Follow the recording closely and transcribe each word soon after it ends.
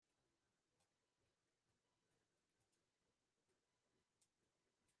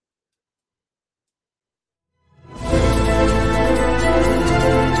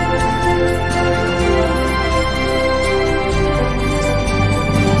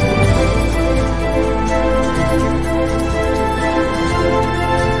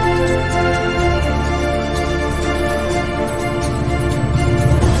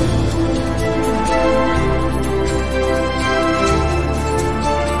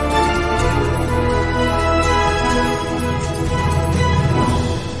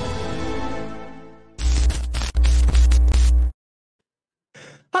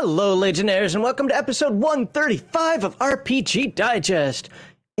Hello, Legionnaires, and welcome to episode 135 of RPG Digest.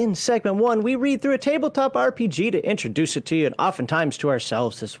 In segment 1, we read through a tabletop RPG to introduce it to you and oftentimes to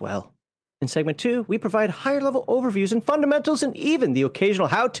ourselves as well. In segment 2, we provide higher-level overviews and fundamentals and even the occasional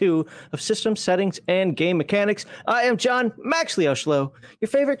how-to of system settings and game mechanics. I am John Max Leoshlo, your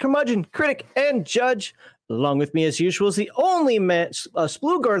favorite curmudgeon, critic, and judge. Along with me, as usual, is the only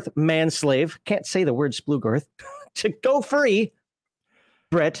Splugorth manslave, can't say the word Splugorth, to go free,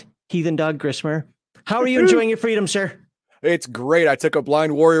 Brett, Heathen Dog Grismer. How are you enjoying your freedom, sir? It's great. I took a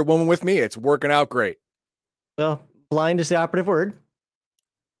blind warrior woman with me. It's working out great. Well, blind is the operative word.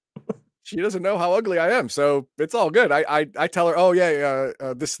 She doesn't know how ugly I am, so it's all good. I tell her, oh yeah,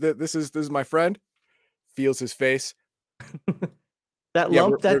 this is my friend. Feels his face. That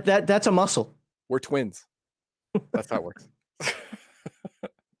lump, that's a muscle. We're twins. That's how it works.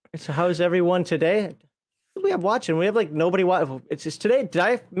 So how's everyone today? What do we have watching? We have like nobody watching. It's just today. Did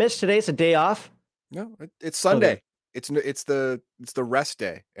I miss today? It's a day off. No, it's Sunday. Okay. It's the rest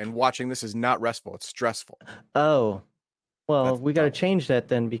day, and watching this is not restful. It's stressful. Oh, well, we got to change that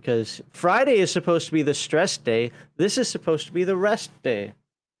then, because Friday is supposed to be the stress day. This is supposed to be the rest day.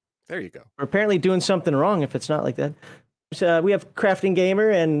 There you go. We're apparently doing something wrong if it's not like that. So, we have Crafting Gamer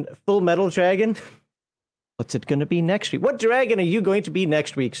and Full Metal Dragon. What's it going to be next week? What dragon are you going to be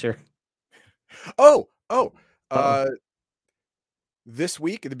next week, sir? This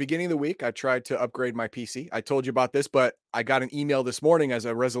week, at the beginning of the week, I tried to upgrade my PC. I told you about this, but I got an email this morning as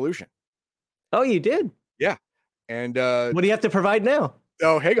a resolution. Oh, you did? Yeah. And what do you have to provide now?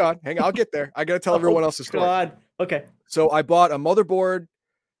 Oh, hang on. I'll get there. I got to tell everyone else's story. God. Okay. So I bought a motherboard,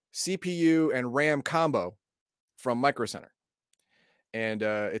 CPU, and RAM combo from Micro Center. And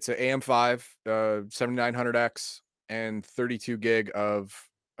it's an AM5 7900X and 32 gig of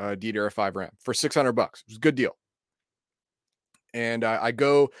DDR5 RAM for $600. It was a good deal. And I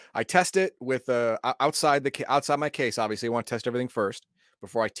test it with outside my case. Obviously, I want to test everything first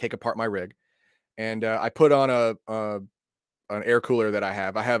before I take apart my rig. And I put on an air cooler that I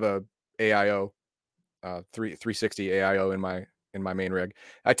have. I have a AIO 360 AIO in my main rig.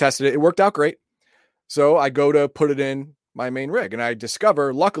 I tested it. It worked out great. So I go to put it in my main rig, and I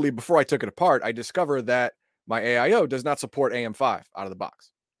discover, luckily, before I took it apart, I discover that my AIO does not support AM5 out of the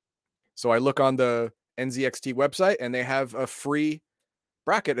box. So I look on the NZXT website, and they have a free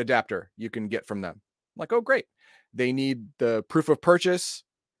bracket adapter you can get from them. I'm like, oh, great. They need the proof of purchase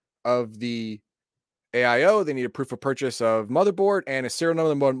of the AIO. They need a proof of purchase of motherboard and a serial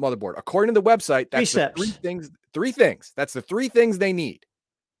number of the motherboard. According to the website, that's the three things. That's the three things they need.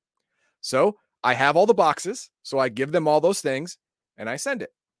 So I have all the boxes. So I give them all those things and I send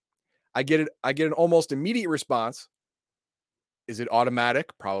it. I get an almost immediate response. Is it automatic?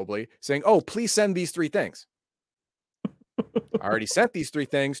 Probably, saying, oh, please send these three things. I already sent these three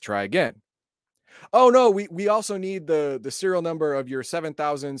things. Try again. Oh, no, we also need the serial number of your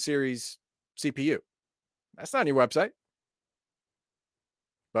 7000 series CPU. That's not on your website.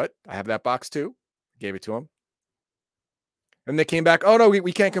 But I have that box too. Gave it to them. And they came back, oh, no,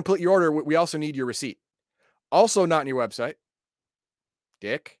 we can't complete your order. We also need your receipt. Also not on your website.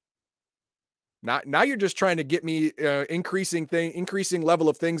 Dick. Now you're just trying to get me increasing level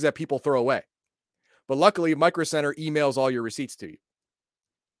of things that people throw away. But luckily, Micro Center emails all your receipts to you.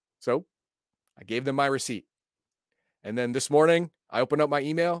 So I gave them my receipt. And then this morning, I opened up my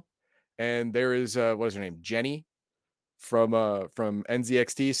email, and there is, what is her name? Jenny from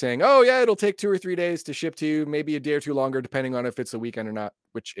NZXT saying, oh, yeah, it'll take 2 or 3 days to ship to you, maybe a day or two longer, depending on if it's a weekend or not,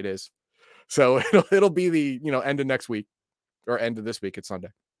 which it is. So it'll be the end of next week or end of this week. It's Sunday.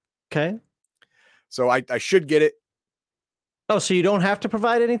 Okay. So I should get it. Oh, so you don't have to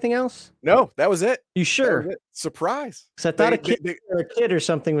provide anything else? No, that was it. You sure? It. Surprise. Because I thought a kid or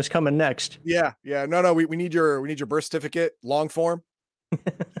something was coming next. Yeah. No. We need your birth certificate, long form.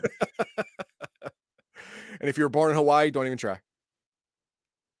 And if you were born in Hawaii, don't even try.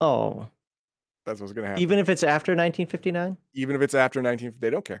 Oh. That's what's going to happen. Even if it's after 1959? Even if it's after 1959, they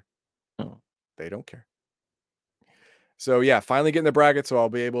don't care. Oh. They don't care. So yeah, finally getting the bracket, so I'll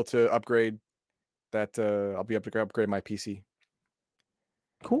be able to upgrade that. I'll be able to upgrade my PC.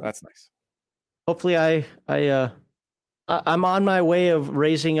 Cool. That's nice. Hopefully I'm on my way of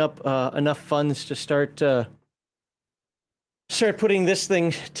raising up enough funds to start putting this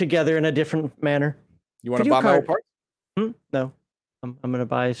thing together in a different manner. You want to buy my old parts? No, I'm going to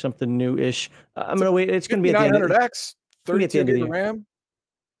buy something new-ish. I'm going to wait. It's going to be at the end of 900X, 32 gig RAM.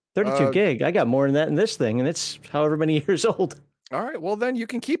 32 gig. I got more than that in this thing, and it's however many years old. All right. Well, then you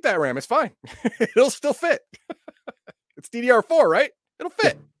can keep that RAM. It's fine. It'll still fit. It's DDR4, right? It'll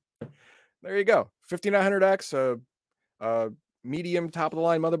fit. There you go. 5900X, medium top of the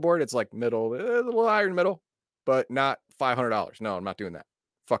line motherboard. It's like middle, a little higher in middle, but not $500. No, I'm not doing that.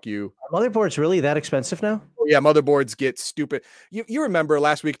 Fuck you. Motherboard's really that expensive now? Oh, yeah, motherboards get stupid. You remember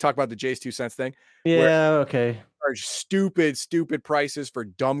last week talk about the J's 2 cents thing? Yeah, okay. Charge stupid prices for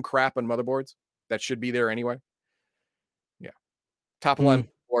dumb crap on motherboards that should be there anyway. Yeah. Top of the line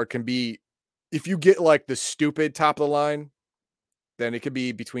board can be, if you get like the stupid top of the line, then it could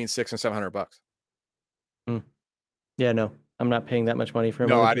be between $600 and $700. Yeah, no, I'm not paying that much money for a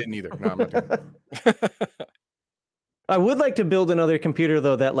No, motherboard. I didn't either. No, I'm not doing that. I would like to build another computer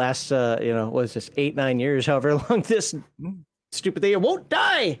though that lasts, what is this, 8-9 years, however long this stupid thing, it won't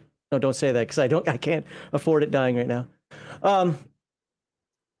die. No, don't say that because I can't afford it dying right now.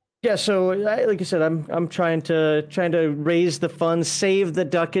 Yeah, so like I said, I'm trying to raise the funds, save the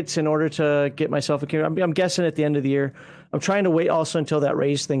ducats in order to get myself a computer. I'm guessing at the end of the year. I'm trying to wait also until that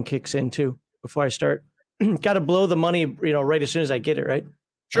raise thing kicks in too before I start. Got to blow the money, right as soon as I get it, right?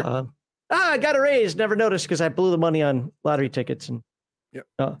 Sure. I got a raise. Never noticed because I blew the money on lottery tickets and. Yep.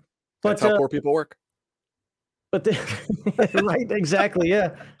 But that's how poor people work. But right, exactly,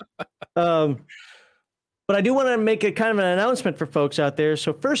 yeah. But I do want to make a kind of an announcement for folks out there.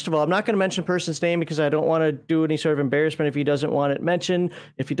 So first of all, I'm not going to mention the person's name because I don't want to do any sort of embarrassment if he doesn't want it mentioned.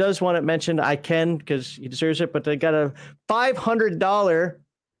 If he does want it mentioned, I can because he deserves it. But I got a $500,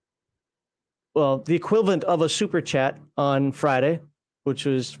 well, the equivalent of a super chat on Friday, which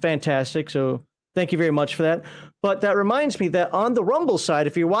was fantastic. So thank you very much for that. But that reminds me that on the Rumble side,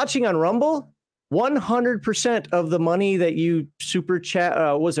 if you're watching on Rumble, 100% of the money that you super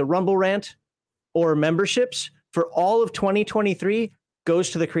chat, was a Rumble rant or memberships for all of 2023 goes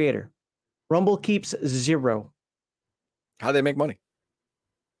to the creator. Rumble keeps 0. How do they make money?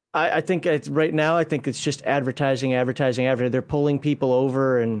 I think right now, I think it's just advertising. They're pulling people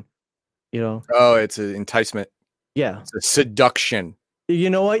over and, Oh, it's an enticement. Yeah. It's a seduction. You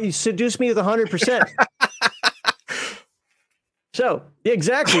know what? You seduce me with 100%. So,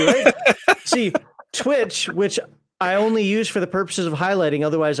 exactly, right? See, Twitch, which I only use for the purposes of highlighting,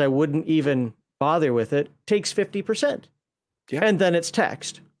 otherwise I wouldn't even bother with it, takes 50%. Yeah. And then it's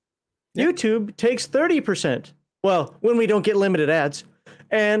taxed. Yeah. YouTube takes 30%. Well, when we don't get limited ads,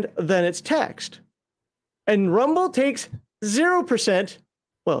 and then it's taxed. And Rumble takes 0%.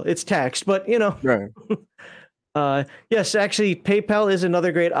 Well, it's taxed, but Right. Yes, actually, PayPal is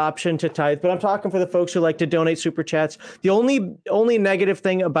another great option to tithe, but I'm talking for the folks who like to donate super chats. The only negative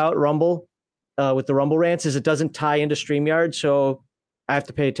thing about Rumble, with the Rumble rants, is it doesn't tie into StreamYard, so I have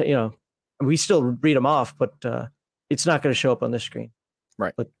to pay. We still read them off, but it's not going to show up on this screen.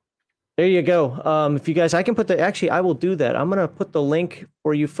 Right. But there you go. If you guys, I can put I will do that. I'm going to put the link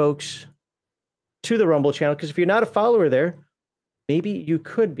for you folks to the Rumble channel because if you're not a follower there, maybe you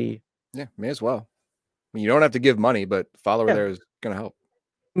could be. Yeah, may as well. I mean, you don't have to give money, but follower there is going to help.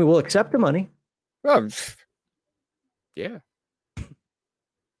 I mean, we'll accept the money. Oh, yeah.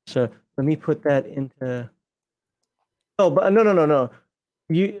 So let me put that into. Oh, but no.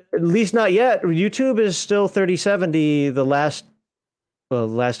 You at least not yet. YouTube is still 3070. The last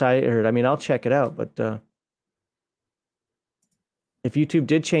I heard. I mean, I'll check it out, but if YouTube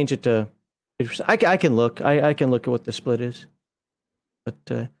did change it to, I can look. I can look at what the split is.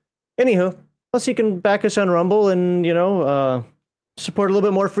 But anywho. Plus, you can back us on Rumble and, support a little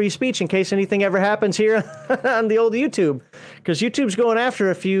bit more free speech in case anything ever happens here on the old YouTube. Because YouTube's going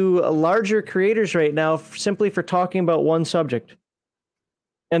after a few larger creators right now simply for talking about one subject.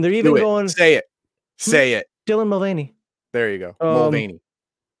 And they're even going... Say it. Dylan Mulvaney. There you go. Mulvaney.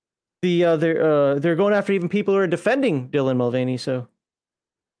 They're going after even people who are defending Dylan Mulvaney, so...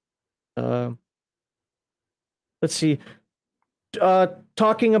 let's see.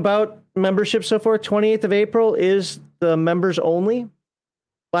 Talking about membership so far, 28th of April is the members only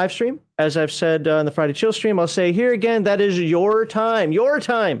live stream. As I've said on the Friday Chill stream, I'll say here again, that is your time.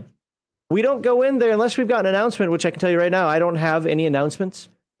 We don't go in there unless we've got an announcement, which I can tell you right now, I don't have any announcements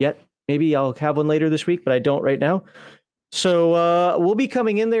yet. Maybe I'll have one later this week, but I don't right now. So we'll be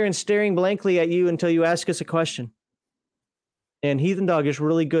coming in there and staring blankly at you until you ask us a question. And Heathen Dog is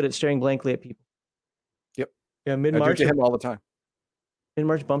really good at staring blankly at people. Yep. Yeah, mid-March. I do it to him all the time.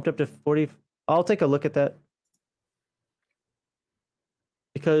 In-March bumped up to 40. I'll take a look at that.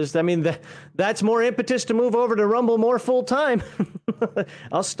 Because, I mean, that's more impetus to move over to Rumble more full-time.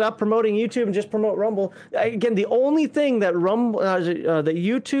 I'll stop promoting YouTube and just promote Rumble. Again, the only thing that that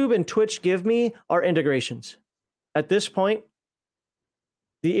YouTube and Twitch give me are integrations. At this point,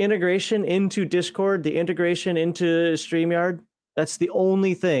 the integration into Discord, the integration into StreamYard, that's the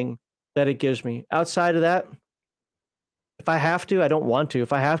only thing that it gives me. Outside of that, if I have to, I don't want to.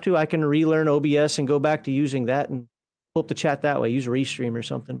 If I have to, I can relearn OBS and go back to using that and pull up the chat that way. Use Restream or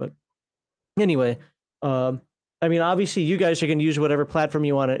something. But anyway, I mean, obviously, you guys are going to use whatever platform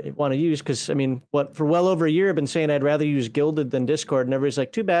you want to use. Because I mean, for well over a year, I've been saying I'd rather use Gilded than Discord, and everybody's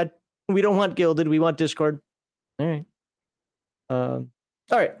like, "Too bad, we don't want Gilded. We want Discord." All right. All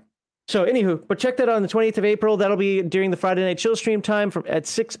right. So, anywho, but check that out on the 28th of April. That'll be during the Friday Night Chill stream time at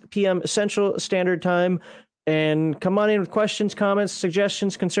 6 p.m. Central Standard Time. And come on in with questions, comments,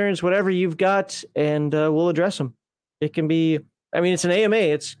 suggestions, concerns, whatever you've got, and we'll address them. It can be, I mean, it's an AMA.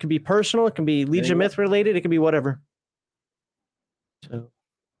 It can be personal. It can be Legion Myth related. It can be whatever.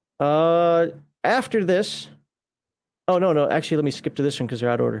 So, after this, oh, no. Actually, let me skip to this one because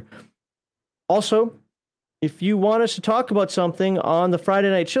they're out of order. Also, if you want us to talk about something on the Friday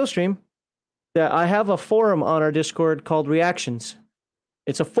Night Chill stream, that I have a forum on our Discord called Reactions.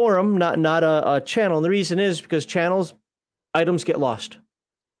 It's a forum, not a channel. And the reason is because channels, items get lost.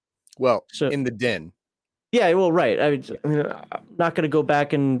 Well, so, in the den. Yeah, well, right. I mean, I'm not going to go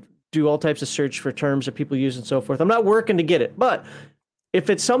back and do all types of search for terms that people use and so forth. I'm not working to get it. But if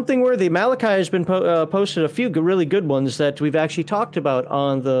it's something worthy, Malachi has been posted a few really good ones that we've actually talked about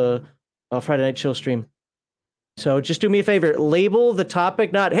on the Friday Night Chill stream. So just do me a favor, label the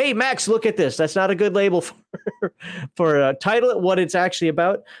topic, not, hey, Max, look at this. That's not a good label for title it what it's actually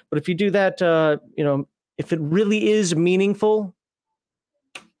about. But if you do that, if it really is meaningful,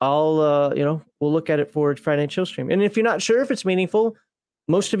 I'll, we'll look at it for Friday Night Chill stream. And if you're not sure if it's meaningful,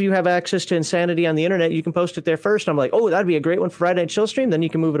 most of you have access to Insanity on the internet. You can post it there first. I'm like, oh, that'd be a great one for Friday Night Chill stream. Then you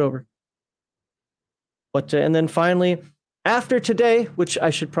can move it over. But, and then finally, after today, which I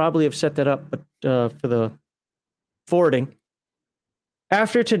should probably have set that up, but for the forwarding.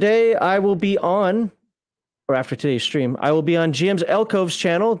 After today, I will be on, or after today's stream, I will be on GM's Elkove's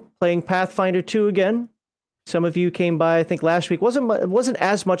channel playing Pathfinder 2 again. Some of you came by, I think, last week. Wasn't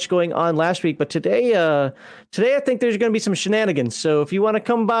as much going on last week, but today I think there's going to be some shenanigans. So if you want to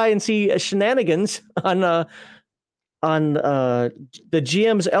come by and see shenanigans on the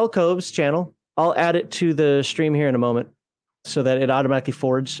GM's Elkove's channel, I'll add it to the stream here in a moment, so that it automatically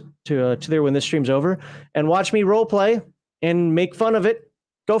forwards to there when this stream's over. And watch me role play and make fun of it.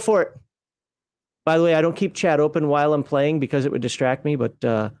 Go for it. By the way, I don't keep chat open while I'm playing because it would distract me, but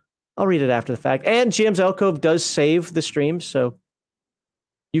I'll read it after the fact. And GM's Alcove does save the stream, so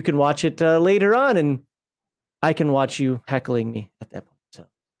you can watch it later on, and I can watch you heckling me at that point. So,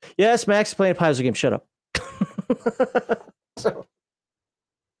 yes, Max is playing a puzzle game. Shut up.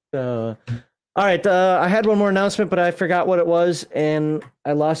 All right, I had one more announcement, but I forgot what it was, and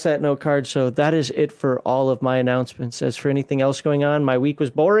I lost that note card, so that is it for all of my announcements. As for anything else going on, my week was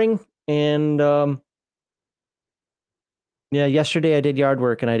boring, and yesterday I did yard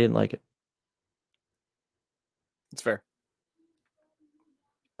work, and I didn't like it. It's fair.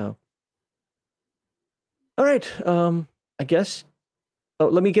 Oh. All right, I guess. Oh,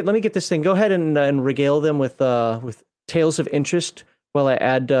 let me get this thing. Go ahead and regale them with tales of interest. While I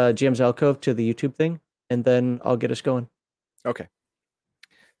add GM's Alcove to the YouTube thing, and then I'll get us going. Okay.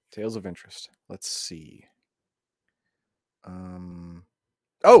 Tales of interest. Let's see. The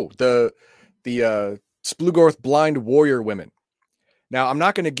Splugorth blind warrior women. Now, I'm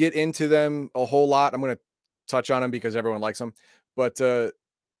not going to get into them a whole lot. I'm going to touch on them because everyone likes them. But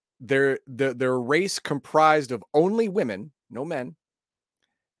they're a race comprised of only women, no men,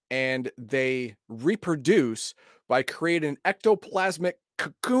 and they reproduce by creating an ectoplasmic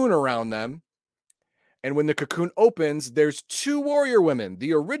cocoon around them. And when the cocoon opens, there's 2 warrior women,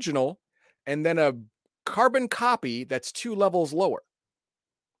 the original, and then a carbon copy that's 2 levels lower.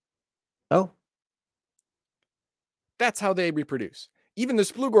 Oh. That's how they reproduce. Even the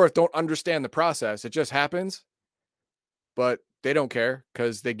Splugorth don't understand the process. It just happens. But they don't care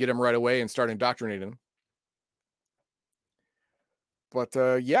because they get them right away and start indoctrinating them.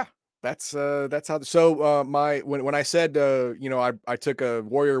 But yeah. That's how. So when I said I took a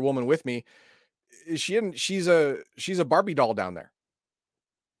warrior woman with me, she's a Barbie doll down there.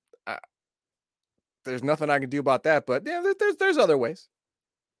 There's nothing I can do about that, but yeah, there's other ways.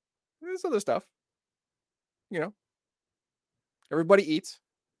 There's other stuff. Everybody eats.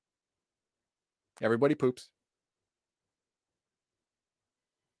 Everybody poops.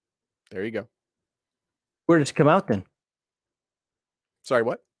 There you go. Where does it come out then? Sorry,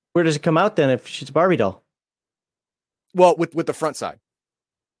 what? Where does it come out then if she's a Barbie doll? Well, with the front side.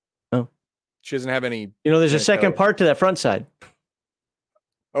 Oh. She doesn't have any... there's a second part to that front side.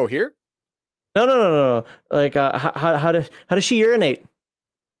 Oh, here? No. Like, how does she urinate?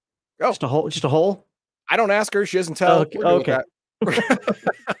 Oh. Just a hole? I don't ask her. She doesn't tell. Okay.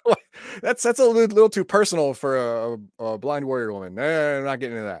 That's a little too personal for a blind warrior woman. I'm not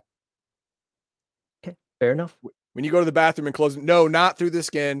getting into that. Okay, fair enough. When you go to the bathroom and close, no, not through the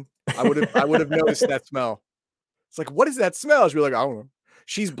skin. I would have noticed that smell. It's like, what is that smell? She'd be like, I don't know.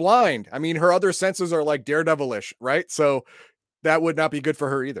 She's blind. I mean, her other senses are like daredevilish, right? So that would not be good for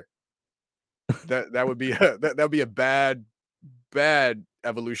her either. That would be that would be a bad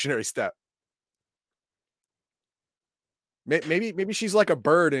evolutionary step. Maybe she's like a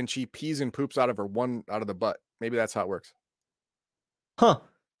bird and she pees and poops out of the butt. Maybe that's how it works. Huh.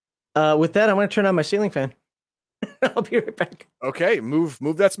 With that, I'm going to turn on my ceiling fan. I'll be right back. Okay, move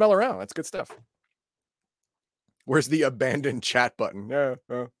that smell around. That's good stuff. Where's the abandoned chat button? Yeah,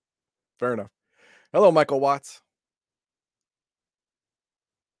 fair enough. Hello, Michael Watts.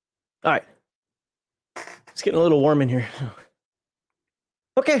 All right. It's getting a little warm in here.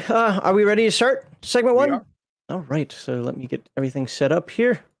 Okay, are we ready to start segment one? All right, so let me get everything set up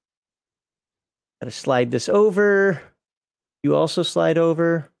here. Gotta slide this over. You also slide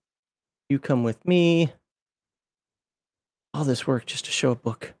over. You come with me. All this work just to show a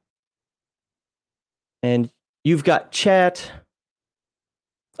book. And you've got chat.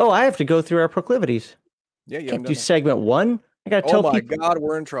 Oh, I have to go through our proclivities. Yeah, you can't do segment one. I gotta tell people. Oh my God,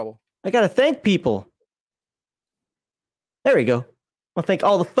 we're in trouble. I gotta thank people. There we go. I'll thank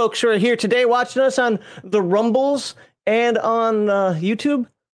all the folks who are here today watching us on the Rumbles and on YouTube,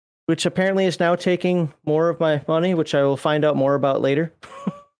 which apparently is now taking more of my money, which I will find out more about later.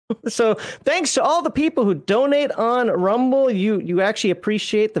 So thanks to all the people who donate on Rumble. You actually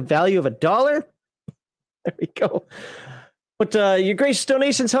appreciate the value of $1. There we go. But your gracious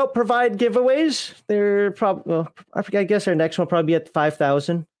donations help provide giveaways. They're probably, well, I guess our next one will probably be at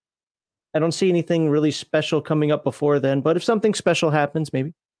 5,000. I don't see anything really special coming up before then, but if something special happens,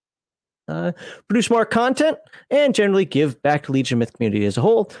 maybe. Produce more content and generally give back to Legion Myth community as a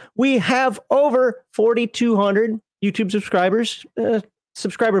whole. We have over 4,200 YouTube subscribers.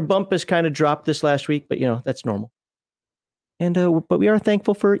 Subscriber bump has kind of dropped this last week, but that's normal. And but we are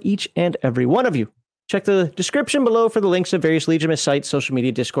thankful for each and every one of you. Check the description below for the links of various Legion Myth sites, social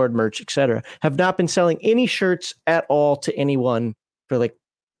media, Discord, merch, etc. Have not been selling any shirts at all to anyone for like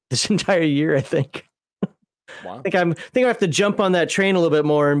this entire year, I think. Wow. I think I have to jump on that train a little bit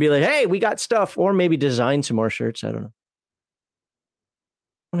more and be like, hey, we got stuff, or maybe design some more shirts. I don't know. I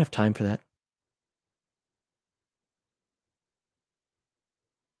don't have time for that.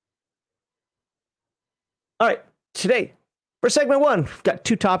 All right, today for segment one, we've got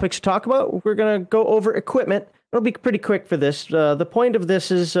 2 topics to talk about. We're going to go over equipment. It'll be pretty quick for this. The point of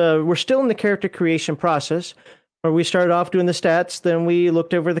this is we're still in the character creation process, where we started off doing the stats, then we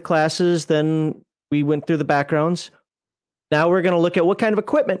looked over the classes, then we went through the backgrounds. Now we're going to look at what kind of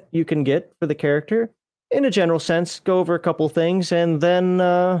equipment you can get for the character in a general sense, go over a couple things, and then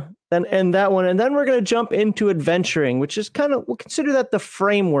end that one. And then we're going to jump into adventuring, which is we'll consider that the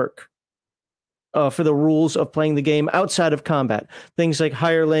framework for the rules of playing the game outside of combat. Things like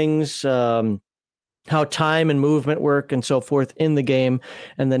hirelings, how time and movement work and so forth in the game.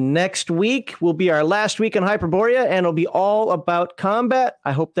 And the next week will be our last week in Hyperborea, and it'll be all about combat.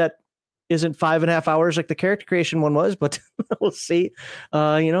 I hope that isn't 5.5 hours like the character creation one was, but we'll see.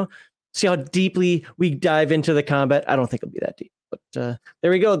 See how deeply we dive into the combat. I don't think it'll be that deep, but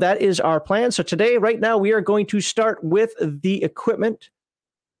there we go. That is our plan. So today, right now, we are going to start with the equipment.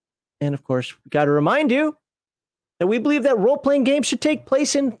 And of course, we got to remind you that we believe that role-playing games should take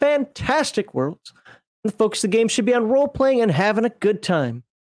place in fantastic worlds. And folks, the game should be on role-playing and having a good time.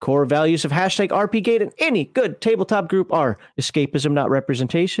 Core values of #RPGate and any good tabletop group are escapism, not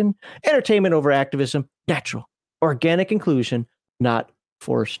representation, entertainment over activism, natural, organic inclusion, not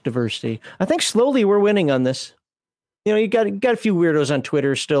forced diversity. I think slowly we're winning on this. You got a few weirdos on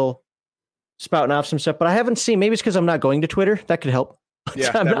Twitter still spouting off some stuff, but I haven't seen, maybe it's because I'm not going to Twitter. That could help.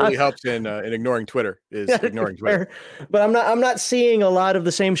 Yeah, that really helps in ignoring Twitter. Ignoring Twitter. But I'm not seeing a lot of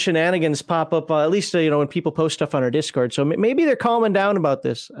the same shenanigans pop up. At least when people post stuff on our Discord. So maybe they're calming down about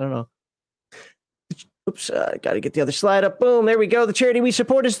this. I don't know. Oops, got to get the other slide up. Boom, there we go. The charity we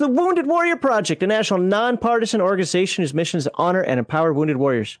support is the Wounded Warrior Project, a national nonpartisan organization whose mission is to honor and empower wounded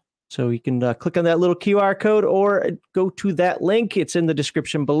warriors. So you can click on that little QR code or go to that link. It's in the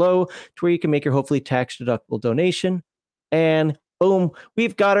description below to where you can make your hopefully tax-deductible donation. And boom,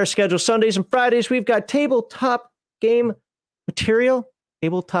 we've got our schedule Sundays and Fridays. We've got tabletop game material.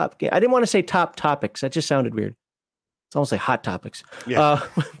 Tabletop game. I didn't want to say top topics. That just sounded weird. It's almost like hot topics. Yeah.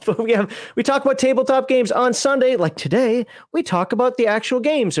 But we talk about tabletop games on Sunday. Like today, we talk about the actual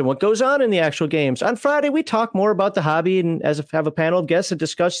games and what goes on in the actual games. On Friday, we talk more about the hobby and have a panel of guests that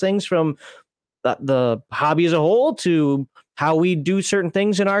discuss things from the hobby as a whole to how we do certain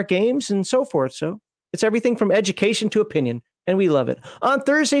things in our games and so forth. So it's everything from education to opinion. and we love it. On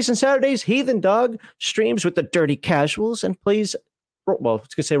Thursdays and Saturdays, Heathen Dog streams with the Dirty Casuals and plays, well, I was going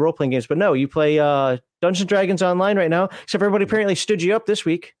to say role-playing games, but no, you play Dungeons & Dragons online right now, except everybody apparently stood you up this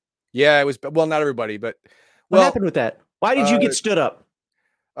week. Yeah, it was, well, not everybody, but... What happened with that? Why did you get stood up?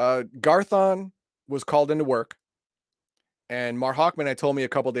 Garthon was called into work, and Mar Hawkman had told me a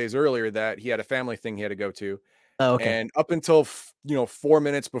couple days earlier that he had a family thing he had to go to. Oh, okay. And up until 4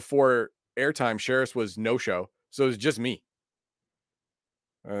 minutes before airtime, Sheriff's was no show, so it was just me.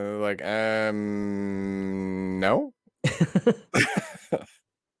 No.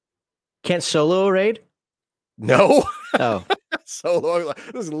 Can't solo a raid? No. Oh, Solo.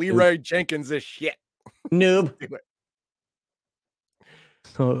 This is Leroy Jenkins. This shit. Noob.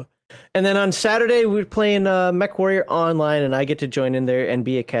 So, and then on Saturday we're playing Mech Warrior Online, and I get to join in there and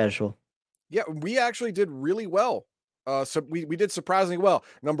be a casual. Yeah, we actually did really well. So we did surprisingly well.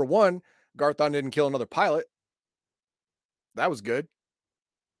 Number one, Garthon didn't kill another pilot. That was good.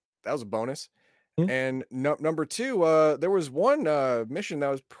 That was a bonus. Yeah. And number two, there was one mission that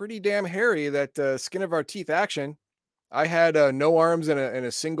was pretty damn hairy. That skin of our teeth action. I had no arms and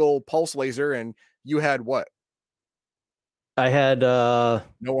a single pulse laser, and you had what? I had no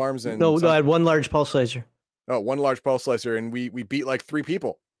arms and no, I had one large pulse laser. Oh, one large pulse laser, and we beat like 3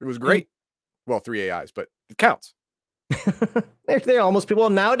 people. It was great. Well, 3 AIs, but it counts. They're almost people.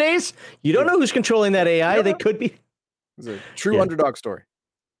 Nowadays, you don't know who's controlling that AI. Yeah. They could be. It was a true underdog story.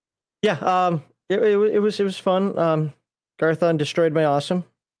 Yeah, it was fun. Garthon destroyed my awesome.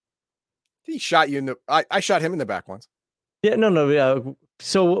 He shot you in the. I shot him in the back once. Yeah, no.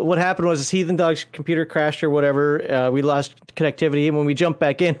 So what happened was this Heathen Dog's computer crashed or whatever. We lost connectivity, and when we jumped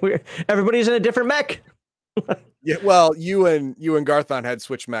back in, everybody's in a different mech. Yeah, well, you and Garthon had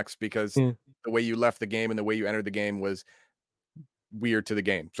switched mechs because the way you left the game and the way you entered the game was weird to the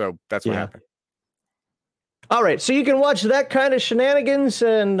game. So that's what happened. All right, so you can watch that kind of shenanigans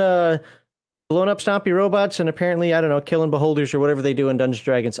and blowing up stompy robots and apparently, I don't know, killing beholders or whatever they do in Dungeons &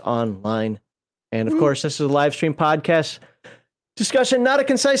 Dragons online. And of course, this is a live stream podcast discussion, not a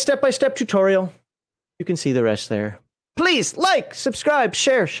concise step-by-step tutorial. You can see the rest there. Please like, subscribe,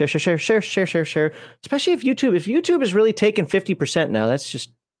 share. Especially if YouTube is really taking 50% now, that's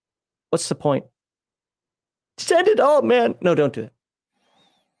just, what's the point? Send it all, man. No, don't do that.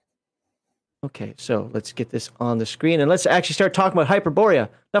 Okay, so let's get this on the screen and let's actually start talking about Hyperborea.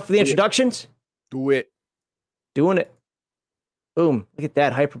 Enough for the introductions. Do it. Doing it. Boom. Look at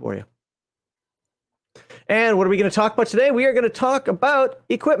that, Hyperborea. And what are we going to talk about today? We are going to talk about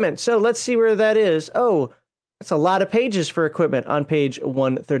equipment. So let's see where that is. Oh, that's a lot of pages for equipment on page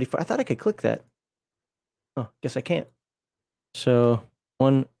 134. I thought I could click that. Oh, guess I can't. So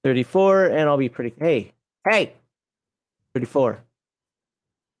 134, and I'll be pretty... Hey! 34.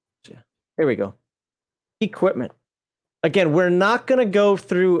 So, here we go. Equipment. Again, we're not going to go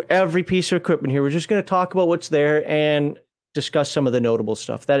through every piece of equipment here. We're just going to talk about what's there and discuss some of the notable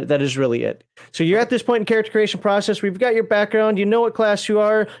stuff. That is really it. So you're at this point in character creation process. We've got your background. You know what class you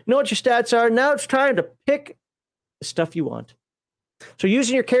are. You know what your stats are. Now it's time to pick the stuff you want. So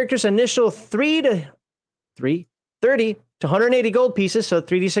using your character's initial 30 to 180 gold pieces, so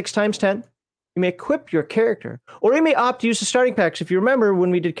 3d6 times 10, you may equip your character. Or you may opt to use the starting packs. If you remember,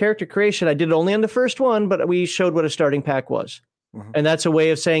 when we did character creation, I did it only on the first one, but we showed what a starting pack was. Mm-hmm. And that's a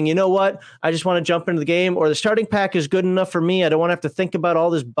way of saying, you know what? I just want to jump into the game, or the starting pack is good enough for me. I don't want to have to think about all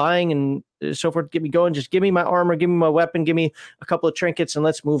this buying and so forth. Get me going. Just give me my armor, give me my weapon, give me a couple of trinkets, and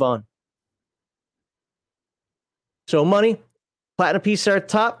let's move on. So money, platinum pieces are at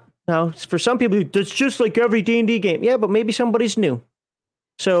the top. Now, for some people, that's just like every D&D game. Yeah, but maybe somebody's new.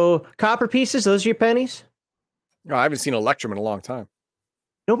 So copper pieces, those are your pennies. No, I haven't seen Electrum in a long time.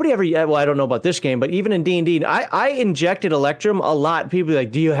 Nobody ever, well, I don't know about this game, but even in D&D, I injected Electrum a lot. People are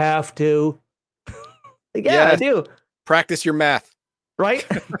like, do you have to? Yeah, I do. Practice your math. Right?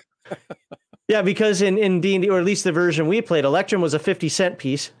 Yeah, because in D&D, or at least the version we played, Electrum was a 50-cent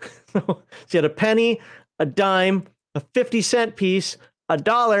piece. So you had a penny, a dime, a 50-cent piece,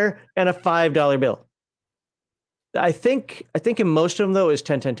 $1, and a $5 bill. I think in most of them, though, is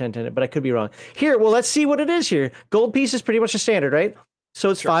 10, 10, 10, 10, but I could be wrong. Here, well, let's see what it is here. Gold piece is pretty much the standard, right? So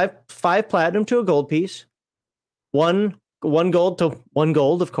it's sure. five platinum to a gold piece. One gold to one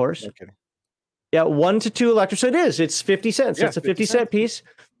gold, of course. Okay. Yeah, 1 to 2 electrum. So it's 50 cents. Yeah, it's a 50-cent piece.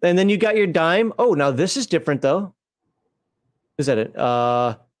 And then you got your dime. Oh, now this is different, though. Is that it?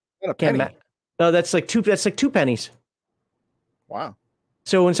 Not a penny. No, that's like 2 pennies. Wow.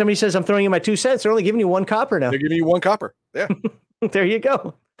 So when somebody says, I'm throwing you my 2 cents, they're only giving you 1 copper now. They're giving you 1 copper. Yeah. There you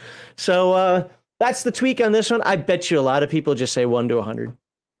go. So that's the tweak on this one. I bet you a lot of people just say 1 to 100.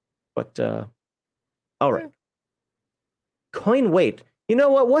 But all right. Coin weight. You know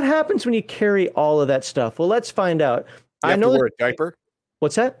what? What happens when you carry all of that stuff? Well, let's find out. You have to wear a diaper.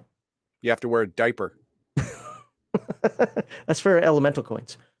 What's that? You have to wear a diaper. That's for elemental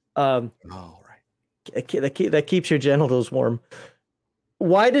coins. Right. That keeps your genitals warm.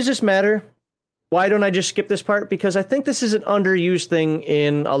 Why does this matter? Why don't I just skip this part? Because I think this is an underused thing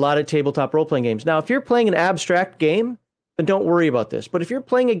in a lot of tabletop role-playing games. Now, if you're playing an abstract game, then don't worry about this. But if you're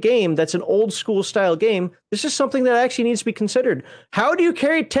playing a game that's an old school style game, this is something that actually needs to be considered. How do you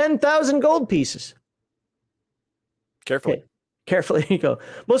carry 10,000 gold pieces? Carefully. Okay. Carefully, you go.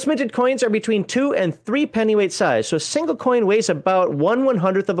 Most minted coins are between 2 and 3 pennyweight size. So a single coin weighs about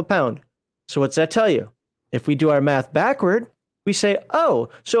 1/100th of a pound. So what's that tell you? If we do our math backward, we say, oh,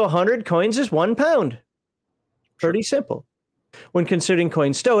 so 100 coins is 1 pound. Pretty simple. When considering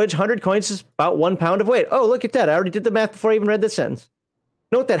coin stowage, 100 coins is about 1 pound of weight. Oh, look at that. I already did the math before I even read that sentence.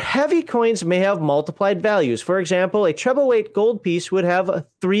 Note that heavy coins may have multiplied values. For example, a treble weight gold piece would have a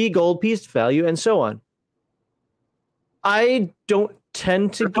 3 gold piece value and so on. I don't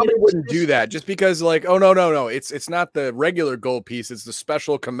tend to probably wouldn't do that just because like, oh, no. It's not the regular gold piece. It's the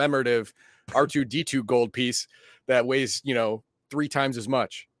special commemorative R2-D2 gold piece that weighs, 3 times as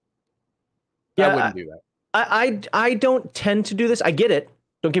much. Yeah, I wouldn't do that. I don't tend to do this. I get it.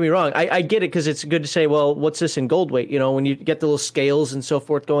 Don't get me wrong. I get it because it's good to say, well, what's this in gold weight? When you get the little scales and so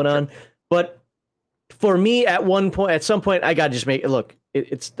forth going on. But for me, at some point, I got to just make it look.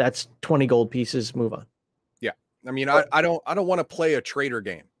 That's 20 gold pieces. Move on. Yeah, I mean, I don't want to play a trader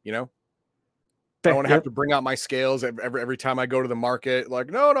game. I don't want to have to bring out my scales every time I go to the market. Like,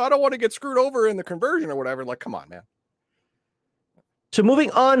 no, I don't want to get screwed over in the conversion or whatever. Like, come on, man. So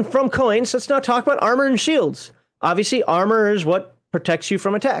moving on from coins, let's now talk about armor and shields. Obviously, armor is what protects you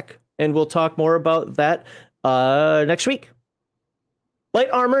from attack, and we'll talk more about that next week. Light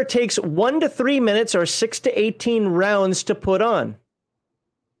armor takes 1 to 3 minutes or 6 to 18 rounds to put on.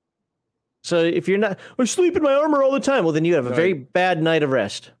 So if you're not, I sleep in my armor all the time, well, then you have a very bad night of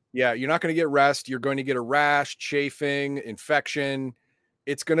rest. Yeah, you're not going to get rest. You're going to get a rash, chafing, infection.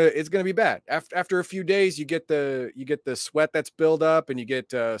 It's gonna be bad. After a few days, you get the sweat that's built up, and you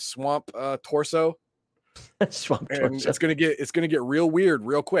get swamp torso. Swamp and torso. It's gonna get real weird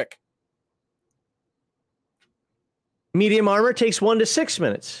real quick. Medium armor takes 1 to 6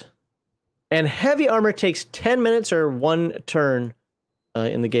 minutes, and heavy armor takes 10 minutes or 1 turn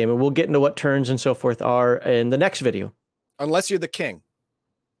in the game. And we'll get into what turns and so forth are in the next video. Unless you're the king.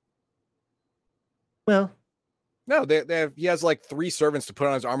 Well. No, he has like 3 servants to put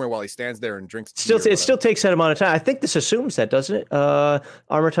on his armor while he stands there and drinks. It still takes that amount of time. I think this assumes that, doesn't it?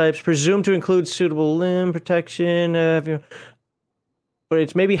 Armor types presumed to include suitable limb protection. But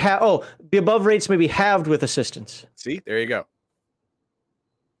it's maybe the above rates may be halved with assistance. See, there you go.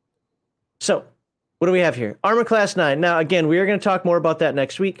 So, what do we have here? Armor class 9. Now, again, we are going to talk more about that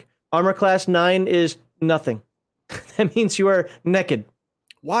next week. Armor class 9 is nothing. That means you are naked.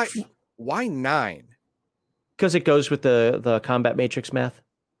 Why 9? Because it goes with the combat matrix math.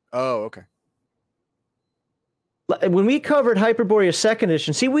 Oh, okay. When we covered Hyperborea 2nd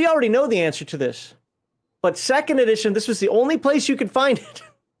edition, see, we already know the answer to this. But 2nd edition, this was the only place you could find it.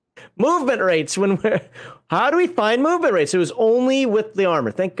 Movement rates. How do we find movement rates? It was only with the armor.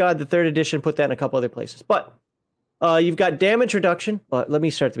 Thank God the 3rd edition put that in a couple other places. But you've got damage reduction. But let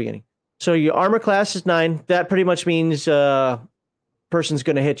me start at the beginning. So your armor class is 9. That pretty much means person's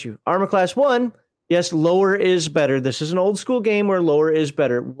going to hit you. Armor class 1. Yes, lower is better. This is an old school game where lower is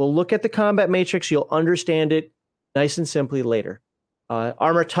better. We'll look at the combat matrix. You'll understand it nice and simply later.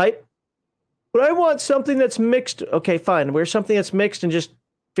 Armor type. But I want something that's mixed. Okay, fine. Wear something that's mixed and just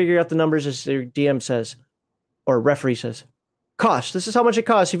figure out the numbers as your DM says. Or referee says. Cost. This is how much it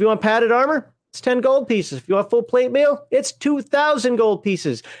costs. If you want padded armor, it's 10 gold pieces. If you want full plate mail, it's 2,000 gold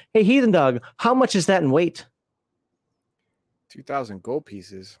pieces. Hey, Heathen Dog, how much is that in weight? 2,000 gold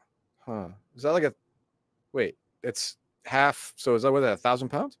pieces. Huh. Is that like wait, it's half. So is that 1,000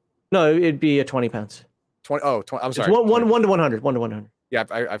 pounds? No, it'd be 20 pounds. 20. Oh, 20, I'm sorry. It's 1 to 100. 1 to 100. Yeah,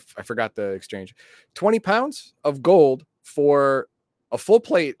 I forgot the exchange. 20 pounds of gold for a full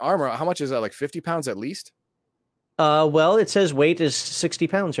plate armor. How much is that? Like 50 pounds at least? Well, it says weight is 60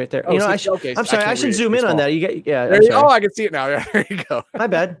 pounds right there. Oh, I'm sorry. I should zoom in on that. I can see it now. Yeah, there you go. My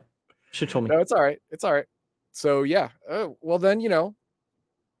bad. Should have told me. No, it's all right. It's all right. So yeah. Well then,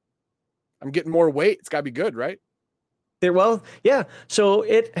 I'm getting more weight. It's got to be good, right? Well, yeah. So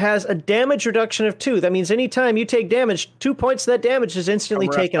it has a damage reduction of 2. That means anytime you take damage, 2 points of that damage is instantly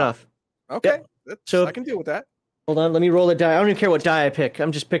taken off. Okay. Yep. So I can deal with that. Hold on. Let me roll a die. I don't even care what die I pick.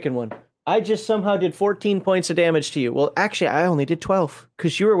 I'm just picking one. I just somehow did 14 points of damage to you. Well, actually, I only did 12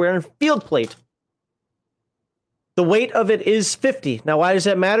 because you were wearing field plate. The weight of it is 50. Now, why does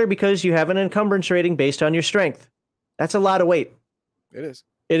that matter? Because you have an encumbrance rating based on your strength. That's a lot of weight. It is.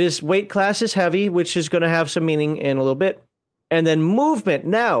 It is weight class is heavy, which is going to have some meaning in a little bit. And then movement.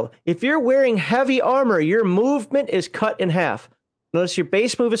 Now, if you're wearing heavy armor, your movement is cut in half. Notice your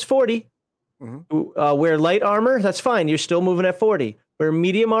base move is 40. Wear light armor, that's fine. You're still moving at 40. Wear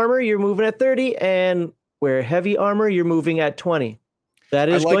medium armor, you're moving at 30. And wear heavy armor, you're moving at 20. That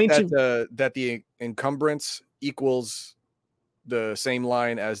is that the encumbrance equals the same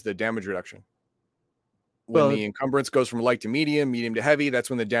line as the damage reduction. When the encumbrance goes from light to medium to heavy, that's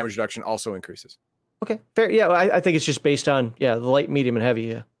when the damage reduction also increases. Okay, fair. Yeah, I think it's just based on, the light, medium, and heavy,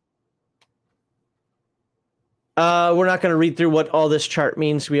 yeah. We're not going to read through what all this chart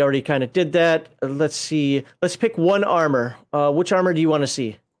means. We already kind of did that. Let's see. Let's pick one armor. Which armor do you want to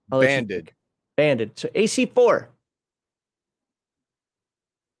see? Banded. Banded. So AC4.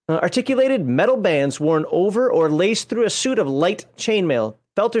 Articulated metal bands worn over or laced through a suit of light chainmail.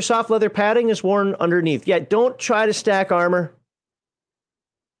 Felt or soft leather padding is worn underneath. Yeah, don't try to stack armor.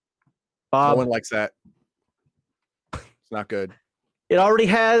 Bob. No one likes that. It's not good. It already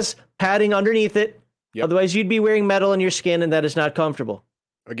has padding underneath it. Yep. Otherwise, you'd be wearing metal on your skin, and that is not comfortable.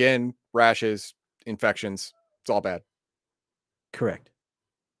 Again, rashes, infections. It's all bad. Correct.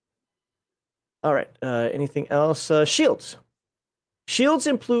 All right. Anything else? Shields. Shields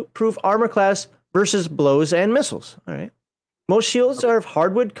improve armor class versus blows and missiles. All right. Most shields are of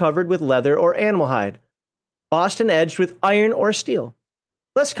hardwood covered with leather or animal hide, bossed and edged with iron or steel.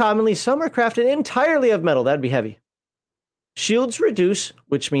 Less commonly, some are crafted entirely of metal. That'd be heavy. Shields reduce,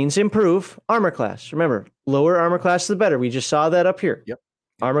 which means improve, armor class. Remember, lower armor class, the better. We just saw that up here. Yep.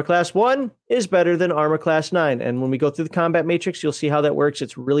 Armor class 1 is better than armor class 9. And when we go through the combat matrix, you'll see how that works.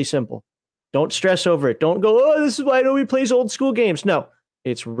 It's really simple. Don't stress over it. Don't go, this is why nobody plays old school games. No,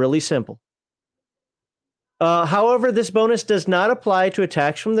 it's really simple. However, this bonus does not apply to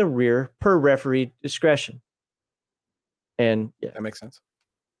attacks from the rear per referee discretion. And yeah. That makes sense.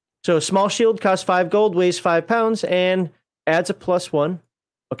 So small shield costs 5 gold, weighs 5 pounds, and adds a +1.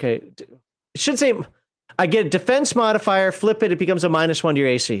 Okay. It should say, I get defense modifier, flip it, it becomes a -1 to your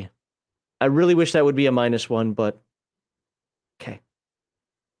AC. I really wish that would be a -1, but okay.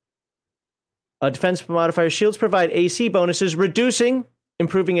 Defense modifier shields provide AC bonuses, reducing,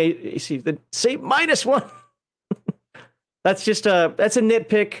 improving AC. Then say -1. That's just that's a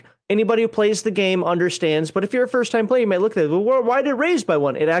nitpick. Anybody who plays the game understands, but if you're a first-time player, you might look at it. Well, why did it raise by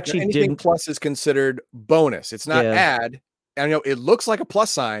 1? It actually anything didn't. Plus is considered bonus. It's not add. And I know it looks like a plus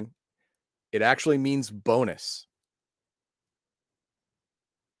sign. It actually means bonus.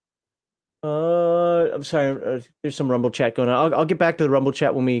 I'm sorry. There's some Rumble chat going on. I'll get back to the Rumble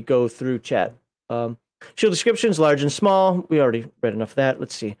chat when we go through chat. Shield descriptions, large and small. We already read enough of that.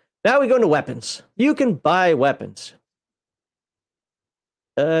 Let's see. Now we go into weapons. You can buy weapons.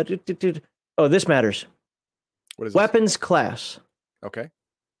 Oh, this matters. What is weapons class? Okay.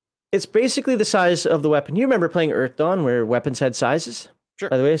 It's basically the size of the weapon. You remember playing Earth Dawn where weapons had sizes? Sure.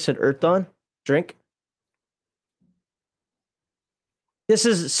 By the way, I said Earth Dawn. Drink. This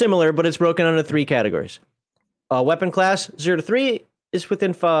is similar, but it's broken into 3 categories. Weapon class 0 to 3 is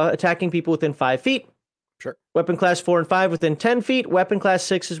within attacking people within 5 feet. Sure. Weapon class 4 and 5 within 10 feet. Weapon class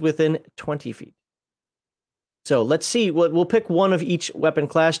 6 is within 20 feet. So let's see. We'll pick one of each weapon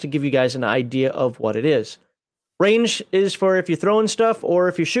class to give you guys an idea of what it is. Range is for if you're throwing stuff or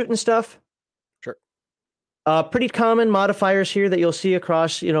if you're shooting stuff. Sure. Pretty common modifiers here that you'll see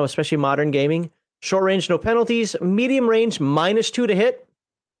across, especially modern gaming. Short range, no penalties. Medium range, -2 to hit.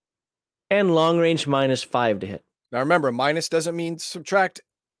 And long range, -5 to hit. Now remember, minus doesn't mean subtract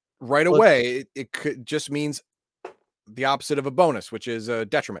right away. It could just means the opposite of a bonus, which is a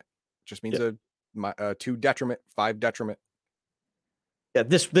detriment. It just means a 2 detriment, 5 detriment. Yeah,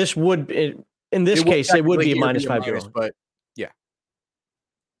 this would, in this case, it would be a -5. But yeah.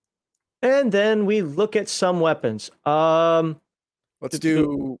 And then we look at some weapons. Let's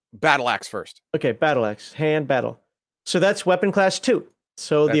do battle axe first. Okay, battle axe, hand battle. So that's weapon class 2.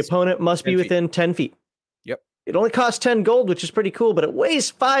 So the opponent must be within 10 feet. Yep. It only costs 10 gold, which is pretty cool, but it weighs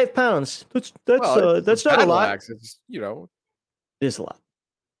 5 pounds. That's not a lot. Axe, it's, it is a lot.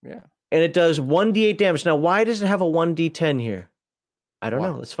 Yeah. And it does 1d8 damage. Now, why does it have a 1d10 here? I don't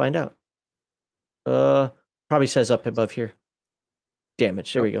know. Let's find out. Probably says up above here.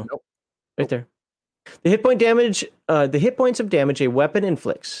 Damage. There we go. Right there. The hit points of damage a weapon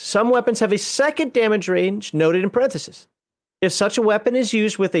inflicts. Some weapons have a second damage range noted in parentheses. If such a weapon is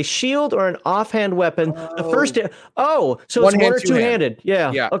used with a shield or an offhand weapon, the first... so it's one or two-handed.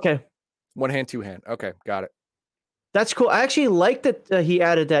 Yeah. Okay. One hand, 2 hand. Okay, got it. That's cool. I actually like that he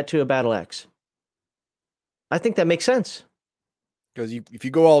added that to a battle axe. I think that makes sense. Because if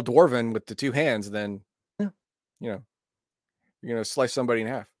you go all dwarven with the 2 hands, then Yeah. you know you're gonna slice somebody in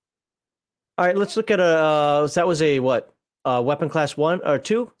half. All right, let's look at that was a what? Weapon class 1 or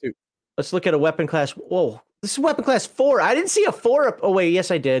 2? 2. Let's look at a weapon class. Whoa, this is weapon class 4. I didn't see a 4. Oh wait,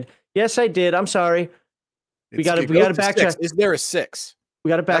 yes I did. Yes I did. I'm sorry. We got to backtrack. 6. Is there a 6? We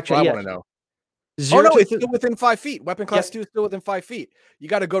got to That's backtrack. what I Yeah. want to know. 0 Oh no, to it's still within 5 feet. Weapon class 2 is still within 5 feet. You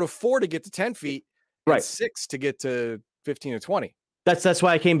got to go to 4 to get to 10 feet, and Right. 6 to get to 15 to 20. That's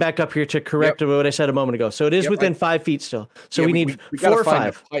why I came back up here to correct what I said a moment ago. So it is within 5 feet still. So we need 4 or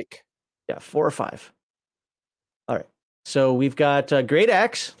 5. Pike. Yeah, 4 or 5. All right. So we've got great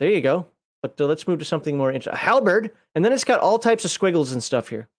axe. There you go. But let's move to something more interesting. Halberd, and then it's got all types of squiggles and stuff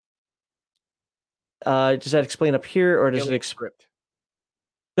here. Does that explain up here, or does it script?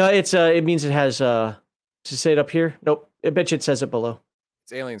 No, it's it means it has to say it up here. Nope, I bet you it says it below.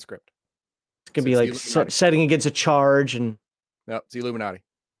 It's alien script. It's gonna be like setting against a charge and. No, it's Illuminati.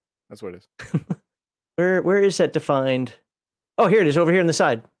 That's what it is. Where is that defined? Oh, here it is, over here on the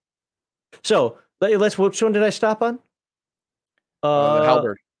side. So let's. Which one did I stop on? The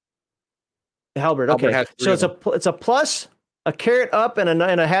halberd. The halberd. Okay, so it's a plus, a caret up, and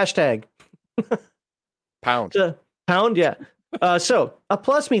a hashtag. Pound. Pound, yeah. So a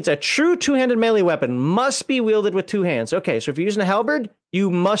plus means a true two-handed melee weapon must be wielded with 2 hands. Okay, so if you're using a halberd, you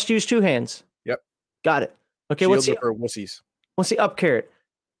must use 2 hands. Yep. Got it. Okay, what's the wussies? What's the up caret?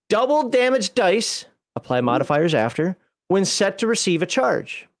 Double damage dice. Apply modifiers after when set to receive a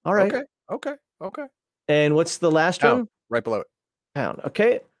charge. All right. Okay. And what's the last one? Right below it. Pound.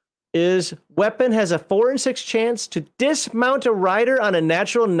 Okay. Is weapon has a 4 in 6 chance to dismount a rider on a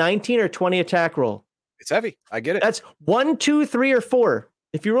natural 19 or 20 attack roll. It's heavy. I get it. That's 1, 2, 3, or 4.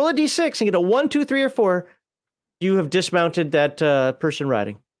 If you roll a d6 and get a 1, 2, 3, or 4, you have dismounted that person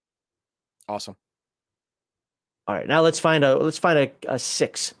riding. Awesome. All right, now let's find a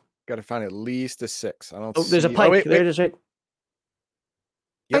 6. Got to find at least a 6. I don't. Oh, there's a pike. Wait. There it is. Right.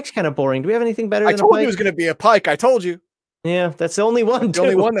 Yep. Pike's kind of boring. Do we have anything better than a pike? I told you it was going to be a pike. I told you. Yeah, that's the only one. The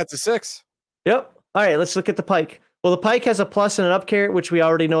only one that's a 6. Yep. All right, let's look at the pike. Well, the pike has a plus and an up caret, which we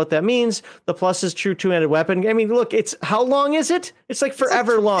already know what that means. The plus is true two-handed weapon. I mean, look, it's how long is it? It's like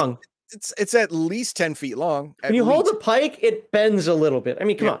forever long. It's at least 10 feet long. When you hold a pike, it bends a little bit. I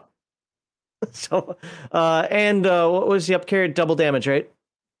mean, come on. So, what was the up caret? Double damage, right?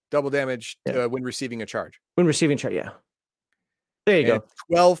 Double damage when receiving a charge. When receiving charge, yeah. There you go.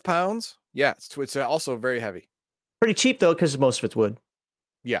 12 pounds. Yeah, it's also very heavy. Pretty cheap though, because most of it's wood.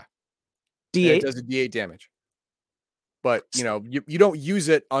 Yeah. D8. It does a D8 damage. But you don't use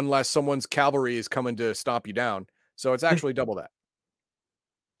it unless someone's cavalry is coming to stomp you down. So it's actually double that.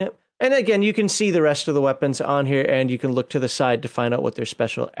 Yep. And again, you can see the rest of the weapons on here, and you can look to the side to find out what their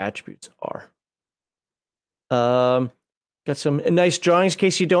special attributes are. Got some nice drawings in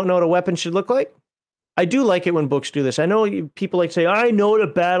case you don't know what a weapon should look like. I do like it when books do this. I know people like to say, I know what a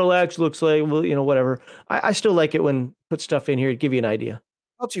battle axe looks like. Well, whatever. I still like it when put stuff in here to give you an idea.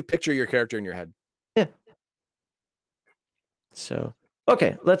 Helps you picture your character in your head. Yeah. So,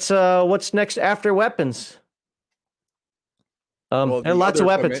 okay, let's, what's next after weapons? And lots of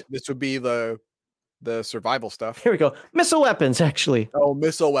weapons. This would be the survival stuff. Here we go. Missile weapons, actually. Oh,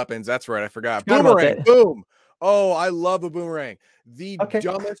 missile weapons. That's right. I forgot. Boomerang. Boom. Oh, I love a boomerang. The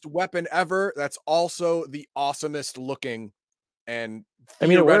dumbest weapon ever. That's also the awesomest looking, and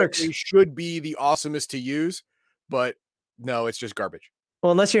it works. Should be the awesomest to use, but no, it's just garbage.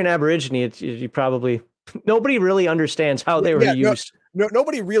 Well, unless you're an Aborigine, you probably nobody really understands how they were used.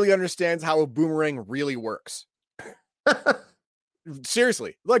 Nobody really understands how a boomerang really works.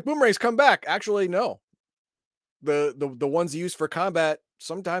 Seriously, like boomerangs come back. Actually, no. The ones used for combat,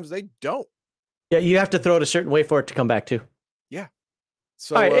 sometimes they don't. Yeah, you have to throw it a certain way for it to come back too. Yeah.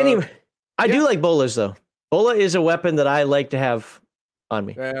 So, all right. Anyway, I do like bolas though. Bola is a weapon that I like to have on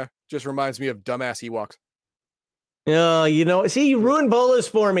me. Yeah, just reminds me of dumbass Ewoks. See, you ruined bolas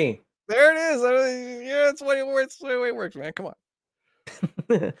for me. There it is. It's the way it works, man. Come on.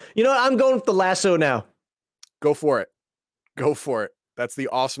 You know what? I'm going with the lasso now. Go for it. That's the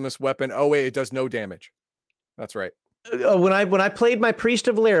awesomest weapon. Oh wait, it does no damage. That's right. When I played my Priest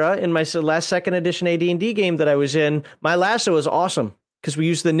of Lyra in my last second edition AD&D game that I was in, my lasso was awesome because we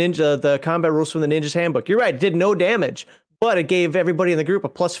used the combat rules from the Ninja's Handbook. You're right, it did no damage, but it gave everybody in the group a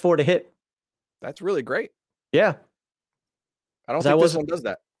 +4 to hit. That's really great. Yeah. I don't think this one does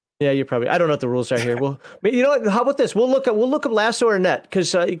that. Yeah, you probably. I don't know what the rules are here. Well, you know what? How about this? We'll look up lasso or net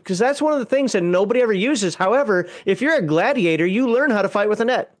because that's one of the things that nobody ever uses. However, if you're a gladiator, you learn how to fight with a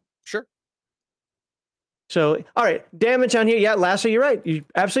net. Sure. So, all right, damage on here. Yeah, lasso, you're right. You're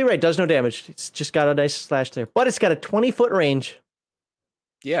absolutely right. Does no damage. It's just got a nice slash there. But it's got a 20-foot range.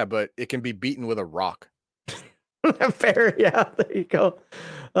 Yeah, but it can be beaten with a rock. Fair. Yeah, there you go.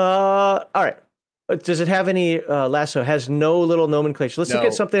 All right. Does it have any lasso? Has no little nomenclature. Let's look at No.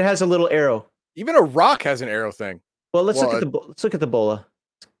 something that has a little arrow. Even a rock has an arrow thing. Well, let's look at the bola.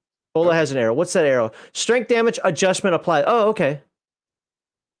 Bola has an arrow. What's that arrow? Strength damage adjustment applied. Oh, okay.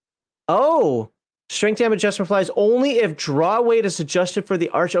 Oh, strength damage adjustment applies only if draw weight is adjusted for the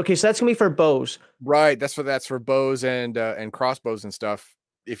archer. Okay, so that's gonna be for bows. Right. That's for bows and crossbows and stuff.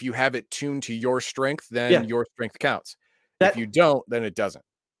 If you have it tuned to your strength, then your strength counts. If you don't, then it doesn't.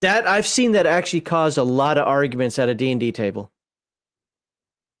 That I've seen that actually cause a lot of arguments at a D&D table.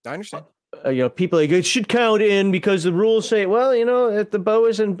 I understand. People like it should count in because the rules say, well, if the bow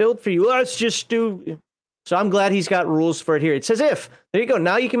isn't built for you, let's just do. So I'm glad he's got rules for it here. It says if. There you go.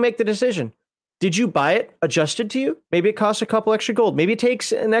 Now you can make the decision. Did you buy it adjusted to you? Maybe it costs a couple extra gold. Maybe it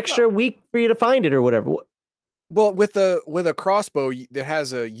takes an extra week for you to find it or whatever. Well, with a crossbow, that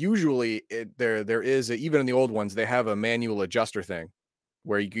has there is even in the old ones they have a manual adjuster thing,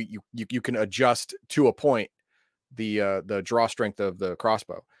 where you can adjust to a point the draw strength of the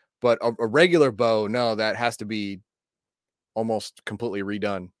crossbow. But a regular bow, no, that has to be almost completely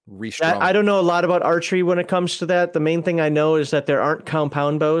redone, restrung. I don't know a lot about archery when it comes to that. The main thing I know is that there aren't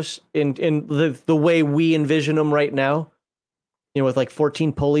compound bows in the way we envision them right now. With like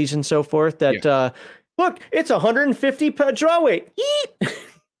 14 pulleys and so forth. That look, it's 150 draw weight.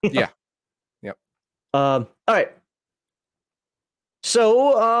 Yeah. Yep. All right.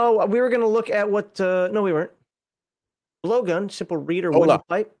 So we were going to look at what. No, we weren't. Blowgun, simple reed or wooden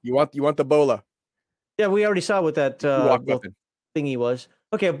pipe. You want the bola? Yeah, we already saw what that thingy was.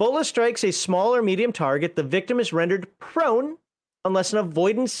 Okay, a bola strikes a small or medium target. The victim is rendered prone unless an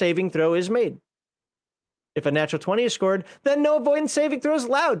avoidance saving throw is made. If a natural 20 is scored, then no avoidance saving throw is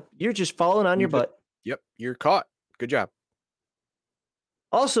allowed. You're just falling on your butt. Yep, you're caught. Good job.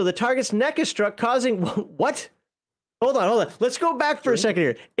 Also, the target's neck is struck, causing what? Hold on. Let's go back for a second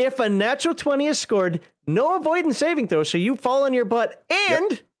here. If a natural 20 is scored, no avoidance saving throw, so you fall on your butt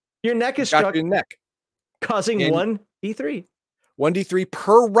and your neck is struck, causing 1d3. 1d3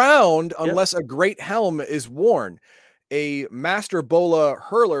 per round unless a great helm is worn. A master bola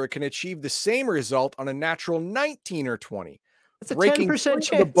hurler can achieve the same result on a natural 19 or 20. That's a 10% chance.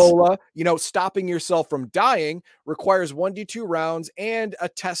 The bola, stopping yourself from dying requires 1d2 rounds and a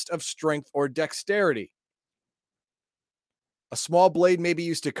test of strength or dexterity. A small blade may be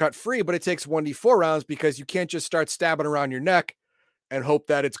used to cut free, but it takes 1d4 rounds because you can't just start stabbing around your neck and hope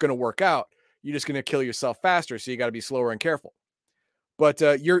that it's going to work out. You're just going to kill yourself faster, so you got to be slower and careful. But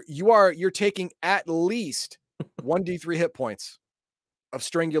you're taking at least 1d3 hit points of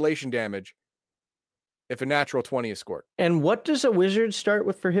strangulation damage if a natural 20 is scored. And what does a wizard start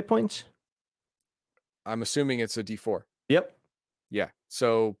with for hit points? I'm assuming it's a d4. Yep. Yeah.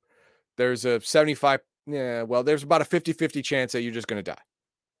 So there's a 75. Yeah, well, there's about a 50-50 chance that you're just going to die.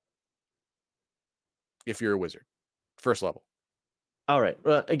 If you're a wizard. First level. All right.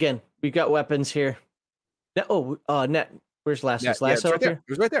 Again, we've got weapons here. Net. Where's Lasso? Yeah, Lasso it's right there. It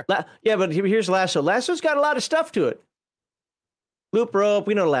was right there. Yeah, but here's Lasso. Lasso's got a lot of stuff to it. Loop rope.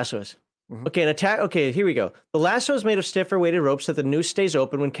 We know what a lasso is. Mm-hmm. Okay, an attack. Okay, here we go. The lasso is made of stiffer weighted ropes so that the noose stays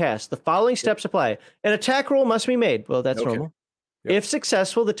open when cast. The following steps apply. An attack roll must be made. Well, that's normal. Yep. If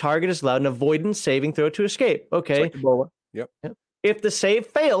successful, the target is allowed an avoidance saving throw to escape. Okay. Yep. If the save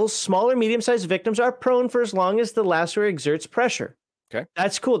fails, small or medium-sized victims are prone for as long as the lasso exerts pressure. Okay.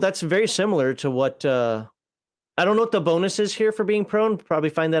 That's cool. That's very similar to what... I don't know what the bonus is here for being prone. Probably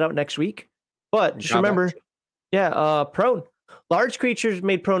find that out next week. But just remember... prone. Large creatures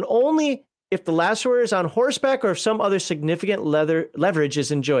made prone only if the lassoer is on horseback or if some other significant leverage is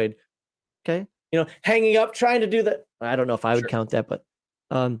enjoyed. Okay? Hanging up, trying to do that. I don't know if I would count that, but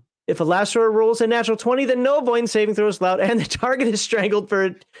if a lassoer rolls a natural 20, then no avoidance saving throw is allowed, and the target is strangled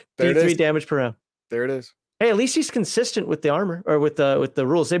for D3 damage per round. There it is. Hey, at least he's consistent with the armor or with the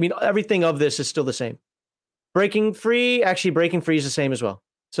rules. I mean, everything of this is still the same. Breaking free is the same as well.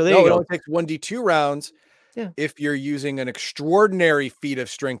 So there you go. It only takes 1d2 rounds if you're using an extraordinary feat of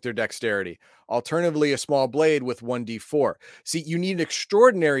strength or dexterity. Alternatively, a small blade with 1d4. See, you need an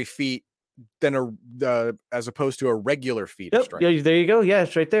extraordinary feat than as opposed to a regular feat of strength. Yeah, there you go. Yeah,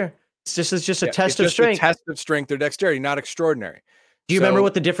 it's right there. It's just a test of strength. A test of strength or dexterity, not extraordinary. Do you remember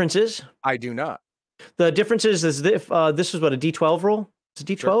what the difference is? I do not. The difference is if this is what a D12 roll. It's a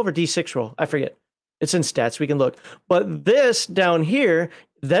D12 or D6 roll. I forget. It's in stats. We can look. But this down here,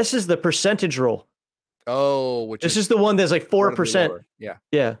 this is the percentage roll. Oh, this is the one that's like 4%. Yeah.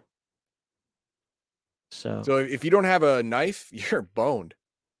 Yeah. So if you don't have a knife, you're boned.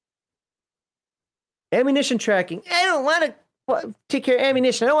 ammunition tracking. I don't want to take care of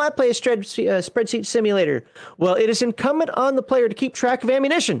ammunition. I don't want to play a spreadsheet simulator. Well, it is incumbent on the player to keep track of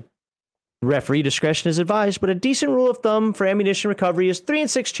ammunition. Referee discretion is advised, but a decent rule of thumb for ammunition recovery is 3 in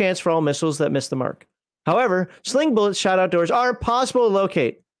 6 chance for all missiles that miss the mark. However, sling bullets shot outdoors are impossible to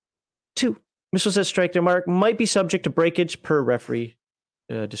locate. 2. Missiles that strike their mark might be subject to breakage per referee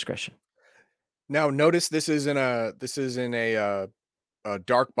discretion. Now, notice this is in a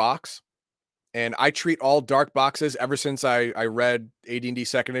dark box, and I treat all dark boxes ever since I read AD&D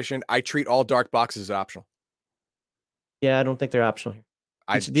Second Edition. I treat all dark boxes as optional. Yeah, I don't think they're optional here.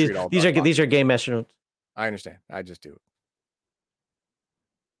 These are game master notes. I understand. I just do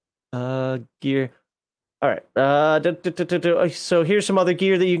it. Gear. All right. So here's some other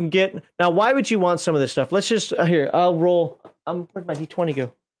gear that you can get. Now, why would you want some of this stuff? Let's just here. I'll roll. Where'd my D20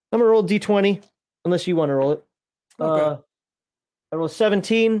 go? I'm gonna roll D20, unless you want to roll it. Okay. I roll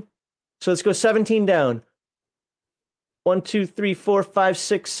 17. So let's go 17 down. 1, 2, 3, 4, 5,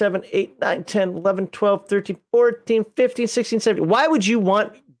 6, 7, 8, 9, 10, 11, 12, 13, 14, 15, 16, 17. Why would you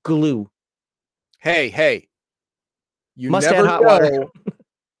want glue? Hey. You Must never add hot water.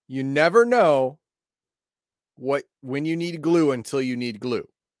 You never know when you need glue until you need glue.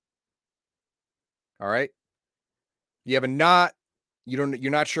 All right? You have a knot, you're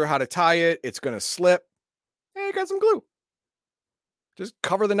not sure how to tie it, it's going to slip. Hey, you got some glue. Just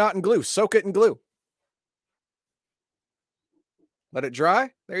cover the knot in glue, soak it in glue. Let it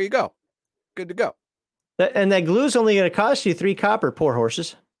dry. There you go. Good to go. And that glue is only going to cost you 3 copper, poor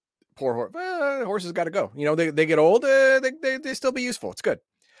horses. Horses got to go. They get old, they still be useful. It's good.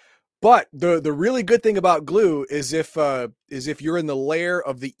 But the really good thing about glue is if you're in the lair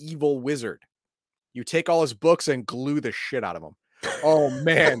of the evil wizard, you take all his books and glue the shit out of them. Oh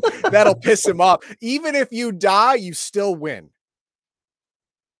man, that'll piss him off. Even if you die, you still win.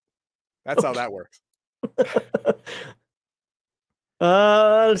 That's how that works.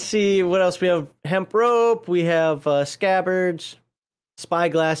 Let's see what else we have. Hemp rope. We have scabbards,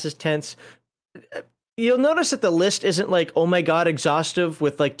 spyglasses, tents. You'll notice that the list isn't like, oh my god, exhaustive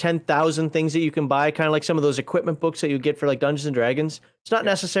with like 10,000 things that you can buy, kind of like some of those equipment books that you get for like Dungeons and Dragons. It's not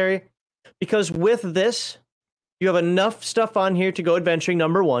necessary, because with this, you have enough stuff on here to go adventuring,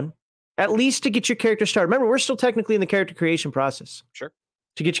 number 1, at least to get your character started. Remember, we're still technically in the character creation process. Sure.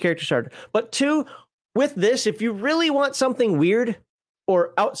 To get your character started. But 2, with this, if you really want something weird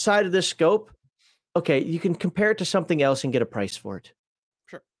or outside of this scope, okay, you can compare it to something else and get a price for it.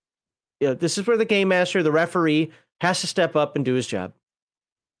 Sure. Yeah, this is where the game master, the referee, has to step up and do his job.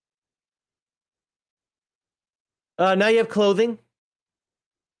 Now you have clothing. You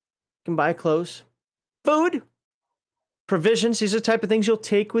can buy clothes. Food. Provisions. These are the type of things you'll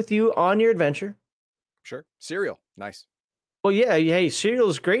take with you on your adventure. Sure. Cereal. Nice. Well, yeah. Hey, cereal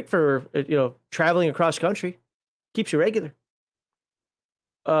is great for, traveling across country. Keeps you regular.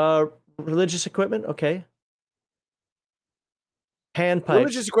 Religious equipment. Okay. Handpipes.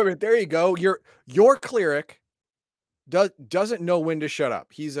 Religious equipment. There you go. Your cleric doesn't know when to shut up.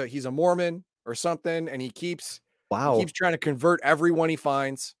 He's a Mormon or something, and he keeps trying to convert everyone he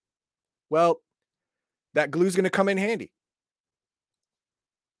finds. Well, that glue's going to come in handy.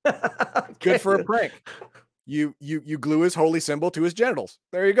 Good for a prank. You glue his holy symbol to his genitals.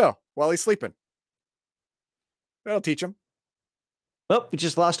 There you go. While he's sleeping. That'll teach him. Oh, we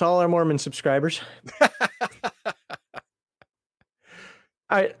just lost all our Mormon subscribers.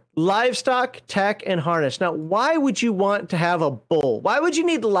 All right, livestock, tech, and harness. Now, why would you want to have a bull? Why would you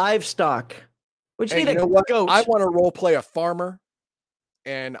need livestock? Would you need a goat? I want to role play a farmer,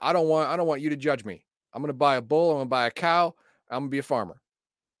 and I don't want you to judge me. I'm going to buy a bull. I'm going to buy a cow. I'm going to be a farmer.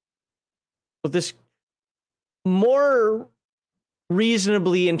 Well, this more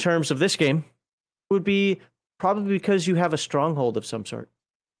reasonably in terms of this game would be probably because you have a stronghold of some sort.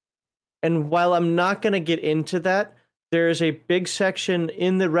 And while I'm not going to get into that, there is a big section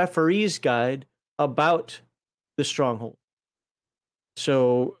in the referee's guide about the stronghold.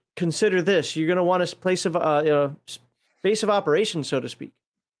 So consider this. You're going to want a place of base of operations, so to speak.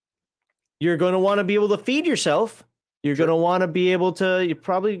 You're going to want to be able to feed yourself. You're going to want to be able to, you're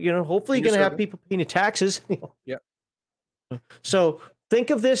probably, hopefully going to have people paying you taxes. Yeah. So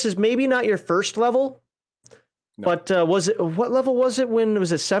think of this as maybe not your first level, but what level was it when,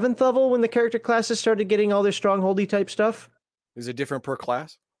 was it 7th level when the character classes started getting all their strongholdy type stuff? Is it different per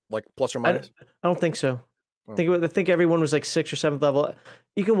class? Like plus or minus? I don't think so. I think everyone was like 6th or 7th level.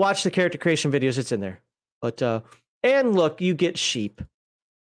 You can watch the character creation videos. It's in there. But, and look, you get sheep.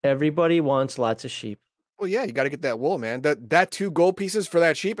 Everybody wants lots of sheep. Well, yeah, you got to get that wool, man. That 2 gold pieces for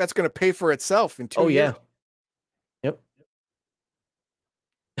that sheep, that's going to pay for itself in 2 Oh years. yeah.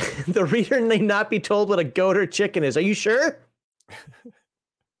 Yep. The reader may not be told what a goat or chicken is. Are you sure?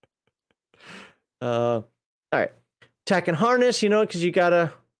 All right. Tack and harness, because you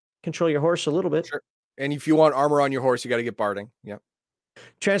gotta control your horse a little bit. Sure. And if you want armor on your horse, you got to get barding. Yep.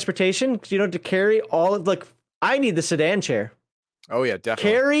 Transportation, to carry all of I need the sedan chair. Oh yeah,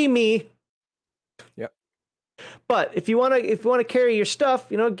 definitely. Carry me. Yep. But if you want to carry your stuff,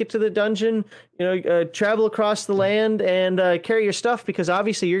 get to the dungeon, travel across the land and carry your stuff, because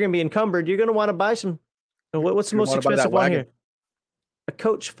obviously you're going to be encumbered. You're going to want to buy some. What's the most expensive one here? A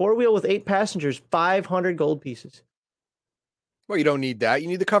coach 4-wheel with 8 passengers, 500 gold pieces. Well, you don't need that. You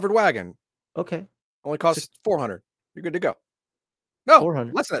need the covered wagon. Okay. Only costs 400. You're good to go. No,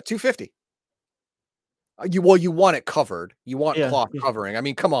 400. less than that, 250. You want it covered. You want cloth covering. I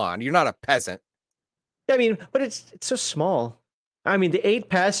mean, come on. You're not a peasant. I mean, but it's so small. I mean, the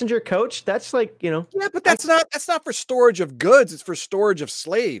 8-passenger coach, that's Yeah, but that's not for storage of goods. It's for storage of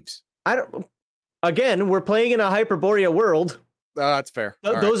slaves. Again, we're playing in a Hyperborea world. That's fair.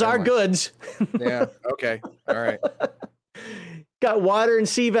 Those are goods. Yeah. Okay. All right. Got water and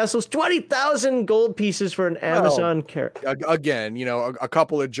sea vessels, 20,000 gold pieces for an Amazon carrot. Again, a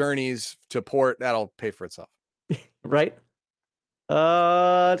couple of journeys to port, that'll pay for itself. Right?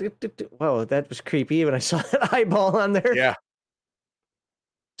 Whoa, that was creepy when I saw that eyeball on there. Yeah.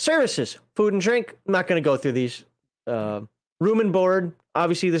 Services, food and drink. I'm not going to go through these. Room and board.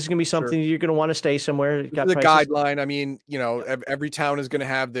 Obviously, this is going to be something you're going to want to stay somewhere. Got the guideline. I mean, every town is going to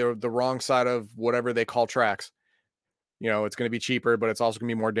have the wrong side of whatever they call tracks. It's going to be cheaper, but it's also going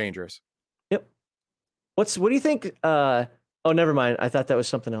to be more dangerous. Yep. What do you think? Oh, never mind. I thought that was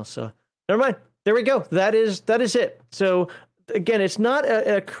something else. So never mind. There we go. That is it. So again, it's not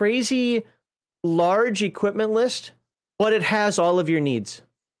a crazy large equipment list, but it has all of your needs.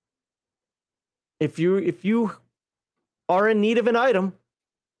 If you are in need of an item,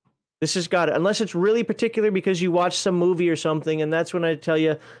 this has got it. Unless it's really particular because you watched some movie or something, and that's when I tell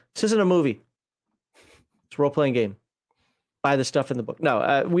you, this isn't a movie. It's a role-playing game. Buy the stuff in the book.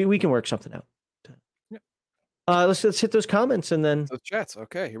 No, we can work something out. Yep. Let's hit those comments and then... Those chats.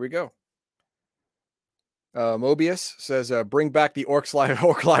 Okay, here we go. Mobius says, bring back the Orc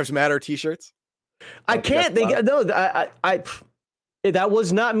Lives Matter t-shirts. I can't. That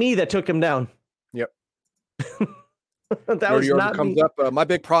was not me that took him down. Yep. That was not comes me. Up. My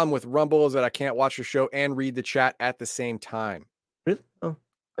big problem with Rumble is that I can't watch the show and read the chat at the same time. Really? Oh.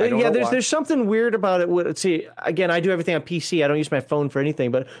 Yeah, there's something weird about it. Let's see. Again, I do everything on PC. I don't use my phone for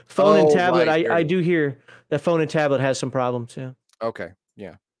anything, but phone and tablet, right. I do hear that phone and tablet has some problems. Yeah. Okay.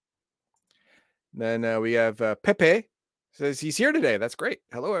 Yeah. Then we have Pepe says he's here today. That's great.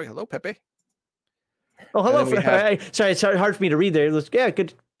 Hello, Pepe. Oh, hello. Sorry, it's hard for me to read there.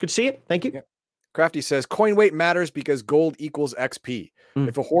 Good to see it. Thank you. Yeah. Crafty says coin weight matters because gold equals XP.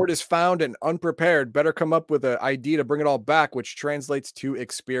 If a hoard is found and unprepared, better come up with an ID to bring it all back, which translates to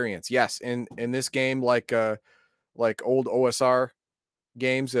experience. Yes, in this game, like old OSR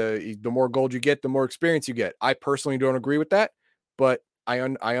games, the more gold you get, the more experience you get. I personally don't agree with that, but I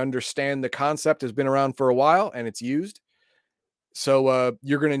understand the concept has been around for a while and it's used. So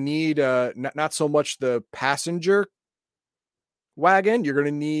you're going to need not so much the passenger wagon, you're going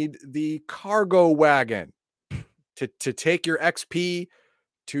to need the cargo wagon to take your XP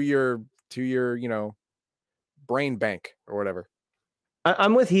to your brain bank or whatever.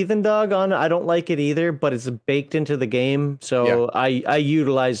 I'm with Heathen Dog on it. I don't like it either, but it's baked into the game, so yeah. I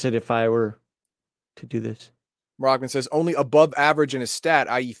utilize it if I were to do this. Rockman says only above average in a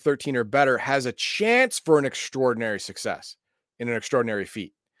stat, i.e. 13 or better, has a chance for an extraordinary success in an extraordinary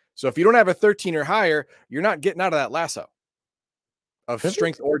feat. So if you don't have a 13 or higher, you're not getting out of that lasso of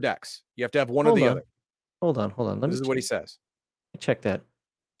strength or dex. You have to have one or the other. Hold on. This is what he says. Check that.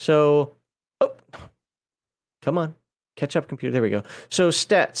 So, come on. Catch up, computer. There we go. So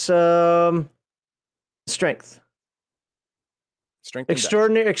stats, strength.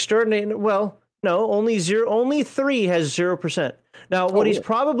 Extraordinary. Well, no, only 3 has 0%. Now, what he's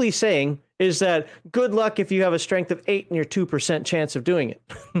probably saying is that good luck if you have a strength of 8 and your 2% chance of doing it.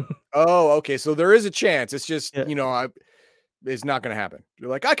 Oh, okay. So there is a chance. It's just, it's not going to happen.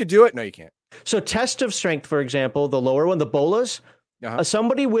 You're like, I could do it. No, you can't. So test of strength, for example, the lower one, the bolas,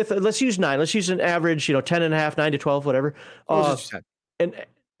 somebody with, let's use 9. Let's use an average, 10 and a half, 9 to 12, whatever.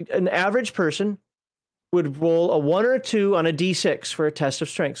 An average person would roll a 1 or a 2 on a D6 for a test of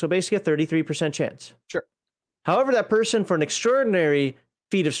strength. So basically a 33% chance. Sure. However, that person for an extraordinary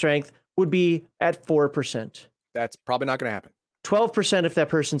feat of strength would be at 4%. That's probably not going to happen. 12% if that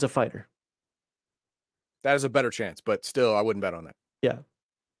person's a fighter. That is a better chance, but still, I wouldn't bet on that. Yeah.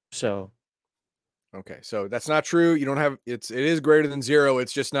 So. Okay, so that's not true. You don't have it is greater than 0.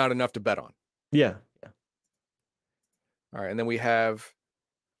 It's just not enough to bet on. Yeah. Yeah. All right, and then we have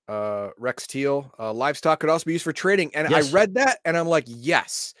Rex Teal. Livestock could also be used for trading, and Yes. I read that, and I'm like,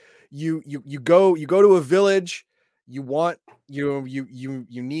 yes. You go to a village. You want you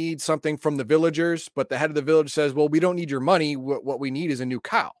need something from the villagers, but the head of the village says, "Well, we don't need your money. What we need is a new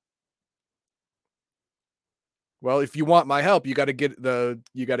cow." Well, if you want my help, you got to get the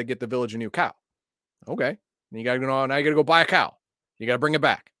village a new cow. Okay, and you got to go on. Now you got to go buy a cow. You got to bring it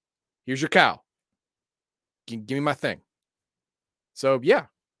back. Here's your cow. Give me my thing. So yeah,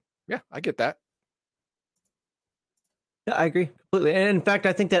 I get that. Yeah, I agree completely. And in fact,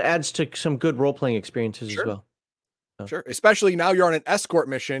 I think that adds to some good role playing experiences as well. Sure. Especially now you're on an escort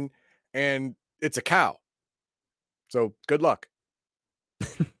mission and it's a cow. So good luck.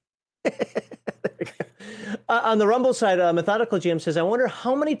 On the Rumble side, Methodical GM says, I wonder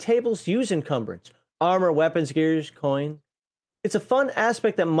how many tables use encumbrance, armor, weapons, gears, coin. It's a fun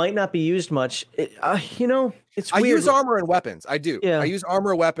aspect that might not be used much. It's weird. I use armor and weapons. I do. Yeah. I use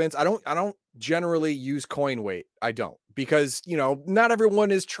armor and weapons. I don't generally use coin weight. I don't, because, not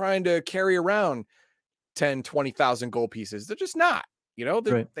everyone is trying to carry around 10, 20,000 gold pieces. They're just not,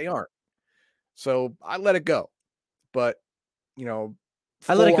 they aren't. So I let it go. But,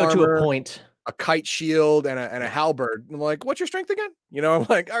 I let it go armor, to a point. A kite shield and a halberd. I'm like, what's your strength again? I'm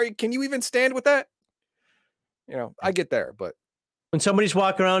like, can you even stand with that? I get there, but when somebody's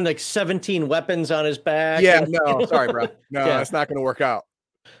walking around like 17 weapons on his back. Yeah, no, sorry, bro. No, that's not going to work out.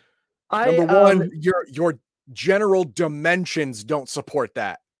 Number one, your general dimensions don't support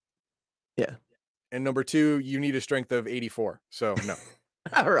that. Yeah. And number two, you need a strength of 84. So no.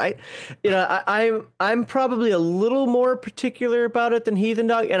 All right. I'm probably a little more particular about it than Heathen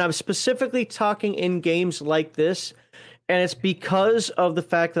Dog, and I'm specifically talking in games like this, and it's because of the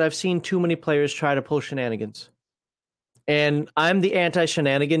fact that I've seen too many players try to pull shenanigans. And I'm the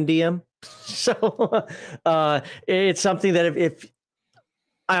anti-shenanigan DM. So it's something that if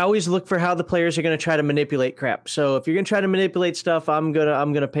I always look for how the players are going to try to manipulate crap. So if you're going to try to manipulate stuff, I'm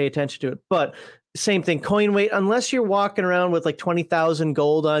going to pay attention to it. But same thing, coin weight, unless you're walking around with like 20,000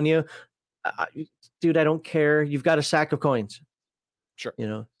 gold on you, dude, I don't care. You've got a sack of coins. Sure.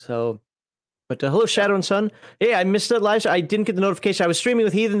 So, but hello, Shadow and Sun. Hey, I missed it live. I didn't get the notification. I was streaming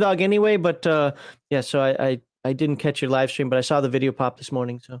with Heathen Dog anyway, but so I didn't catch your live stream, but I saw the video pop this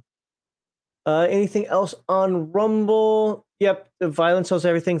morning. So, anything else on Rumble? Yep, the violence sells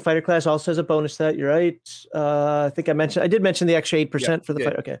everything. Fighter class also has a bonus to that. You're right. I think I did mention the extra 8% for the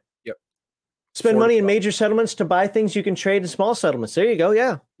fight. Okay. Yep. Spend money in major settlements to buy things you can trade in small settlements. There you go.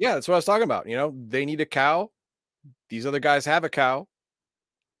 Yeah. Yeah, that's what I was talking about. They need a cow. These other guys have a cow.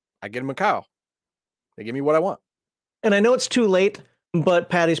 I get them a cow. They give me what I want. And I know it's too late, but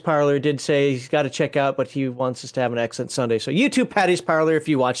Patty's Parlor did say he's got to check out, but he wants us to have an excellent Sunday. So you too, Patty's Parlor, if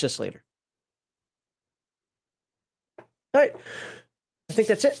you watch this later. All right. I think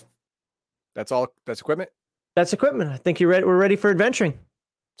that's it. That's all. That's equipment? That's equipment. I think we're ready for adventuring.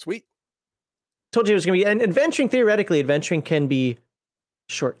 Sweet. Told you it was going to be, and adventuring can be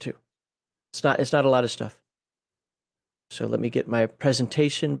short too. It's not a lot of stuff. So let me get my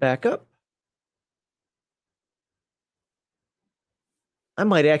presentation back up. I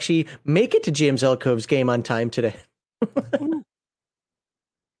might actually make it to James Elkove's game on time today.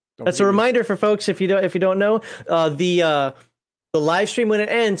 That's a reminder for folks if you don't know, the live stream when it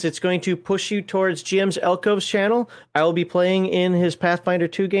ends, it's going to push you towards James Elkove's channel. I will be playing in his Pathfinder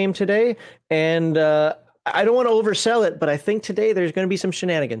 2 game today, and I don't want to oversell it, but I think today there's going to be some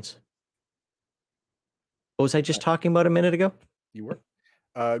shenanigans. What was I just talking about a minute ago? You were.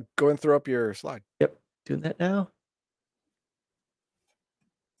 Go and throw up your slide. Yep, doing that now.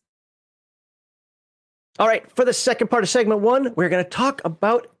 All right, for the second part of segment 1, we're going to talk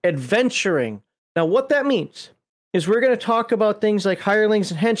about adventuring. Now, what that means is we're going to talk about things like hirelings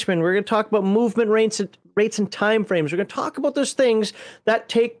and henchmen. We're going to talk about movement rates and time frames. We're going to talk about those things that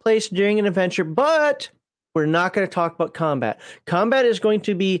take place during an adventure, but we're not going to talk about combat. Combat is going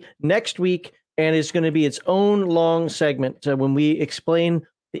to be next week, and it's going to be its own long segment when we explain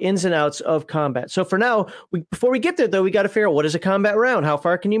the ins and outs of combat. So for now, before we get there, though, we got to figure out what is a combat round? How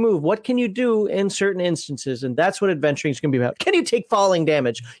far can you move? What can you do in certain instances? And that's what adventuring is going to be about. Can you take falling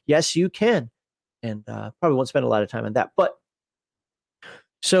damage? Yes, you can. And probably won't spend a lot of time on that. But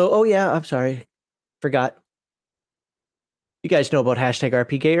so, I'm sorry. Forgot. You guys know about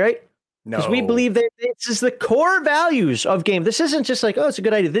 #RPGate, right? No. Because we believe that this is the core values of game. This isn't just like, it's a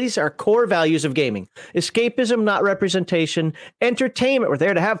good idea. These are core values of gaming. Escapism, not representation. Entertainment. We're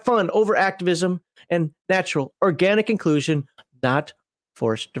there to have fun over activism. and natural, organic inclusion, not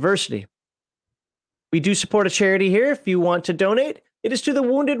forced diversity. We do support a charity here if you want to donate. It is to the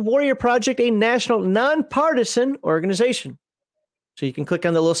Wounded Warrior Project, a national nonpartisan organization. So you can click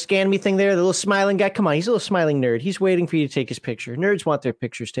on the little scan me thing there, the little smiling guy. Come on, he's a little smiling nerd. He's waiting for you to take his picture. Nerds want their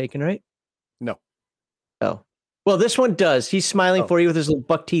pictures taken, right? No. Oh. Well, this one does. He's smiling for you with his little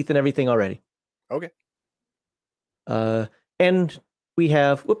buck teeth and everything already. Okay. And we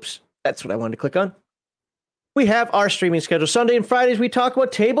have, whoops, that's what I wanted to click on. We have our streaming schedule. Sunday and Fridays, we talk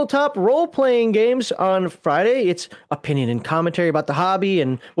about tabletop role-playing games. On Friday, it's opinion and commentary about the hobby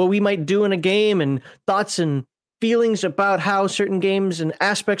and what we might do in a game and thoughts and feelings about how certain games and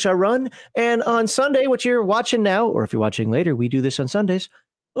aspects are run. And on Sunday, what you're watching now, or if you're watching later, we do this on Sundays,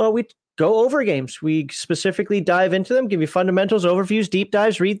 we go over games. We specifically dive into them, give you fundamentals, overviews, deep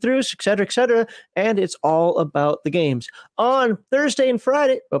dives, read-throughs, etc., and it's all about the games. On Thursday and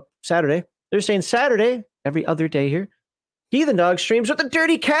Friday, Thursday and Saturday, every other day here, Heathen Dog streams with the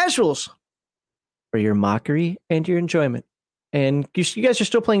Dirty Casuals for your mockery and your enjoyment. And you guys are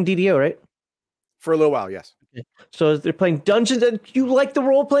still playing DDO, right? For a little while, yes. Okay. So they're playing Dungeons. And you like the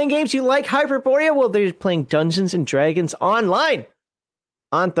role-playing games? You like Hyperborea? Well, they're playing Dungeons and Dragons online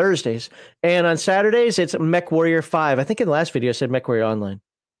on Thursdays. And on Saturdays, it's Mech Warrior 5. I think in the last video I said Mech Warrior Online.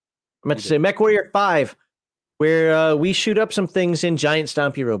 I meant to say Mech Warrior 5, where we shoot up some things in giant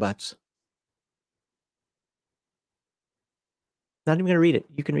stompy robots. Not even going to read it.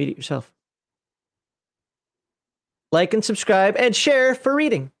 You can read it yourself. Like and subscribe and share for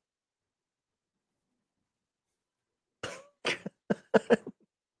reading.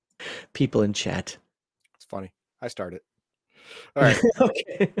 People in chat. It's funny. I started. All right.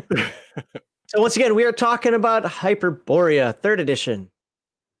 Okay. So once again, we are talking about Hyperborea, 3rd edition.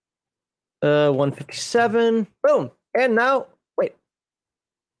 157. Boom. And now, wait.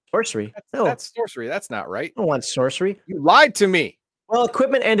 Sorcery. That's sorcery. That's not right. I don't want sorcery. You lied to me. Well,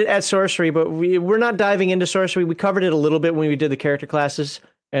 equipment ended at sorcery, but we're not diving into sorcery. We covered it a little bit when we did the character classes,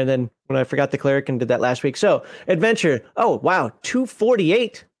 and then when I forgot the cleric and did that last week. So, adventure. Oh, wow.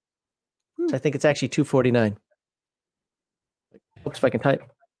 248. I think it's actually 249. Oops, if I can type.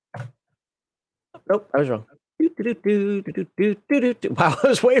 Nope, I was wrong. Wow, I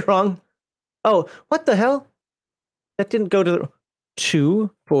was way wrong. Oh, what the hell? That didn't go to the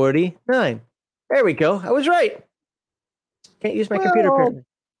 249. There we go. I was right. Can't use my computer apparently.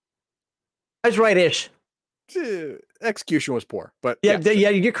 I was right-ish. Execution was poor, but yeah,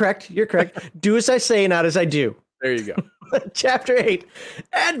 you're correct. You're correct. Do as I say, not as I do. There you go. Chapter 8,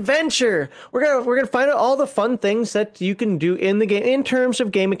 Adventure. We're gonna find out all the fun things that you can do in the game in terms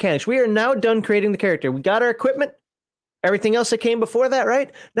of game mechanics. We are now done creating the character. We got our equipment, everything else that came before that, right?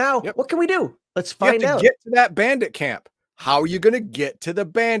 Now, What can we do? Let's find out. Get to that bandit camp. How are you gonna get to the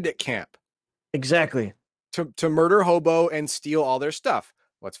bandit camp? Exactly. To murder Hobo and steal all their stuff.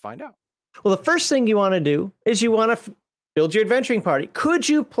 Let's find out. Well, the first thing you want to do is you want to build your adventuring party. Could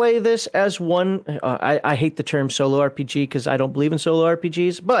you play this as one? I hate the term solo RPG because I don't believe in solo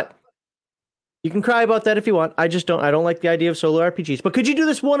RPGs, but you can cry about that if you want. I don't like the idea of solo RPGs. But could you do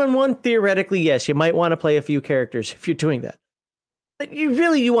this one-on-one? Theoretically, yes. You might want to play a few characters if you're doing that. But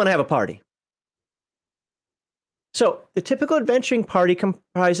you want to have a party. So the typical adventuring party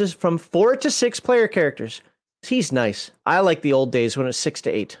comprises from 4 to 6 player characters. He's nice. I like the old days when it was 6 to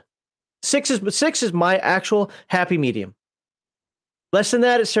 8. 6 is my actual happy medium. Less than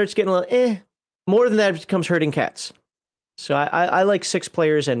that, it starts getting a little eh. More than that, it becomes herding cats. So I like 6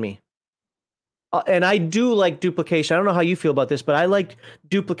 players and me. And I do like duplication. I don't know how you feel about this, but I like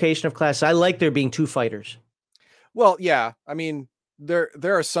duplication of classes. I like there being 2 fighters. Well, yeah. I mean, there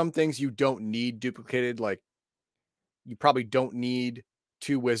are some things you don't need duplicated. Like, you probably don't need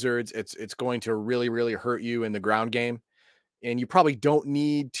 2 wizards. It's going to really, really hurt you in the ground game. And you probably don't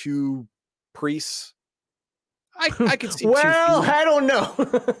need 2 priests. I could see. Well, I don't know.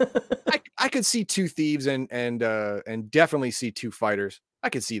 I could see 2 thieves and definitely see 2 fighters. I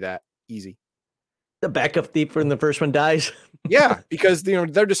could see that easy. The backup thief when the first one dies. Yeah, because they're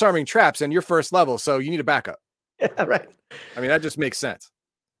disarming traps and you're first level, so you need a backup. Yeah, right. I mean, that just makes sense.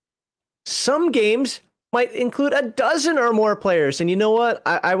 Some games might include a dozen or more players, and you know what?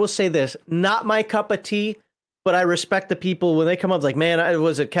 I will say this: not my cup of tea. But I respect the people when they come up like, man,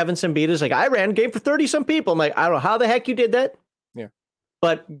 was it Kevin Sambita's? Like, I ran a game for 30-some people. I'm like, I don't know how the heck you did that. Yeah.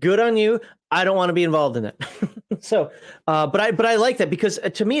 But good on you. I don't want to be involved in that. So, but I like that because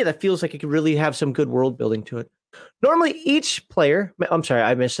to me, that feels like it could really have some good world building to it. Normally, each player, I'm sorry,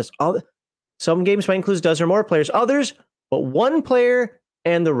 I missed this. Some games might include a dozen or more players. Others, but 1 player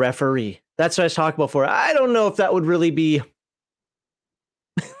and the referee. That's what I was talking about before. I don't know if that would really be...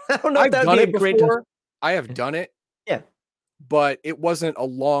 I don't know if I've that'd done be a it great. before. I have done it, Yeah. but it wasn't a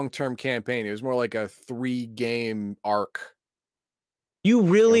long-term campaign. It was more like a 3-game arc. You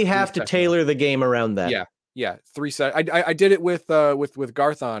really 3 have to session arc. tailor the game around that. Yeah, yeah, 3 set I did it with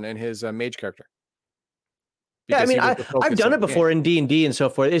Garthon and his, mage character Yeah, I because mean, he was the I've focus done of it the game. before in D&D and so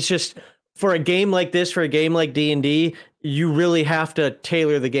forth. It's just for a game like this, for a game like D&D, you really have to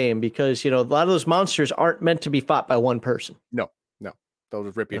tailor the game because, a lot of those monsters aren't meant to be fought by one person. No, no, they'll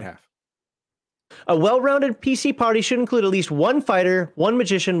just rip you in Yeah. half. A well-rounded PC party should include at least one fighter, one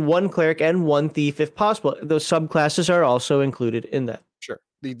magician, one cleric, and one thief if possible. Those subclasses are also included in that. Sure,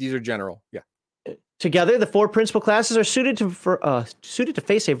 these are general, yeah. Together, the 4 principal classes are suited to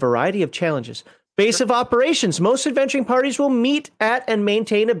face a variety of challenges. Base of operations. Most adventuring parties will meet at and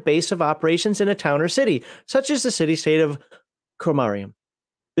maintain a base of operations in a town or city, such as the city-state of Cromarium.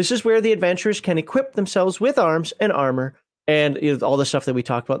 This is where the adventurers can equip themselves with arms and armor and all the stuff that we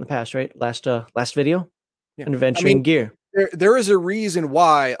talked about in the past, right? Last video, Yeah. and I adventuring mean, gear. there is a reason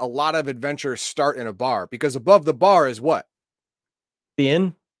why a lot of adventures start in a bar, because above the bar is what? The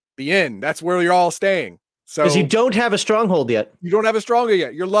inn, The inn. That's where you're all staying. because you So don't have a stronghold yet. you don't have a stronghold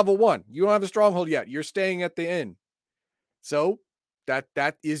yet. You're level 1. You don't have a stronghold yet. You're staying at the inn. So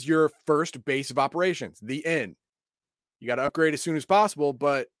that is your first base of operations, the inn. You got to upgrade as soon as possible,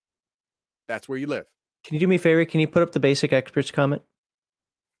 but that's where you live. Can you do me a favor? Can you put up the basic experts comment?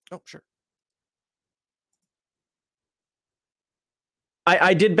 Oh, sure.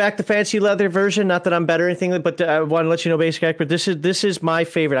 I did back the fancy leather version. Not that I'm better or anything, but I want to let you know, basic expert. This is my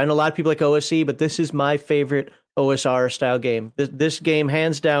favorite. I know a lot of people like OSE, but this is my favorite OSR style game. This game,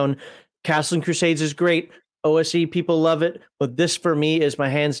 hands down, Castle and Crusades is great. OSE people love it, but this for me is my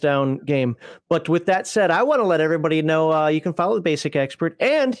hands down game. But with that said, I want to let everybody know you can follow the basic expert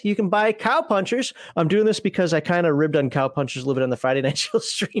and you can buy Cow Punchers. I'm doing this because I kind of ribbed on Cow Punchers a little bit on the Friday Night Show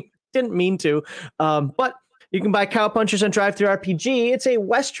stream. Didn't mean to, but you can buy Cow Punchers on Drive Thru RPG. It's a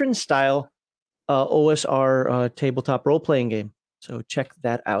Western style OSR tabletop role playing game. So check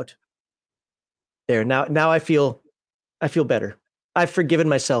that out. There now I feel better. I've forgiven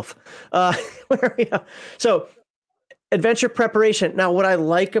myself. Where are we at? So adventure preparation. Now, what I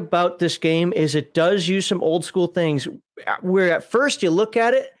like about this game is it does use some old school things where at first you look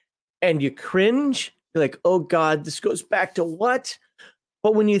at it and you cringe. You're like, oh God, this goes back to what?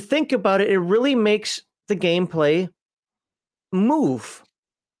 But when you think about it, it really makes the gameplay move.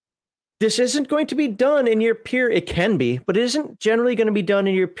 This isn't going to be done in your pure, it can be, but it isn't generally going to be done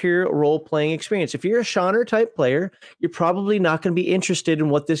in your pure role-playing experience. If you're a genre type player, you're probably not going to be interested in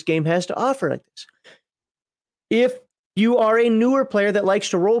what this game has to offer like this. If you are a newer player that likes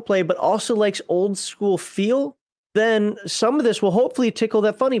to role-play, but also likes old school feel, then some of this will hopefully tickle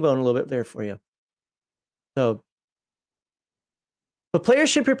that funny bone a little bit there for you. So, but players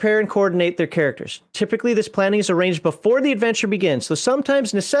should prepare and coordinate their characters. Typically, this planning is arranged before the adventure begins, so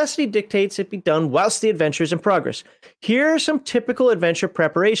sometimes necessity dictates it be done whilst the adventure is in progress. Here are some typical adventure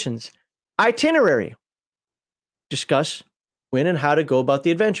preparations. Itinerary. Discuss when and how to go about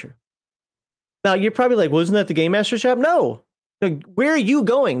the adventure. Now, you're probably like, well, isn't that the Game Master's job? No. Where are you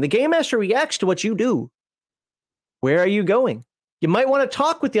going? The Game Master reacts to what you do. Where are you going? You might want to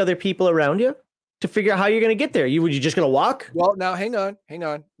talk with the other people around you to figure out how you're going to get there. Would you just going to walk? Well, now hang on.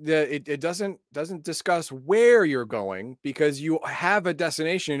 It doesn't discuss where you're going because you have a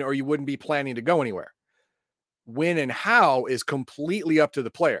destination or you wouldn't be planning to go anywhere. When and how is completely up to the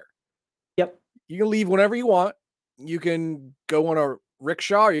player. Yep. You can leave whenever you want. You can go on a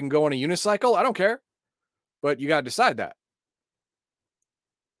rickshaw or you can go on a unicycle. I don't care. But you got to decide that.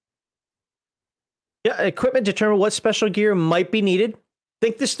 Yeah, equipment determine what special gear might be needed.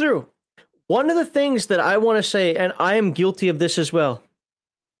 Think this through. One of the things that I want to say, and I am guilty of this as well,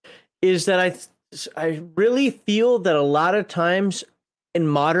 is that I really feel that a lot of times in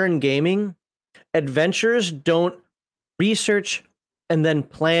modern gaming, adventurers don't research and then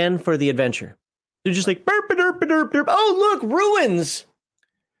plan for the adventure. They're just like, burp, burp, burp, burp. Oh, look, ruins.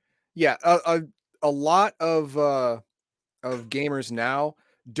 Yeah, a lot of gamers now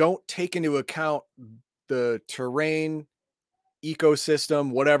don't take into account the terrain, ecosystem,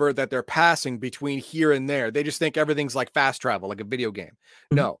 whatever that they're passing between here and there. They just think everything's like fast travel, like a video game.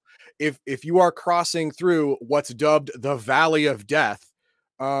 Mhm. No, if you are crossing through what's dubbed the Valley of Death,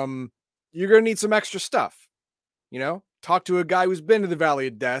 you're gonna need some extra stuff. You know, talk to a guy who's been to the Valley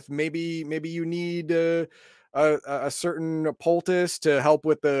of Death. Maybe you need a certain poultice to help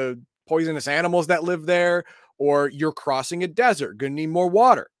with the poisonous animals that live there, or you're crossing a desert, gonna need more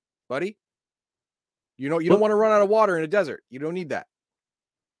water, buddy. You don't want to run out of water in a desert. You don't need that.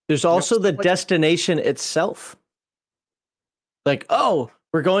 There's also the stuff like that. destination itself. Like, oh,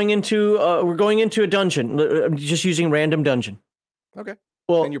 We're going into a dungeon. I'm just using random dungeon. Okay.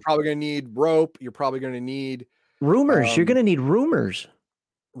 Well, and you're probably going to need rope. You're probably going to need rumors. You're going to need rumors.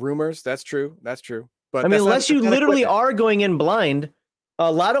 Rumors. That's true. That's true. But I mean, unless you literally equipment. are going in blind,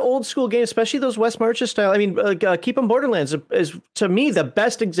 a lot of old school games, especially those West Marches style. I mean, Keep 'em Borderlands is to me the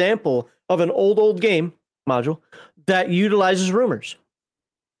best example of an old game module that utilizes rumors.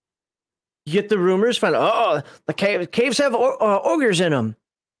 You get the rumors, find out, the caves have ogres in them.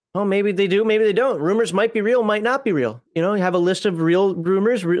 Oh, maybe they do, maybe they don't. Rumors might be real, might not be real. You know, you have a list of real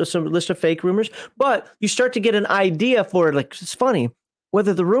rumors, some list of fake rumors, but you start to get an idea for it. Like, it's funny,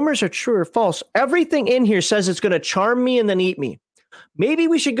 whether the rumors are true or false, everything in here says it's going to charm me and then eat me. Maybe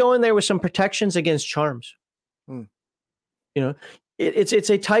we should go in there with some protections against charms. You know, it's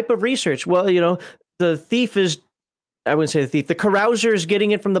a type of research. Well, you know, the thief is, I wouldn't say the thief, the carouser is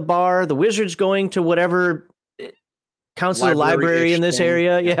getting it from the bar, the wizard's going to whatever counts as a library in this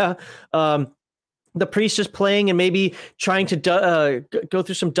area. Yeah. The priest is playing and maybe trying to go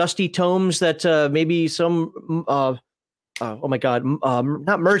through some dusty tomes that maybe some, oh my God,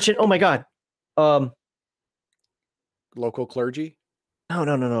 not merchant. Oh my God. Local clergy.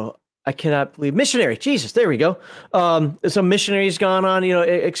 No. I cannot believe missionary. Jesus, there we go. Some missionaries gone on, you know,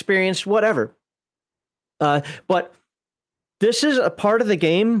 experienced whatever. But this is a part of the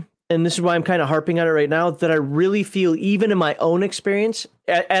game, and this is why I'm kind of harping on it right now, that I really feel, even in my own experience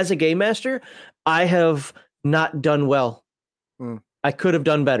as a game master, I have not done well. I could have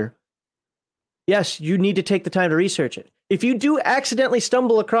done better. Yes, you need to take the time to research it. If you do accidentally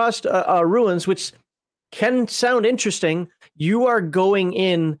stumble across ruins, which can sound interesting, you are going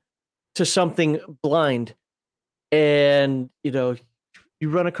in to something blind, and you know, you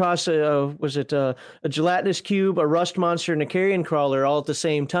run across a gelatinous cube, a rust monster, and a carrion crawler all at the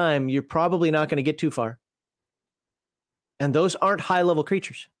same time, you're probably not going to get too far. And those aren't high-level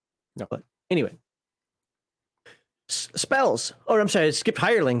creatures. No. But anyway. Spells. Or I'm sorry, I skipped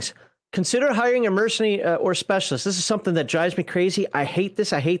hirelings. Consider hiring a mercenary or specialist. This is something that drives me crazy. I hate this,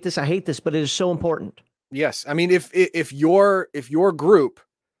 but it is so important. Yes. I mean, if your group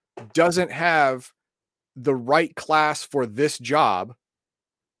doesn't have the right class for this job,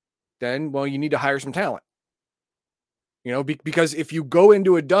 then, well, you need to hire some talent. You know, because if you go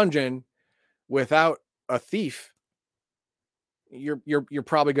into a dungeon without a thief, you're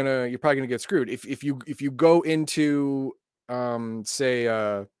probably gonna get screwed. If you go into say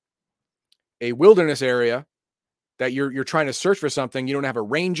a wilderness area that you're trying to search for something, you don't have a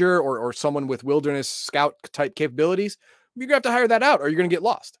ranger or someone with wilderness scout type capabilities, you're gonna have to hire that out, or you're gonna get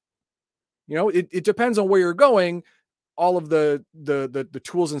lost. You know, it depends on where you're going. All of the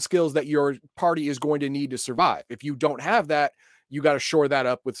tools and skills that your party is going to need to survive. If you don't have that, you got to shore that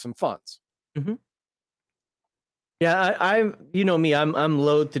up with some funds. Mm-hmm. Yeah, I'm you know me, I'm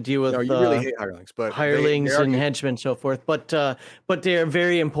loath to deal with. No, you really hate hirelings, but hirelings and henchmen and so forth. But they are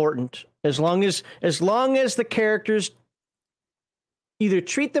very important. As long as the characters either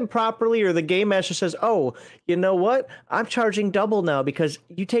treat them properly, or the game master says, "Oh, you know what? I'm charging double now because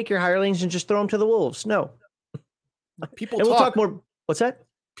you take your hirelings and just throw them to the wolves." No. People and talk. We'll talk more. What's that?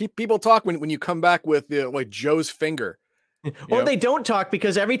 People talk when you come back with like Joe's finger. Or they don't talk,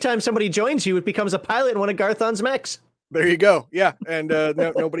 because every time somebody joins you, it becomes a pilot in one of Garthon's mechs. There you go. Yeah, and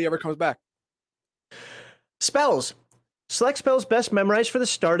nobody ever comes back. Spells. Select spells best memorized for the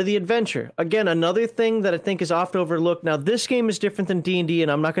start of the adventure. Again, another thing that I think is often overlooked. Now, this game is different than D&D,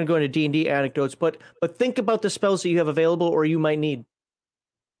 and I'm not going to go into D&D anecdotes, but think about the spells that you have available or you might need,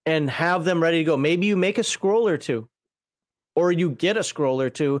 and have them ready to go. Maybe you make a scroll or two, or you get a scroll or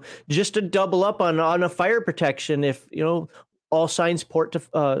two just to double up on a fire protection if, you know, all signs portents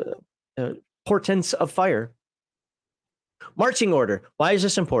of fire. Marching order. Why is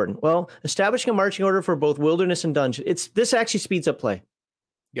this important? Well, establishing a marching order for both wilderness and dungeon. This actually speeds up play.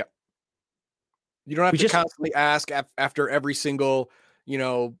 Yeah. You don't have to constantly ask after every single, you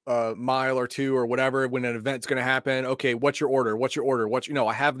know, mile or two or whatever, when an event's going to happen. Okay, what's your order?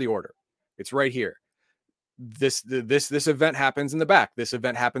 I have the order. It's right here. This event happens in the back. This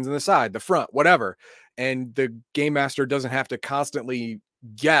event happens in the side, the front, whatever. And the game master doesn't have to constantly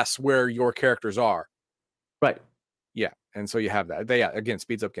guess where your characters are. Right. Yeah. And so you have that. Again,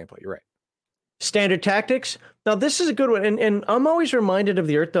 speeds up gameplay. You're right. Standard tactics. Now, this is a good one. And I'm always reminded of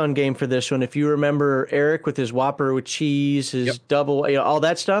the Earthdawn game for this one. If you remember Eric with his Whopper with cheese, his double, you know, all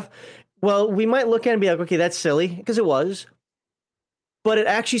that stuff. Well, we might look at it and be like, okay, that's silly, because it was. But it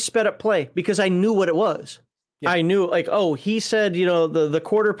actually sped up play because I knew what it was. Yeah. I knew, like, oh, he said, you know, the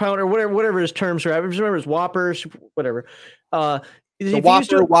quarter pounder, whatever his terms are. I just remember his Whoppers, whatever. The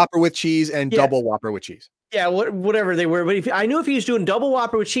Whopper with cheese and double Whopper with cheese. Yeah, whatever they were. But I knew if he was doing double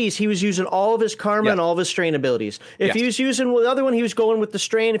Whopper with cheese, he was using all of his karma Yes. and all of his strain abilities. If he Yes. was using the other one, he was going with the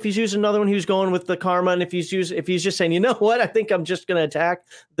strain. If he's using another one, he was going with the karma. And if he's just saying, you know what, I think I'm just going to attack,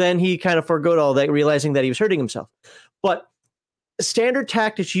 then he kind of forgot all that, realizing that he was hurting himself. But standard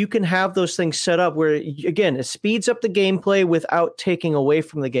tactics, you can have those things set up where, again, it speeds up the gameplay without taking away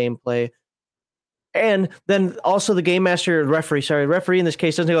from the gameplay. And then also the game master, referee in this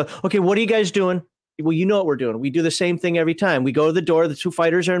case doesn't go, okay, what are you guys doing? Well, you know what we're doing. We do the same thing every time. We go to the door. The two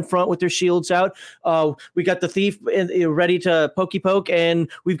fighters are in front with their shields out. We got the thief ready to pokey poke, and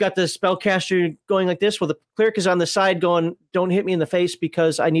we've got the spellcaster going like this. Well, the cleric is on the side going, don't hit me in the face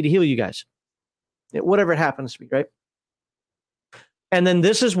because I need to heal you guys. Whatever it happens to be, right? And then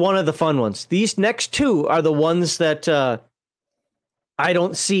this is one of the fun ones. These next two are the ones that I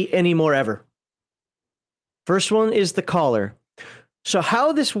don't see anymore ever. First one is the caller. So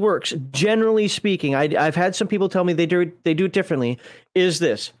how this works, generally speaking, I've had some people tell me they do it differently, is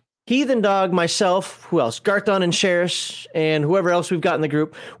this. Heathen Dog, myself, who else? Garthon and Sheris, and whoever else we've got in the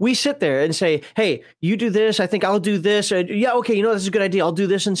group, we sit there and say, hey, you do this, I think I'll do this. Yeah, okay, you know, this is a good idea. I'll do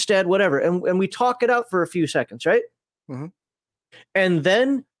this instead, whatever. And we talk it out for a few seconds, right? Mm-hmm. And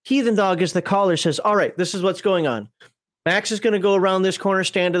then Heathen Dog, as the caller, says, all right, this is what's going on. Max is going to go around this corner,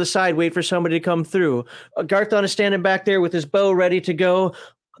 stand to the side, wait for somebody to come through. Garthon is standing back there with his bow ready to go.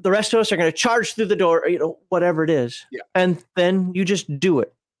 The rest of us are going to charge through the door, you know, whatever it is. Yeah. And then you just do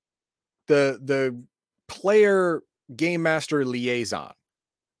it. The player game master liaison.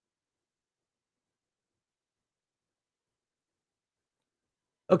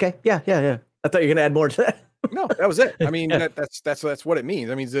 Okay. Yeah. I thought you were going to add more to that. No, that was it. I mean, Yeah. that's what it means.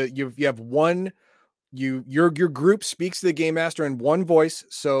 I mean, you have one. Your group speaks to the game master in one voice,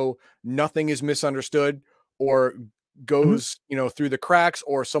 so nothing is misunderstood or goes, through the cracks,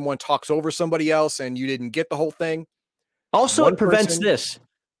 or someone talks over somebody else and you didn't get the whole thing. Also, One it prevents person- this.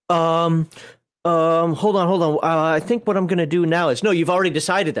 Hold on. I think what I'm going to do now is, no, you've already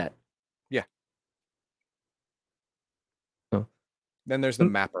decided that. Yeah. Oh. Then there's the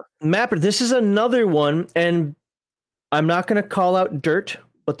mapper. Mapper, this is another one, and I'm not going to call out dirt,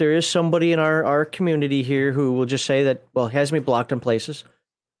 but there is somebody in our community here who will just say that, well, has me blocked in places.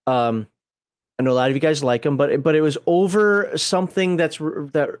 I know a lot of you guys like him, but it was over something that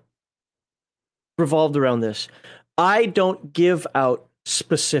revolved around this. I don't give out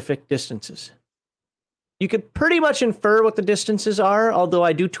specific distances. You could pretty much infer what the distances are, although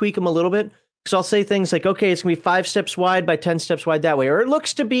I do tweak them a little bit. So I'll say things like, okay, it's going to be 5 steps wide by 10 steps wide that way. Or it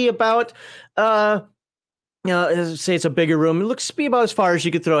looks to be about, say it's a bigger room. It looks to be about as far as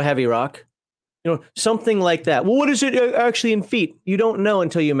you could throw a heavy rock. Something like that. Well, what is it actually in feet? You don't know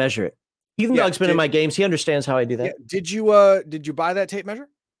until you measure it. Heathen Dog's been in my games. He understands how I do that. Yeah. Did you buy that tape measure?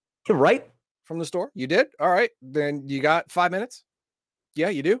 Right. From the store? You did? All right. Then you got 5 minutes? Yeah,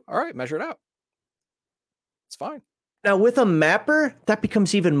 you do? All right. Measure it out. It's fine. Now, with a mapper, that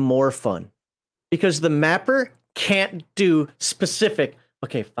becomes even more fun because the mapper can't do specific,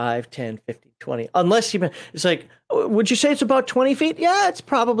 okay, 5, 10, 50, 20, unless it's like, would you say it's about 20 feet? Yeah, it's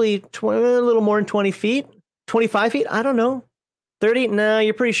probably 20, a little more than 20 feet, 25 feet. I don't know. 30? No,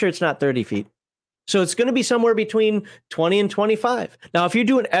 you're pretty sure it's not 30 feet. So it's going to be somewhere between 20 and 25. Now, if you're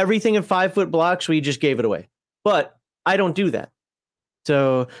doing everything in 5-foot blocks, we just gave it away. But I don't do that.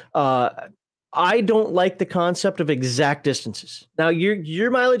 So I don't like the concept of exact distances. Now, your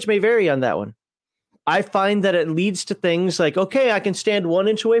mileage may vary on that one. I find that it leads to things like, okay, I can stand 1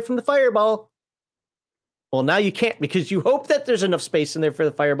 inch away from the fireball. Well, now you can't because you hope that there's enough space in there for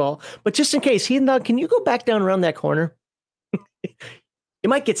the fireball. But just in case, Heathen Dog, can you go back down around that corner? You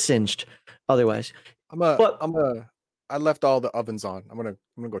might get singed otherwise. I left all the ovens on. I'm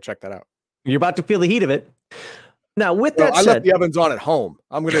gonna go check that out. You're about to feel the heat of it. Now, with that said, I left the ovens on at home.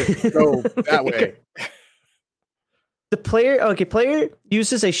 I'm gonna go that way. The player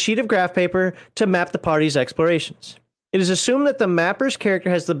uses a sheet of graph paper to map the party's explorations. It is assumed that the mapper's character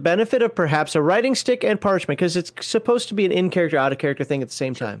has the benefit of perhaps a writing stick and parchment because it's supposed to be an in-character, out-of-character thing at the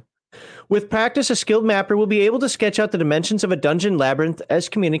same time. With practice, a skilled mapper will be able to sketch out the dimensions of a dungeon labyrinth as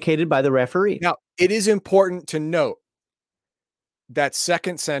communicated by the referee. Now, it is important to note that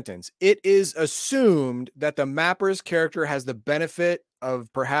second sentence. It is assumed that the mapper's character has the benefit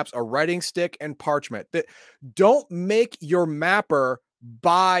of perhaps a writing stick and parchment. That don't make your mapper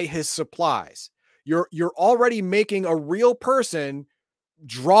buy his supplies. You're already making a real person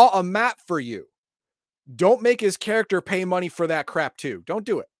draw a map for you. Don't make his character pay money for that crap too. Don't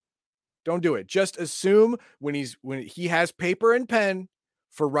do it. Don't do it. Just assume when he has paper and pen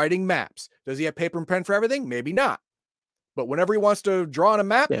for writing maps. Does he have paper and pen for everything? Maybe not. But whenever he wants to draw on a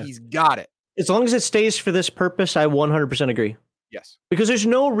map, He's got it. As long as it stays for this purpose, I 100% agree. Yes. Because there's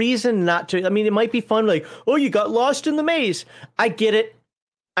no reason not to. I mean, it might be fun, like, oh, you got lost in the maze. I get it.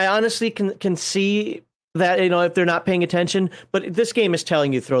 I honestly can see that, if they're not paying attention, but this game is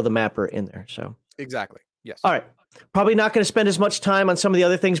telling you throw the mapper in there. So exactly. Yes. All right. Probably not going to spend as much time on some of the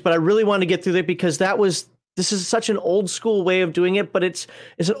other things, but I really want to get through it because this is such an old school way of doing it, but it's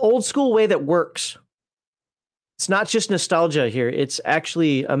an old school way that works. It's not just nostalgia here. It's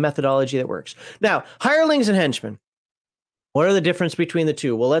actually a methodology that works. Now, hirelings and henchmen. What are the difference between the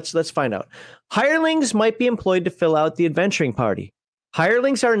two? Well, let's find out. Hirelings might be employed to fill out the adventuring party.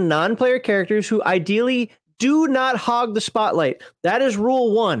 Hirelings are non-player characters who ideally do not hog the spotlight. That is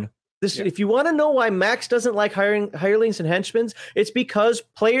rule 1. If you want to know why Max doesn't like hirelings and henchmen, it's because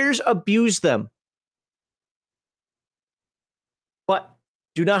players abuse them. But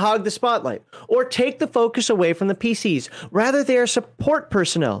do not hog the spotlight or take the focus away from the PCs. Rather, they are support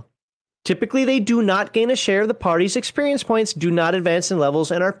personnel. Typically, they do not gain a share of the party's experience points, do not advance in levels,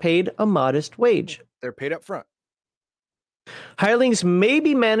 and are paid a modest wage. They're paid up front. Hirelings may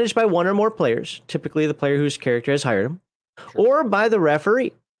be managed by one or more players, typically the player whose character has hired them, or by the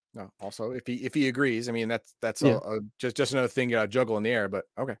referee. No, also, if he agrees, I mean, that's just another thing you got to juggle in the air, but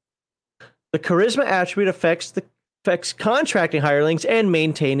okay. The charisma attribute affects contracting hirelings and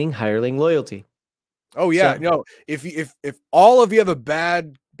maintaining hireling loyalty. Oh, yeah. So, if all of you have a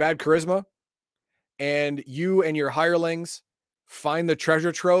bad charisma and you and your hirelings find the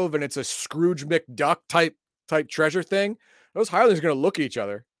treasure trove and it's a Scrooge McDuck type treasure thing, those hirelings are going to look at each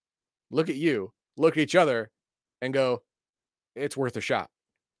other, look at you, look at each other and go, it's worth a shot,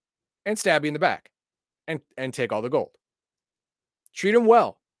 and stab you in the back and take all the gold. Treat them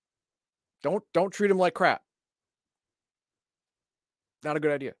well. Don't treat them like crap. Not a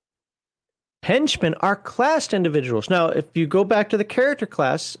good idea. Henchmen are classed individuals. Now, if you go back to the character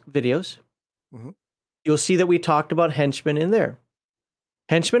class videos, you'll see that we talked about henchmen in there.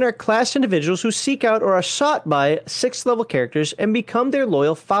 Henchmen are classed individuals who seek out or are sought by 6th level characters and become their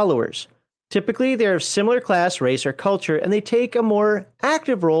loyal followers. Typically, they're of similar class, race, or culture, and they take a more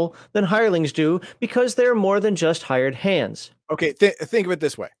active role than hirelings do because they're more than just hired hands. Okay, think of it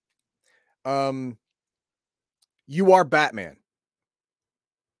this way. You are Batman.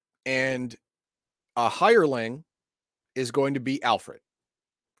 And a hireling is going to be Alfred.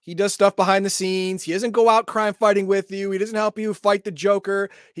 He does stuff behind the scenes. He doesn't go out crime fighting with you. He doesn't help you fight the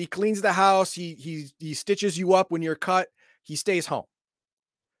Joker. He cleans the house. He stitches you up when you're cut. He stays home.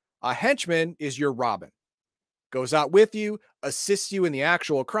 A henchman is your Robin. Goes out with you, assists you in the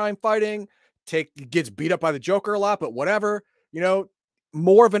actual crime fighting, gets beat up by the Joker a lot, but whatever.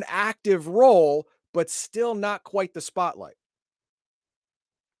 More of an active role, but still not quite the spotlight.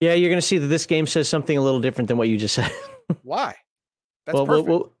 Yeah, you're going to see that this game says something a little different than what you just said. Why? That's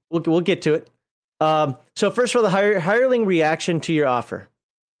perfect. We'll get to it. So first of all, the hireling reaction to your offer.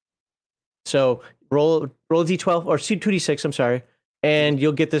 So roll a d12 or 2d6. I'm sorry, and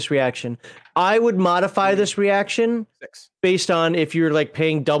you'll get this reaction. I would modify this reaction 6 based on if you're like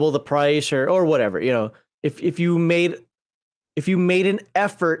paying double the price or whatever. If you made an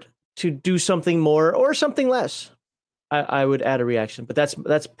effort to do something more or something less, I would add a reaction. But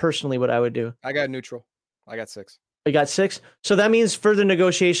that's personally what I would do. I got neutral. I got 6. I got 6. So that means further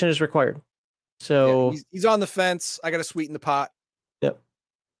negotiation is required. So he's on the fence. I got to sweeten the pot. Yep.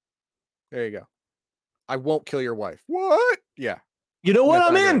 There you go. I won't kill your wife. What? Yeah. You know what?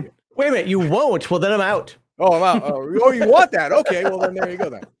 I'm in. Wait a minute. You won't. Well, then I'm out. Oh, I'm out. Oh, you want that? Okay. Well, then there you go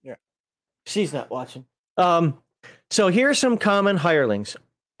then. Yeah. She's not watching. So here are some common hirelings.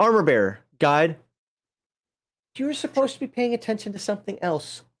 Armor bearer, guide. You were supposed to be paying attention to something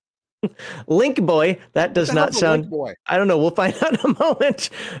else. Link boy, that does not sound. Boy? I don't know. We'll find out in a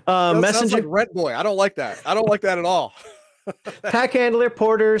moment. Messenger, like rent boy. I don't like that. I don't like that at all. Pack handler,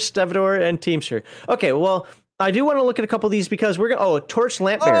 porter, stevedore, and teamster. Okay, well, I do want to look at a couple of these because we're gonna. Oh, a torch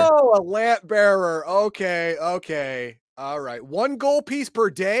lamp bearer. Oh, a lamp bearer. Okay. All right. 1 gold piece per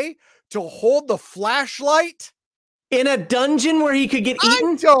day to hold the flashlight in a dungeon where he could get eaten.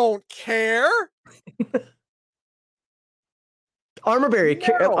 I don't care. Armor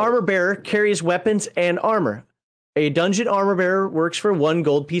bearer carries weapons and armor. A dungeon armor bearer works for 1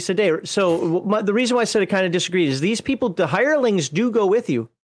 gold piece a day. So the reason why I said I kind of disagreed is these people, the hirelings, do go with you.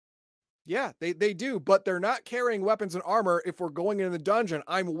 Yeah, they do, but they're not carrying weapons and armor. If we're going into the dungeon,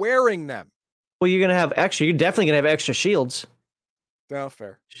 I'm wearing them. Well, you're gonna have extra. You're definitely gonna have extra shields. No,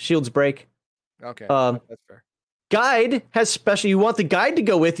 fair. Shields break. Okay, that's fair. Guide has special. You want the guide to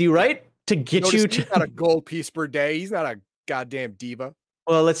go with you, right? To get you to. He's not a gold piece per day. He's not a goddamn diva.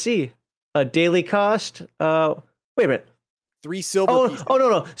 Well, let's see. A daily cost. Wait a minute. 3 silver Oh, pieces. oh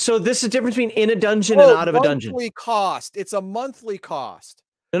no. So this is the difference between in a dungeon and out of a dungeon. Monthly cost. It's a monthly cost.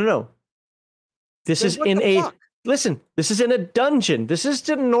 No. This Then is what in the a fuck? listen. This is in a dungeon. This is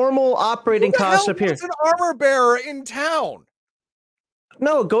the normal operating cost up here. What's an armor bearer in town?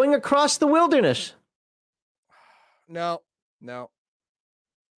 No, going across the wilderness. No. You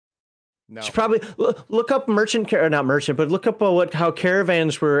should probably look up not merchant, but look up how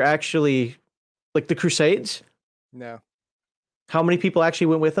caravans were actually, like the Crusades. No. How many people actually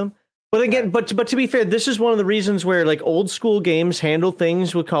went with them? But again, but to be fair, this is one of the reasons where like old school games handle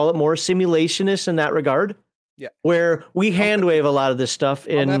things, we'll call it more simulationist in that regard. Yeah. Where we hand wave a lot of this stuff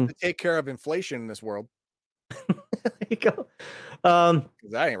in. I'll have to take care of inflation in this world. There you go. That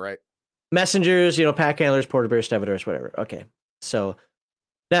ain't right. Messengers, pack handlers, porter bears, stevedores, whatever. Okay. So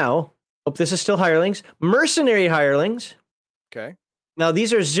now, this is still hirelings. Mercenary hirelings. Okay. Now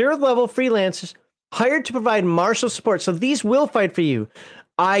these are 0th level freelancers hired to provide martial support. So these will fight for you.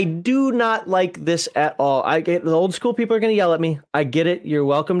 I do not like this at all. I get the old school people are going to yell at me. I get it. You're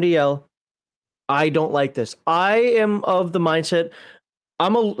welcome to yell. I don't like this. I am of the mindset. How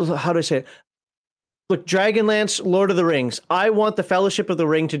do I say it? Look, Dragonlance, Lord of the Rings. I want the Fellowship of the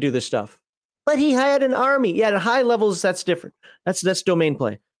Ring to do this stuff. But he had an army. Yeah, at high levels, that's different. That's domain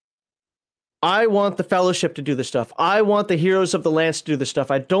play. I want the Fellowship to do this stuff. I want the Heroes of the Lance to do this stuff.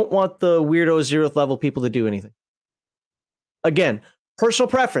 I don't want the weirdo 0th level people to do anything. Again, personal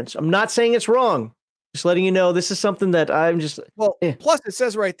preference. I'm not saying it's wrong. Just letting you know this is something that I'm just... Plus it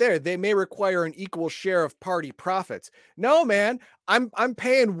says right there, they may require an equal share of party profits. No, man, I'm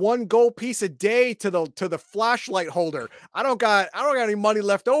paying 1 gold piece a day to the flashlight holder. I don't got any money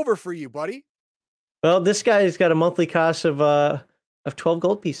left over for you, buddy. Well, this guy's got a monthly cost of 12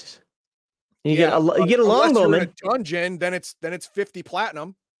 gold pieces. You get a longbowman. In a dungeon, then it's 50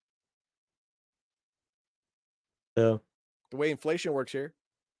 platinum. So the way inflation works here.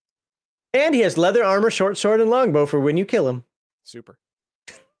 And he has leather armor, short sword, and longbow for when you kill him. Super.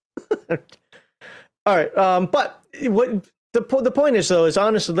 All right, but what the point is though is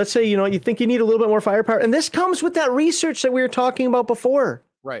honestly, let's say you think you need a little bit more firepower, and this comes with that research that we were talking about before.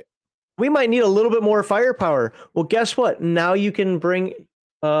 Right. We might need a little bit more firepower. Well, guess what? Now you can bring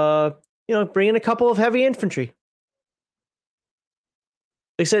in a couple of heavy infantry.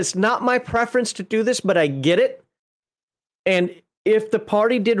 They said it's not my preference to do this, but I get it. And if the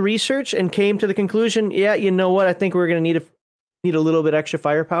party did research and came to the conclusion, yeah, you know what? I think we're going to need a little bit extra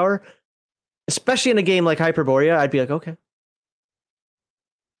firepower, especially in a game like Hyperborea. I'd be like, okay.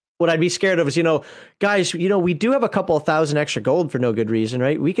 What I'd be scared of is, guys, we do have a couple of thousand extra gold for no good reason,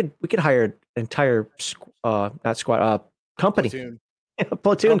 right? We could hire an entire company.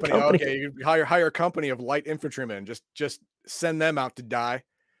 Platoon company. Okay, you hire a company of light infantrymen. Just send them out to die.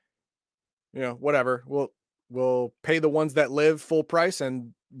 Whatever. We'll pay the ones that live full price,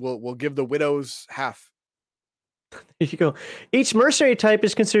 and we'll give the widows half. There you go. Each mercenary type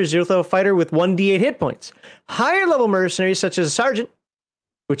is considered 0th level fighter with 1d8 hit points. Higher level mercenaries, such as a sergeant,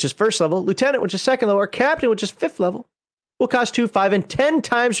 which is 1st level, lieutenant, which is 2nd level, or captain, which is 5th level, will cost 2, 5, and 10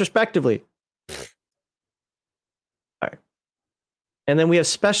 times respectively. All right. And then we have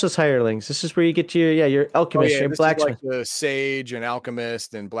specialist hirelings. This is where you get your alchemist, your blacksmith. Like the sage and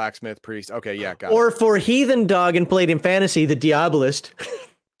alchemist and blacksmith priest. Okay, yeah, got it. Or for heathen dog and Palladium Fantasy, the Diabolist.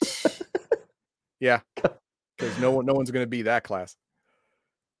 Yeah, because no one's going to be that class.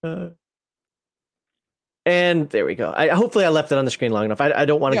 And there we go. Hopefully I left it on the screen long enough. I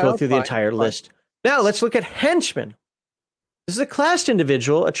don't want to go through the entire list. Now let's look at henchmen. This is a classed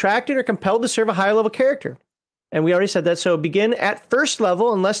individual attracted or compelled to serve a higher level character. And we already said that. So begin at 1st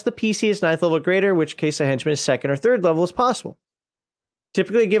level unless the PC is 9th level or greater, in which case a henchman is 2nd or 3rd level as possible.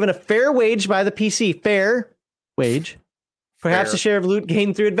 Typically given a fair wage by the PC. Fair wage. Perhaps a share of loot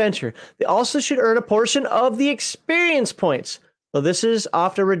gained through adventure. They also should earn a portion of the experience points. So this is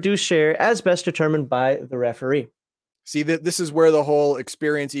often a reduced share as best determined by the referee. See, this is where the whole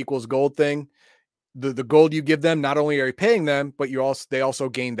experience equals gold thing. The gold you give them, not only are you paying them, but they also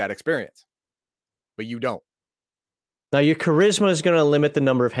gain that experience. But you don't. Now, your charisma is going to limit the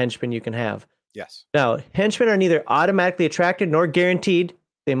number of henchmen you can have. Yes. Now, henchmen are neither automatically attracted nor guaranteed.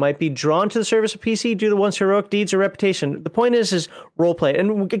 They might be drawn to the service of PC due to one's heroic deeds or reputation. The point is roleplay.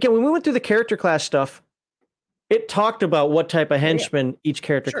 And again, when we went through the character class stuff, it talked about what type of henchman each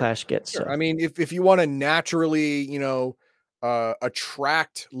character class gets. Sure. So. I mean, if you want to naturally,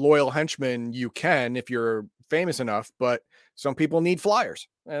 attract loyal henchmen, you can if you're famous enough. But some people need flyers,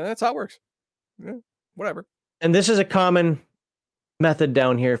 and that's how it works. Yeah, whatever. And this is a common method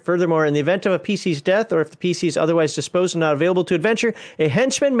down here. Furthermore, in the event of a PC's death, or if the PC is otherwise disposed and not available to adventure, a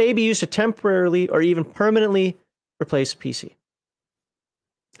henchman may be used to temporarily or even permanently replace PC.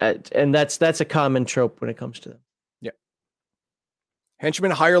 And that's a common trope when it comes to them. Yeah.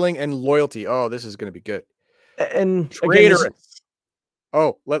 Henchman, hireling, and loyalty. Oh, this is going to be good. And Traitorous. again,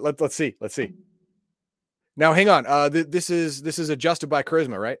 Oh, let's see. Let's see. Now, hang on. This is adjusted by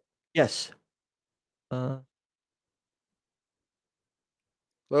charisma, right? yes.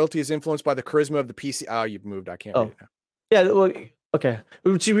 Loyalty is influenced by the charisma of the PC. Oh, you've moved. I can't read it now. Yeah, well, okay.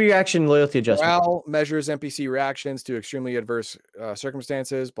 Reaction loyalty adjustment. Morale measures NPC reactions to extremely adverse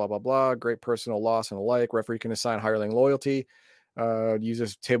circumstances, blah, blah, blah. Great personal loss and the like. Referee can assign hireling loyalty. Use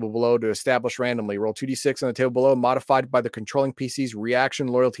this table below to establish randomly. Roll 2d6 on the table below, modified by the controlling PC's reaction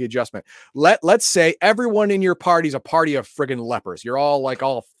loyalty adjustment. Let's say everyone in your party's a party of friggin' lepers. You're all like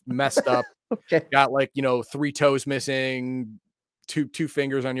all messed up. Okay. Got like, 3 toes missing, two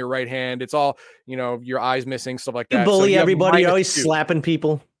fingers on your right hand. It's all, your eyes missing, stuff like that. You bully everybody. You're always -2. slapping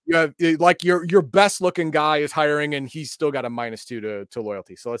people. You have like your best looking guy is hiring and he's still got a -2 to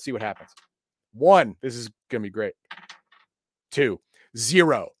loyalty. So let's see what happens. 1, this is gonna be great. 2,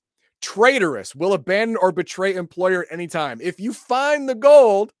 0. Traitorous, will abandon or betray employer at any time. If you find the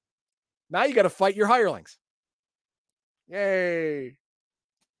gold, now you got to fight your hirelings. Yay.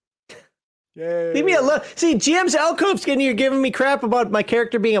 Yay. Leave me alone. See, GM's Alcove's giving me crap about my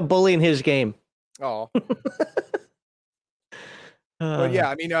character being a bully in his game. Oh. But yeah,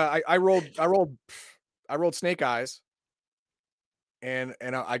 I mean, I rolled snake eyes, and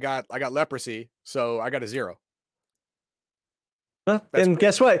I got leprosy, so I got a 0. Well, and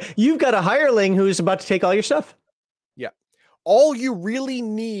guess what? You've got a hireling who's about to take all your stuff. Yeah. All you really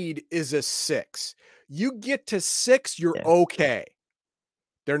need is a 6. You get to 6, you're okay.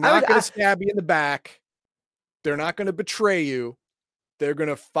 They're not going to stab you in the back. They're not going to betray you. They're going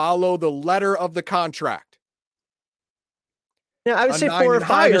to follow the letter of the contract. Yeah, I would say 4 or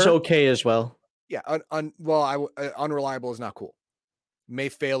 5 is okay as well. Yeah, unreliable is not cool. May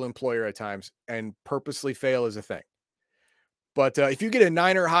fail employer at times, and purposely fail is a thing. But if you get a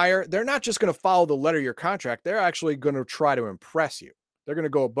 9 or higher, they're not just going to follow the letter of your contract. They're actually going to try to impress you. They're going to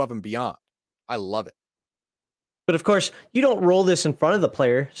go above and beyond. I love it. But of course, you don't roll this in front of the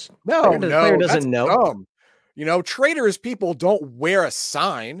players. No, the player doesn't know. Dumb. Traitors people don't wear a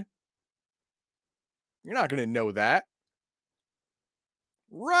sign. You're not going to know that.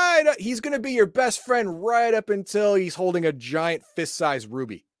 Right. He's going to be your best friend right up until he's holding a giant fist-sized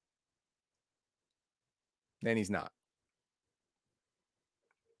ruby. Then he's not.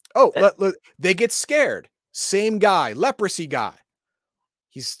 Oh, they get scared. Same guy, leprosy guy.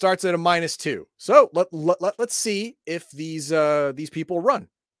 He starts at a -2. So let's see if these people run.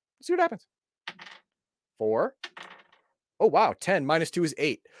 Let's see what happens. 4. Oh, wow. 10. -2 is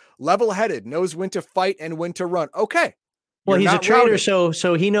 8. Level-headed, knows when to fight and when to run. Okay. Well, he's a traitor,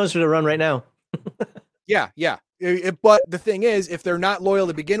 so he knows where to run right now. Yeah. But the thing is, if they're not loyal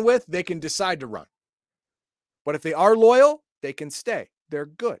to begin with, they can decide to run. But if they are loyal, they can stay. They're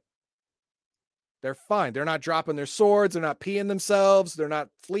good. They're fine. They're not dropping their swords. They're not peeing themselves. They're not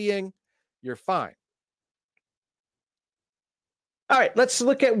fleeing. You're fine. All right, let's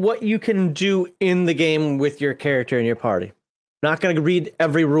look at what you can do in the game with your character and your party. Not going to read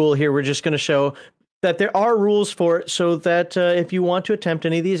every rule here. We're just going to show that there are rules for it so that if you want to attempt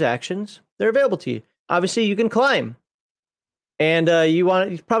any of these actions, they're available to you. Obviously, you can climb. And you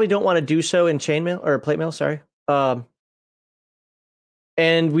probably don't want to do so in chainmail or plate mail, sorry.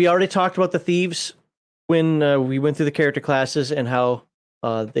 And we already talked about the thieves when we went through the character classes and how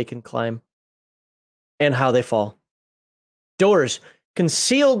they can climb and how they fall. Doors.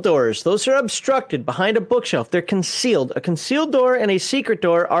 Concealed doors. Those are obstructed behind a bookshelf. They're concealed. A concealed door and a secret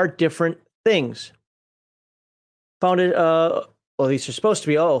door are different things. Found it, these are supposed to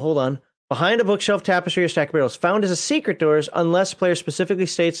be, hold on. Behind a bookshelf, tapestry, or stack of barrels. Found as a secret doors unless player specifically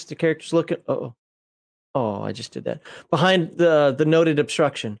states the character's looking. I just did that. Behind the noted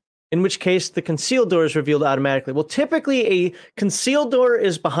obstruction. In which case, the concealed door is revealed automatically. Well, typically, a concealed door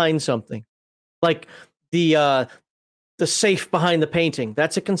is behind something. Like the safe behind the painting.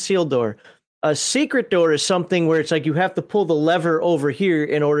 That's a concealed door. A secret door is something where it's like you have to pull the lever over here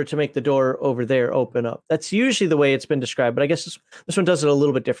in order to make the door over there open up. That's usually the way it's been described, but I guess this one does it a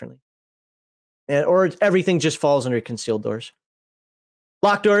little bit differently. Or everything just falls under concealed doors.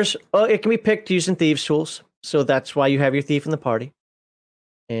 Locked doors, it can be picked using thieves' tools. So that's why you have your thief in the party.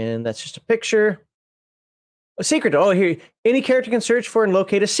 And that's just a picture. A secret door. Here. Any character can search for and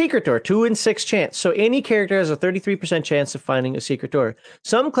locate a secret door. 2 in 6 chance. So any character has a 33% chance of finding a secret door.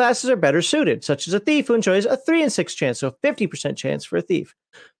 Some classes are better suited, such as a thief who enjoys a 3 in 6 chance. So 50% chance for a thief.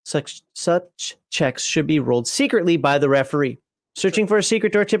 Such checks should be rolled secretly by the referee. Searching for a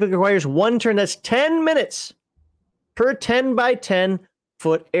secret door typically requires 1 turn. That's 10 minutes. per 10 by 10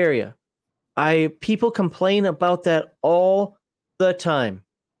 foot area. People complain about that all the time.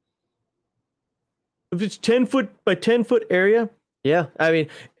 If it's 10 foot by 10 foot area, yeah. I mean,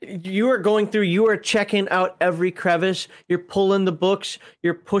 you are checking out every crevice. You're pulling the books.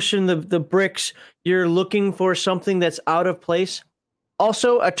 You're pushing the bricks. You're looking for something that's out of place.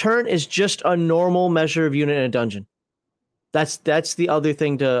 Also, a turn is just a normal measure of unit in a dungeon. That's the other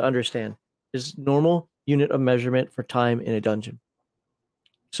thing to understand, is normal unit of measurement for time in a dungeon.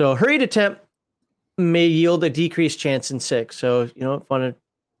 So hurried attempt may yield a decreased chance in 6. So, if you want to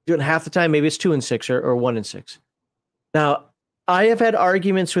do it half the time, maybe it's 2 in 6 or 1 in 6. Now, I have had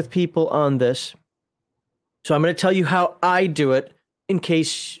arguments with people on this. So I'm going to tell you how I do it in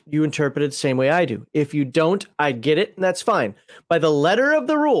case you interpret it the same way I do. If you don't, I get it, and that's fine. By the letter of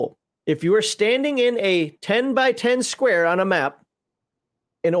the rule, if you are standing in a 10 by 10 square on a map,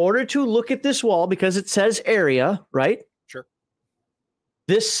 in order to look at this wall, because it says area, right? Sure.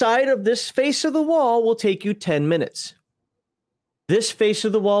 This side of this face of the wall will take you 10 minutes. This face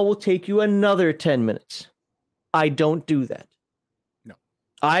of the wall will take you another 10 minutes. I don't do that. No.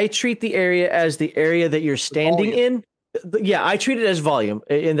 I treat the area as the area that you're standing in. Yeah, I treat it as volume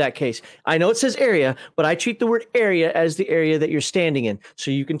in that case. I know it says area, but I treat the word area as the area that you're standing in. So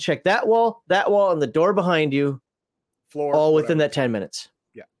you can check that wall, and the door behind you, floor, all whatever. within that 10 minutes.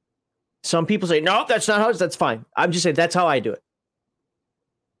 Yeah. Some people say, no, that's not how it's, that's fine. I'm just saying that's how I do it.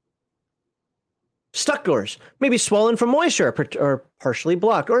 Stuck doors may be swollen from moisture or partially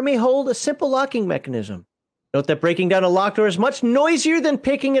blocked, or may hold a simple locking mechanism. Note that breaking down a locked door is much noisier than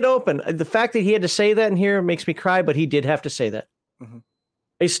picking it open. The fact that he had to say that in here makes me cry, but he did have to say that. Mm-hmm.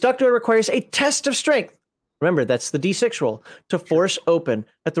 A stuck door requires a test of strength. Remember, that's the D6 roll to force open.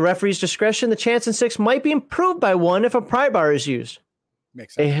 At the referee's discretion, the chance in 6 might be improved by 1 if a pry bar is used.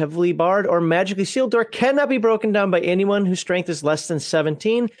 Makes sense. A heavily barred or magically sealed door cannot be broken down by anyone whose strength is less than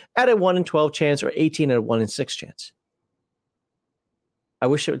 17 at a 1 in 12 chance or 18 at a 1 in 6 chance. I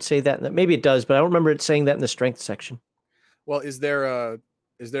wish it would say that. Maybe it does, but I don't remember it saying that in the strength section. Well, is there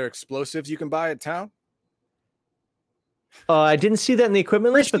explosives you can buy at town? I didn't see that in the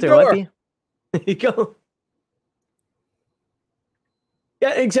equipment list, but there might be. There you go.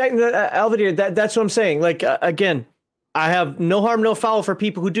 Yeah, exactly. Alvadir, that's what I'm saying. Like, again, I have no harm, no foul for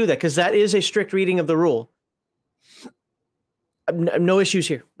people who do that, because that is a strict reading of the rule. No issues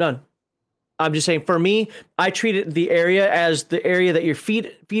here. None. I'm just saying, for me, I treat it the area as the area that your feet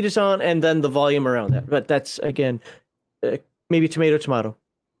is on, and then the volume around that. But that's, again, maybe tomato.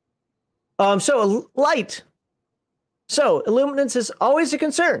 So light. So illuminance is always a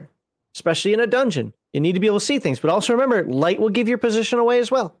concern, especially in a dungeon. You need to be able to see things, but also remember, light will give your position away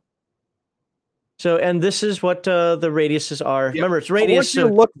as well. So, and this is what the radiuses are. Yeah. Remember, it's radius. I want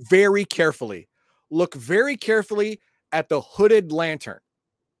you to look very carefully. Look very carefully at the hooded lantern.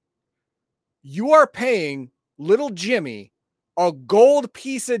 You are paying little Jimmy a gold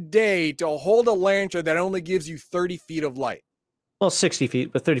piece a day to hold a lantern that only gives you 30 feet of light. Well, 60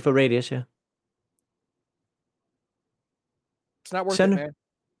 feet, but 30-foot radius, yeah. It's not worth it, man.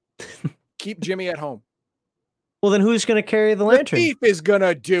 Keep Jimmy at home. Well, then who's going to carry the lantern? The thief is going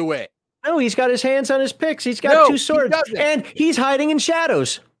to do it. No, he's got his hands on his picks. He's got 2 swords, and he's hiding in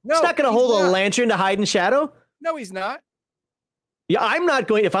shadows. No, he's not going to hold a lantern to hide in shadow. No, he's not. Yeah, I'm not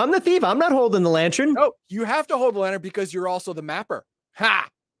going. If I'm the thief, I'm not holding the lantern. No, you have to hold the lantern because you're also the mapper. Ha!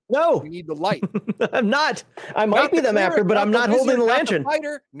 No. You need the light. I'm not. I might be the mapper, but I'm not holding the lantern.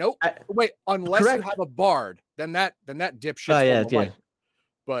 Nope. Wait, unless you have a bard, then that dipshit. Oh, yeah. Light.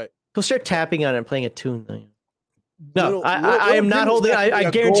 But he'll start tapping on it and playing a tune. No, I am not holding. I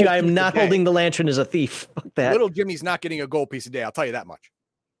guarantee you, I am not holding the lantern as a thief. Fuck that. Little Jimmy's not getting a gold piece a day. I'll tell you that much.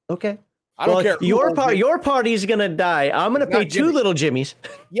 Okay. I don't care. Your party's gonna die. I'm gonna pay 2 little Jimmys.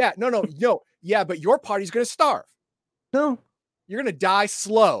 Yeah, no. Yeah, but your party's gonna starve. No, you're gonna die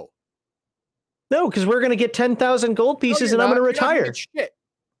slow. No, because we're gonna get 10,000 gold pieces, and I'm gonna retire. Shit.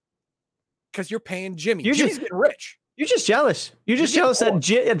 Because you're paying Jimmy. Jimmy's getting rich. You're just jealous. You're just jealous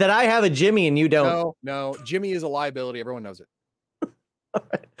that I have a Jimmy and you don't. No. Jimmy is a liability. Everyone knows it.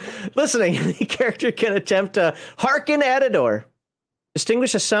 Right. Listening, the character can attempt to hearken at a door,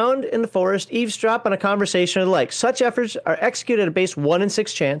 distinguish a sound in the forest, eavesdrop on a conversation, or the like. Such efforts are executed at a base 1 in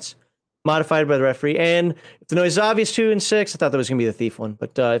 6 chance, modified by the referee. And if the noise is obvious, 2 in 6. I thought that was going to be the thief one,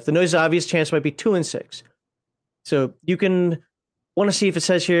 but if the noise is obvious, chance might be 2 in 6. So you can want to see if it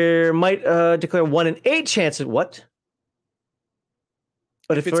says here might declare 1 in 8 chance at what?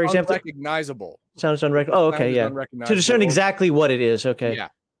 But if it's for example, unrecognizable. Sounds unrecognizable. Oh, okay, yeah. To discern exactly what it is. Okay.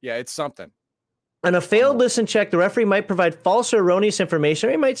 Yeah, it's something. On a failed listen check, the referee might provide false or erroneous information,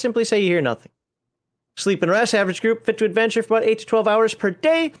 or he might simply say you hear nothing. Sleep and rest, average group fit to adventure for about 8 to 12 hours per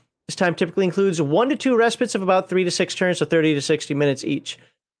day. This time typically includes 1 to 2 respites of about 3 to 6 turns, so 30 to 60 minutes each.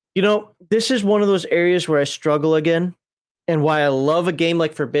 You know, this is one of those areas where I struggle again, and why I love a game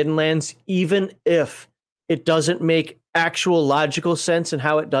like Forbidden Lands, even if it doesn't make actual logical sense in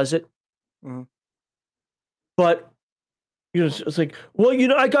how it does it. Mm-hmm. But you know, it's like, well, you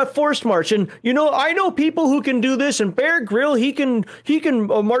know, I got Forced March, and you know, I know people who can do this, and Bear Grylls, he can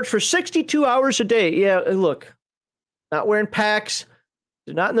march for 62 hours a day. Yeah, look, not wearing packs,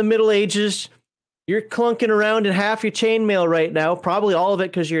 not in the Middle Ages. You're clunking around in half your chainmail right now, probably all of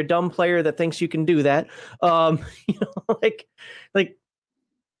it because you're a dumb player that thinks you can do that. You know, like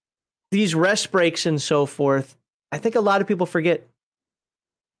these rest breaks and so forth. I think a lot of people forget.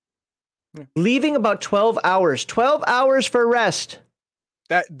 Leaving about 12 hours for rest.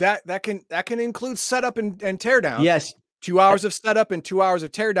 That can include setup and teardown. Yes. 2 hours of setup and 2 hours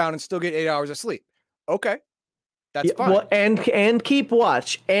of teardown and still get 8 hours of sleep. Okay. That's fine. Well, and keep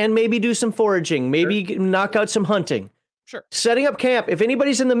watch and maybe do some foraging, maybe knock out some hunting. Sure. Setting up camp. If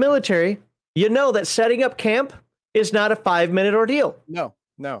anybody's in the military, you know that setting up camp is not a 5-minute ordeal. No.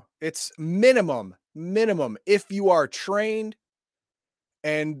 It's minimum. If you are trained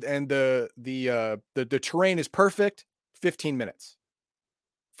and the terrain is perfect, 15 minutes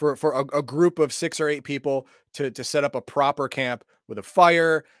for a group of 6 or 8 people to set up a proper camp with a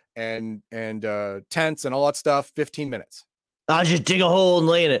fire and tents and all that stuff. 15 minutes. I'll just dig a hole and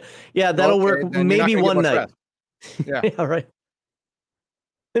lay in it. Yeah, that'll work maybe one night. Yeah. Yeah, right.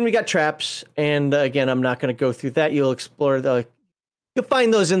 Then we got traps, and again, I'm not going to go through that. You'll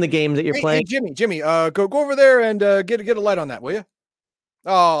find those in the game that you're playing. Hey, Jimmy, go over there and get a light on that, will you?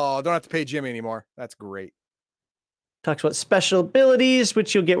 Oh, don't have to pay Jimmy anymore. That's great. Talks about special abilities,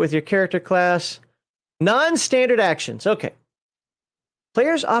 which you'll get with your character class. Non-standard actions. Okay.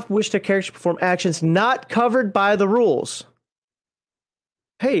 Players often wish their characters to perform actions not covered by the rules.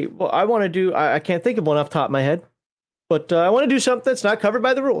 Hey, well, I can't think of one off the top of my head, but I want to do something that's not covered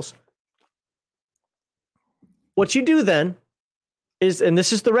by the rules. What you do then is, and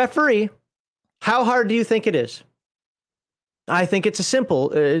this is the referee, how hard do you think it is? I think it's a simple.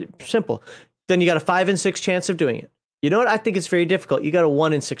 Then you got a 5 in 6 chance of doing it. You know what? I think it's very difficult. You got a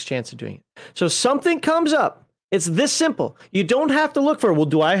 1 in 6 chance of doing it. So something comes up. It's this simple. You don't have to look for, well,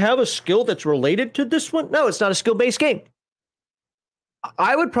 do I have a skill that's related to this one? No, it's not a skill-based game.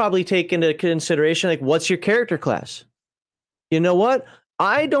 I would probably take into consideration, like, what's your character class? You know what?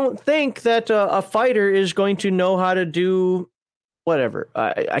 I don't think that a fighter is going to know how to do whatever.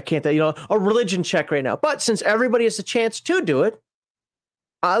 I can't, a religion check right now. But since everybody has a chance to do it,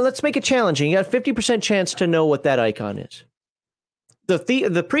 let's make it challenging. You got a 50% chance to know what that icon is.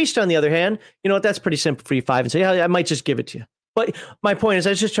 The priest, on the other hand, you know what? That's pretty simple for you 5 and say, yeah, I might just give it to you. But my point is,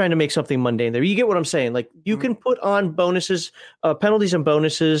 I was just trying to make something mundane there. You get what I'm saying? Like, you can put on bonuses, penalties and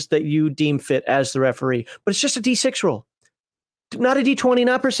bonuses that you deem fit as the referee. But it's just a D6 roll. Not a D20,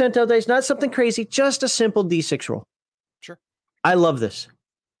 not percentile dice, not something crazy, just a simple D6 roll. Sure. I love this.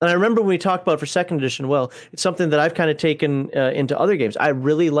 And I remember when we talked about it for 2nd edition, well, it's something that I've kind of taken into other games. I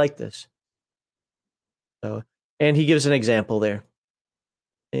really like this. So, and he gives an example there.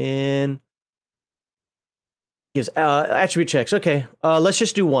 And gives attribute checks. Okay, let's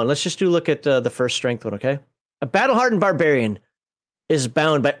just do one. Let's just look at the first strength one, okay? A battle-hardened barbarian is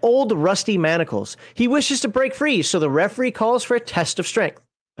bound by old rusty manacles. He wishes to break free, so the referee calls for a test of strength.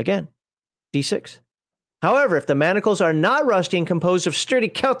 Again, D6. However, if the manacles are not rusty and composed of sturdy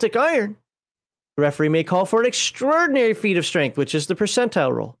Celtic iron, the referee may call for an extraordinary feat of strength, which is the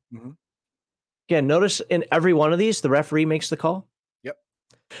percentile roll. Mm-hmm. Again, notice in every one of these, the referee makes the call. Yep.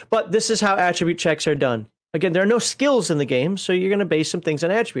 But this is how attribute checks are done. Again, there are no skills in the game, so you're going to base some things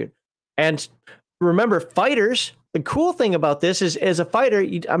on attribute. And remember, fighters, the cool thing about this is, as a fighter,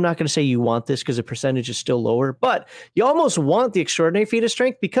 I'm not going to say you want this because the percentage is still lower, but you almost want the extraordinary feat of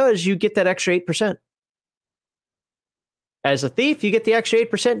strength because you get that extra 8%. As a thief, you get the extra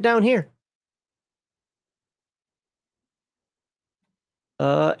 8% down here.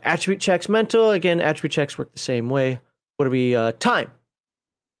 Attribute checks mental. Again, attribute checks work the same way. What are we? Time.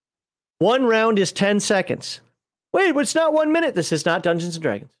 1 round is 10 seconds. Wait, it's not 1 minute. This is not Dungeons and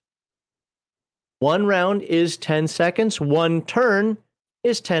Dragons. 1 round is 10 seconds. 1 turn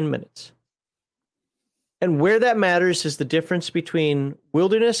is 10 minutes. And where that matters is the difference between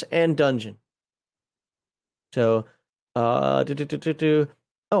wilderness and dungeon. So, oh, it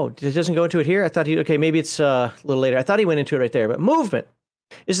doesn't go into it here? I thought okay, maybe it's a little later. I thought he went into it right there. But movement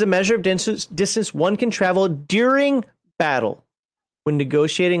is the measure of distance one can travel during battle, when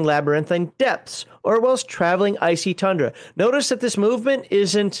negotiating labyrinthine depths, or whilst traveling icy tundra. Notice that this movement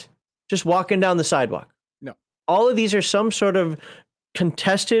isn't just walking down the sidewalk. No. All of these are some sort of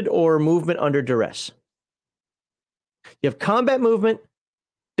contested or movement under duress. You have combat movement,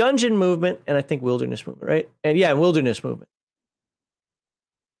 dungeon movement, and I think wilderness movement, right? And yeah, wilderness movement.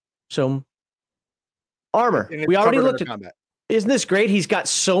 So armor. We already looked at combat. Isn't this great? He's got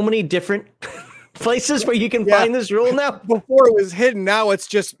so many different places where you can find this rule now. Before it was hidden, now it's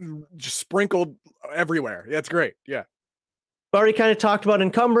just sprinkled everywhere. That's great. Yeah. Already kind of talked about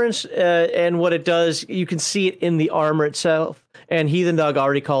encumbrance and what it does. You can see it in the armor itself. And Heathen Dog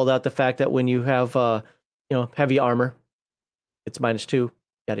already called out the fact that when you have heavy armor, it's -2,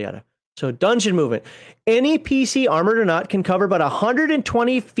 yada yada. So dungeon movement. Any PC, armored or not, can cover about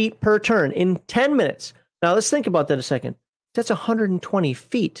 120 feet per turn in 10 minutes. Now let's think about that a second. That's 120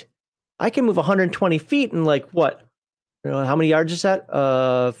 feet. I can move 120 feet in like what? How many yards is that?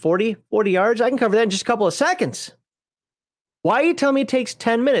 40 yards? I can cover that in just a couple of seconds. Why are you telling me it takes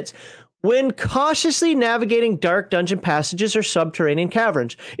 10 minutes? When cautiously navigating dark dungeon passages or subterranean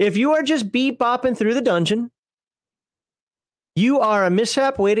caverns, if you are just beep-bopping through the dungeon, you are a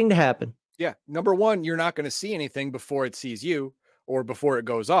mishap waiting to happen. Yeah. Number one, you're not going to see anything before it sees you or before it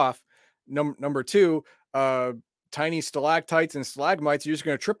goes off. Number two, tiny stalactites and stalagmites, you're just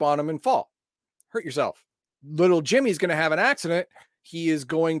going to trip on them and fall. Hurt yourself. Little Jimmy's going to have an accident. He is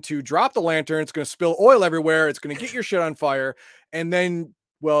going to drop the lantern. It's going to spill oil everywhere. It's going to get your shit on fire. And then,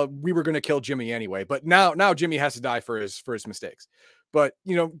 well, we were going to kill Jimmy anyway. But now Jimmy has to die for his mistakes. But,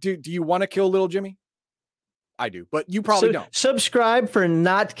 do you want to kill little Jimmy? I do, but you probably don't. Subscribe for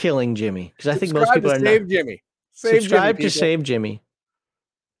not killing Jimmy, because I think most people are save Jimmy. Subscribe to save Jimmy.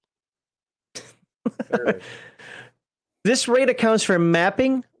 This rate accounts for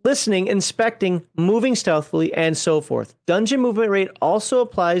mapping, listening, inspecting, moving stealthily, and so forth. Dungeon movement rate also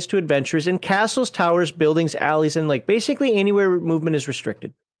applies to adventurers in castles, towers, buildings, alleys, and basically anywhere movement is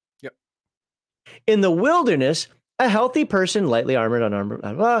restricted. Yep. In the wilderness, a healthy person, lightly armored, unarmored,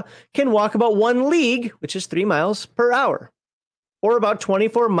 blah, blah, can walk about 1 league, which is 3 miles per hour, or about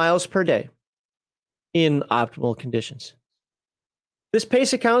 24 miles per day in optimal conditions. This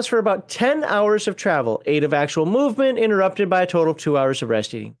pace accounts for about 10 hours of travel, 8 of actual movement, interrupted by a total of 2 hours of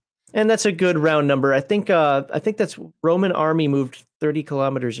rest eating. And that's a good round number. I think that's Roman army moved 30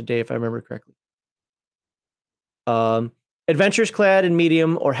 kilometers a day, if I remember correctly. Adventurers clad in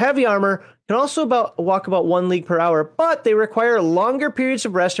medium or heavy armor can also walk about 1 league per hour, but they require longer periods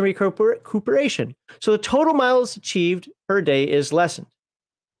of rest and recuperation. So the total miles achieved per day is lessened.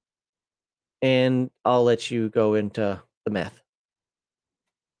 And I'll let you go into the math.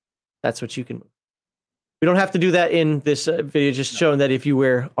 That's what you can move. We don't have to do that in this video, just showing that if you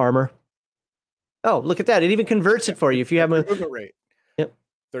wear armor. Oh, look at that. It even converts it for you. If you have a movement rate. Yep.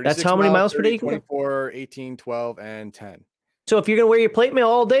 That's how many miles per day you can 24, 18, 12, and 10. So if you're going to wear your plate mail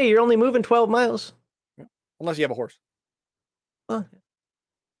all day, you're only moving 12 miles. Yeah. Unless you have a horse.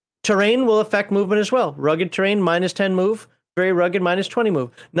 Terrain will affect movement as well. Rugged terrain, -10 move. Very rugged, -20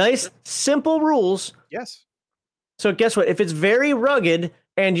 move. Nice, simple rules. Yes. So guess what? If it's very rugged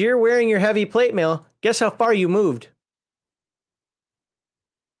and you're wearing your heavy plate mail, guess how far you moved?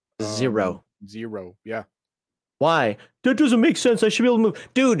 0. 0. Yeah. Why? That doesn't make sense. I should be able to move.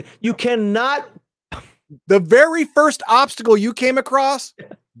 Dude, you cannot. The very first obstacle you came across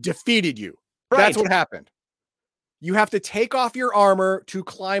defeated you. Right. That's what happened. You have to take off your armor to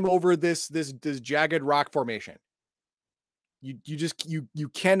climb over this jagged rock formation. You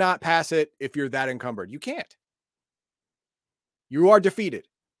cannot pass it if you're that encumbered. You can't. You are defeated.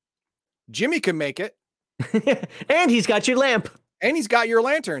 Jimmy can make it. And he's got your lamp. And he's got your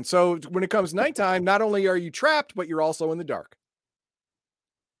lantern. So when it comes nighttime, not only are you trapped, but you're also in the dark.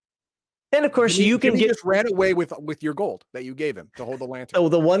 And of course, Jimmy just ran away with your gold that you gave him to hold the lantern. Oh,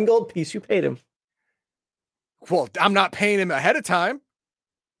 the 1 gold piece you paid him. Well, I'm not paying him ahead of time.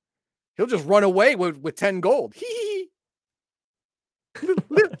 He'll just run away with 10 gold.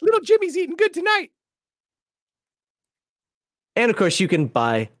 Little Jimmy's eating good tonight. And of course, you can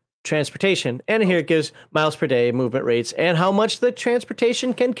buy transportation. And here it gives miles per day, movement rates, and how much the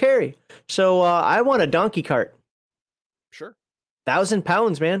transportation can carry. So I want a donkey cart. Sure. 1,000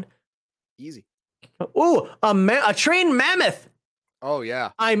 pounds, man. Easy. Ooh, a trained mammoth. Oh,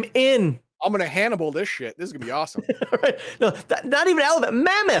 yeah. I'm in. I'm going to Hannibal this shit. This is going to be awesome. Right. No, not even elephant.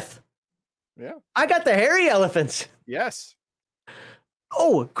 Mammoth. Yeah. I got the hairy elephants. Yes.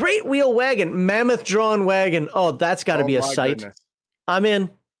 Oh, great wheel wagon. Mammoth drawn wagon. Oh, that's got to be a sight. Goodness. I'm in.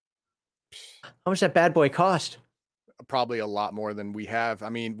 How much that bad boy cost? Probably a lot more than we have. I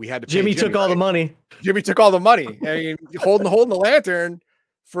mean, we had to pay Jimmy took all the money. Jimmy took all the money. I mean, holding the lantern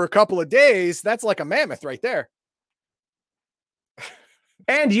for a couple of days, that's like a mammoth right there.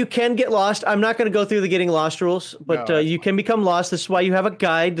 And you can get lost. I'm not going to go through the getting lost rules, but No, you can become lost. This is why you have a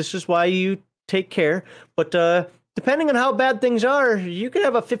guide. This is why you take care. But depending on how bad things are, you could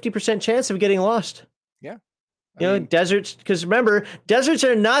have a 50% chance of getting lost. Yeah. Deserts, because remember, deserts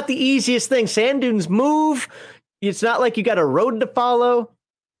are not the easiest thing. Sand dunes move. It's not like you got a road to follow.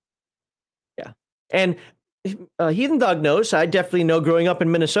 Yeah. And Heathen Dog knows, I definitely know growing up in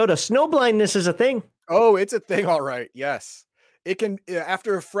Minnesota, snow blindness is a thing. Oh, it's a thing. All right. Yes. It can,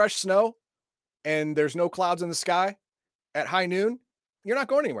 after a fresh snow and there's no clouds in the sky at high noon, you're not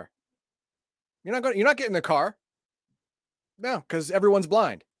going anywhere. You're not getting in the car. No, because everyone's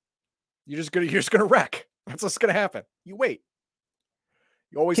blind. You're just gonna wreck. That's what's gonna happen. You wait.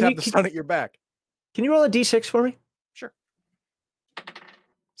 You always have the sun at your back. Can you roll a d6 for me? Sure.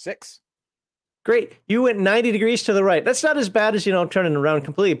 6. Great. You went 90 degrees to the right. That's not as bad as, turning around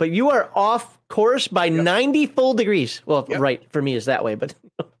completely, but you are off course by 90 full degrees. Well, right for me is that way, but.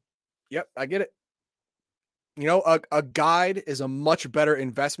 Yep, I get it. A guide is a much better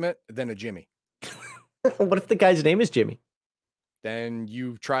investment than a Jimmy. What if the guy's name is Jimmy? Then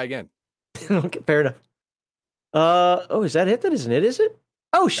you try again. Okay, fair enough. Is that it? That isn't it, is it?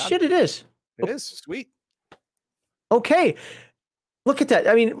 Oh, shit, it is. It is. Sweet. Okay. Look at that.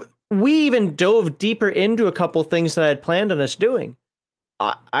 I mean, we even dove deeper into a couple things that I had planned on us doing.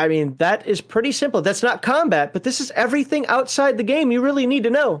 I mean, that is pretty simple. That's not combat, but this is everything outside the game you really need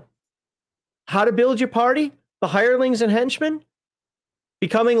to know. How to build your party, the hirelings and henchmen,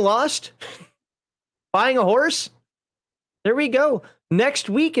 becoming lost, buying a horse. There we go. Next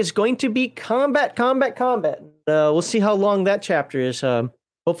week is going to be combat. We'll see how long that chapter is.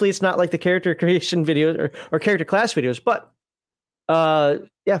 Hopefully it's not like the character creation videos or character class videos, but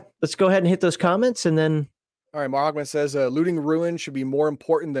let's go ahead and hit those comments and then. All right, Marhogman says looting ruin should be more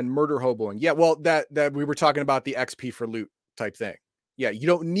important than murder hoboing. Yeah, well, that we were talking about the XP for loot type thing. Yeah, you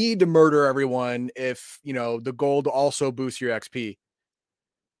don't need to murder everyone if, the goal to also boost your XP.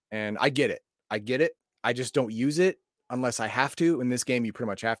 And I get it. I just don't use it unless I have to. In this game, you pretty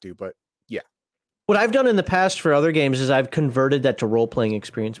much have to, but yeah. What I've done in the past for other games is I've converted that to role-playing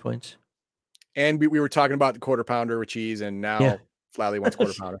experience points. And we were talking about the quarter pounder with cheese, and now Flatly wants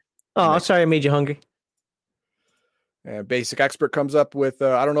quarter pounder. Oh, sorry I made you hungry. Basic Expert comes up with,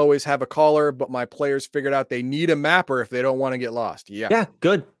 I don't always have a caller, but my players figured out they need a mapper if they don't want to get lost. Yeah,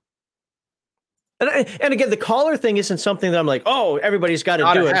 good. And again, the caller thing isn't something that I'm like, oh, everybody's got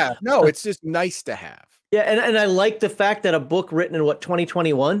to do it. No, it's just nice to have. Yeah, and I like the fact that a book written in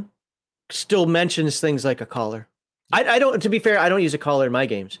 2021 still mentions things like a caller. I don't, to be fair, I don't use a caller in my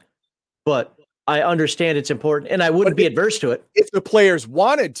games, but I understand it's important, and I wouldn't be adverse to it. If the players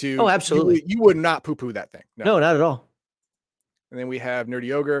wanted to, oh, absolutely, you would not poo-poo that thing. No, not at all. And then we have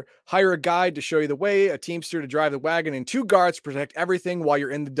Nerdy Ogre. Hire a guide to show you the way, a teamster to drive the wagon, and 2 guards to protect everything while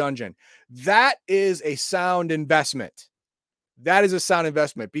you're in the dungeon. That is a sound investment.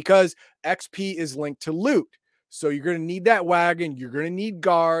 Because XP is linked to loot. So you're going to need that wagon. You're going to need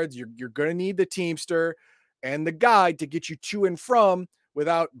guards. You're going to need the teamster and the guide to get you to and from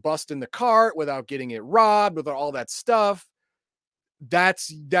without busting the cart, without getting it robbed, without all that stuff. That's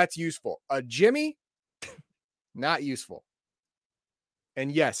useful. A Jimmy, not useful. And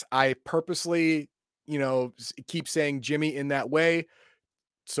yes, I purposely, keep saying Jimmy in that way,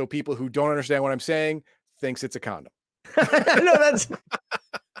 so people who don't understand what I'm saying thinks it's a condom. No, that's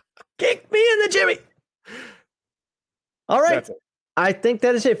kick me in the Jimmy. All right. I think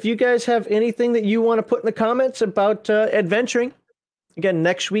that is it. If you guys have anything that you want to put in the comments about adventuring, again,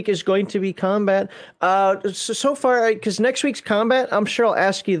 next week is going to be combat. So far, because next week's combat, I'm sure I'll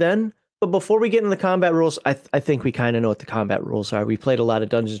ask you then. But before we get into the combat rules, I think we kind of know what the combat rules are. We played a lot of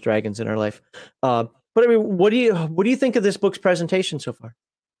Dungeons and Dragons in our life. But I mean, what do you think of this book's presentation so far?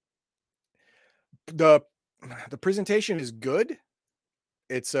 The presentation is good.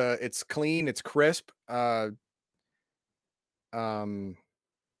 It's clean, it's crisp. I'm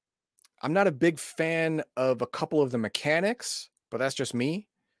not a big fan of a couple of the mechanics, but that's just me.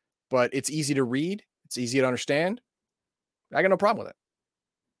 But it's easy to read, it's easy to understand. I got no problem with it.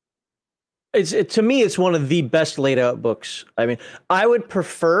 To me, it's one of the best laid out books. I mean, I would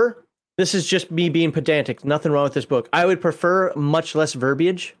prefer, this is just me being pedantic, nothing wrong with this book. I would prefer much less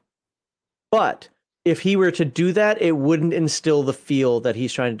verbiage, but if he were to do that, it wouldn't instill the feel that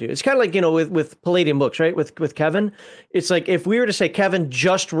he's trying to do. It's kind of like, with Palladium books, right? With Kevin, it's like, if we were to say, Kevin,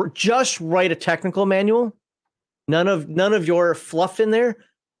 just write a technical manual, none of your fluff in there,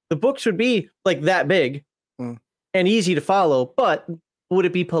 the books would be like that big and easy to follow, but would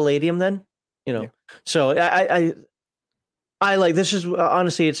it be Palladium then? Yeah. So I like, this is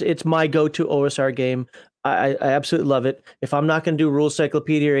honestly, it's my go-to OSR game. I absolutely love it. If I'm not going to do Rule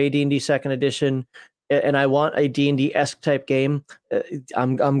Cyclopedia or AD&D Second Edition, and I want a D&D-esque type game,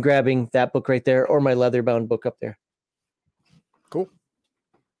 I'm grabbing that book right there, or my leather-bound book up there. Cool.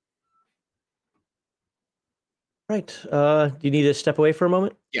 Right. Do you need to step away for a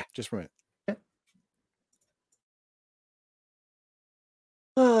moment? Yeah, just for a minute.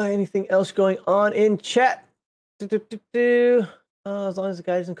 Anything else going on in chat? As long as the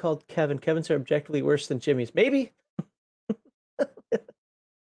guy isn't called Kevin. Kevin's are objectively worse than Jimmy's. Maybe.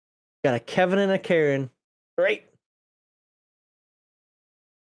 Got a Kevin and a Karen. Great.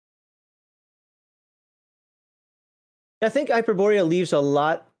 I think Hyperborea leaves a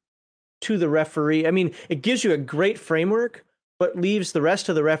lot to the referee. I mean, it gives you a great framework, but leaves the rest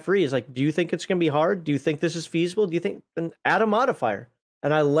of the referees. Like, do you think it's going to be hard? Do you think this is feasible? Do you think, then add a modifier?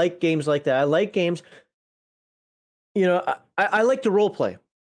 And I like games like that. I like games, I like to role play.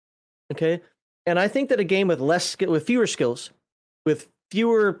 Okay. And I think that a game with with fewer skills, with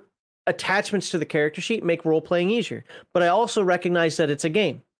fewer attachments to the character sheet, make role playing easier. But I also recognize that it's a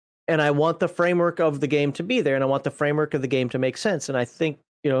game, and I want the framework of the game to be there, and I want the framework of the game to make sense. And I think,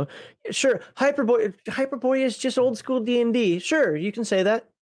 sure, Hyperborea is just old school D&D. Sure, you can say that,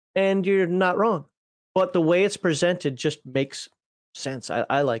 and you're not wrong. But the way it's presented just makes sense.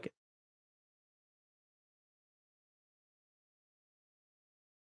 I like it.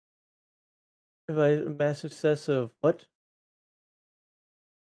 Massive success of what?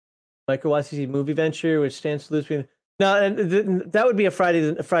 Micro YCC movie venture, which stands to lose. No, and that would be a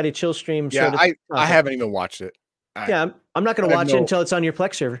Friday chill stream. Yeah, I haven't even watched it. I'm not going to watch it until it's on your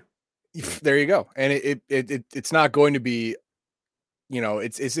Plex server. There you go. And it's not going to be,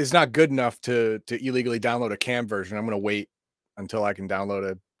 it's not good enough to illegally download a cam version. I'm going to wait until I can download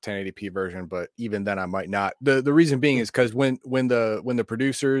a 1080p version, but even then I might not. The reason being is because when the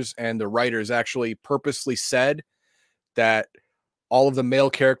producers and the writers actually purposely said that all of the male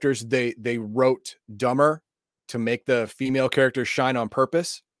characters they wrote dumber to make the female characters shine on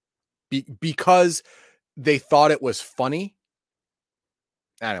purpose because they thought it was funny,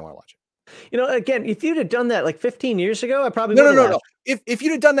 I didn't want to watch it. Again, if you'd have done that like 15 years ago, I probably no. If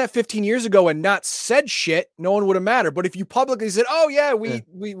you'd have done that 15 years ago and not said shit, no one would have mattered. But if you publicly said, "Oh yeah, we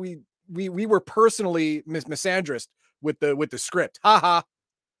were personally misandrist with the script," haha.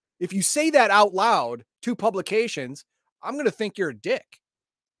 If you say that out loud to publications, I'm gonna think you're a dick.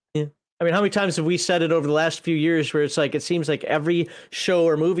 Yeah. I mean, how many times have we said it over the last few years where it's like, it seems like every show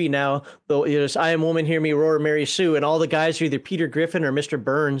or movie now, though, I Am Woman, Hear Me Roar, Mary Sue, and all the guys are either Peter Griffin or Mr.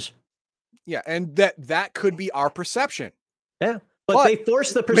 Burns. Yeah, and that could be our perception. Yeah, but they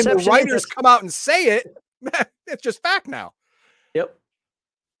force the perception. When the writers come out and say it, it's just fact now. Yep.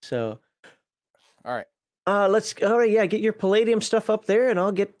 So, all right. Get your Palladium stuff up there, and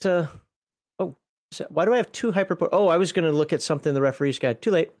I'll get. Why do I have two Hyperborea? Oh, I was going to look at something in the referee's guide.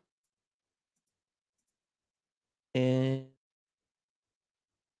 Too late. And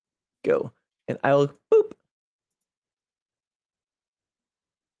go, and I'll boop.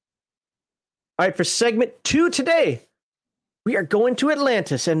 All right, for segment 2 today, we are going to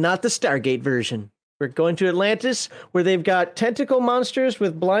Atlantis and not the Stargate version. We're going to Atlantis where they've got tentacle monsters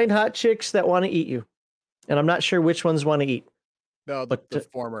with blind hot chicks that want to eat you. And I'm not sure which ones want to eat. No, the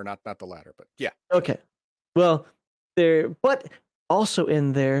former, not the latter, but yeah. Okay. Well, but also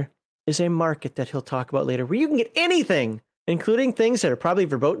in there is a market that he'll talk about later where you can get anything, including things that are probably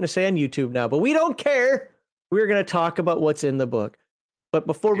verboten to say on YouTube now, but we don't care. We're going to talk about what's in the book. But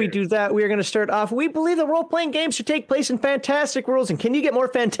before we do that, we are going to start off. We believe that role-playing games should take place in fantastic worlds. And can you get more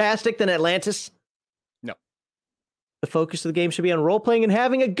fantastic than Atlantis? No. The focus of the game should be on role-playing and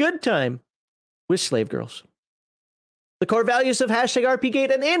having a good time with slave girls. The core values of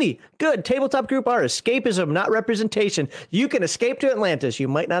 #RPGate and any good tabletop group are escapism, not representation. You can escape to Atlantis. You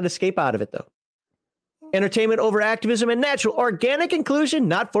might not escape out of it, though. Entertainment over activism and natural organic inclusion,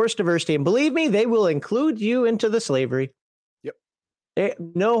 not forced diversity. And believe me, they will include you into the slavery.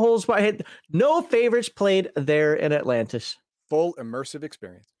 No holes barred. No favorites played there in Atlantis. Full immersive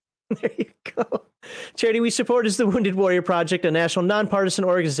experience. There you go. Charity we support is the Wounded Warrior Project, a national nonpartisan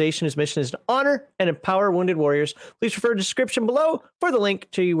organization whose mission is to honor and empower wounded warriors. Please refer to the description below for the link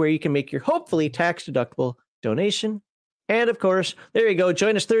to where you can make your hopefully tax-deductible donation. And of course, there you go.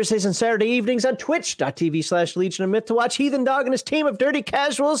 Join us Thursdays and Saturday evenings on twitch.tv/Legion of Myth to watch Heathen Dog and his team of dirty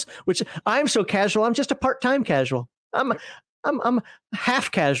casuals, which I'm so casual, I'm just a part-time casual. I'm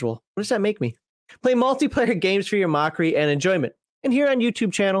half casual. What does that make me? Play multiplayer games for your mockery and enjoyment. And here on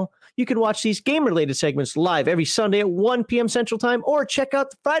YouTube channel, you can watch these game-related segments live every Sunday at 1 p.m. Central Time, or check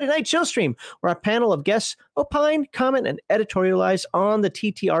out the Friday Night Chill Stream, where our panel of guests opine, comment, and editorialize on the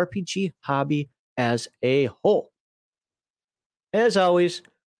TTRPG hobby as a whole. As always,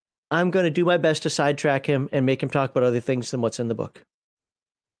 I'm going to do my best to sidetrack him and make him talk about other things than what's in the book.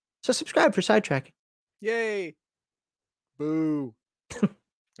 So subscribe for sidetracking. Yay. Boo.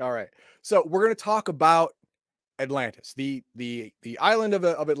 All right. So we're going to talk about Atlantis. The island of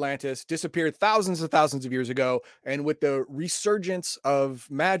Atlantis disappeared thousands of years ago, and with the resurgence of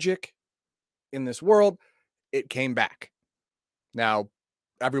magic in this world, it came back. Now,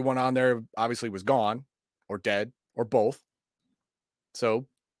 everyone on there obviously was gone or dead or both. So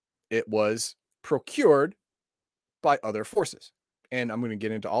it was procured by other forces. And I'm going to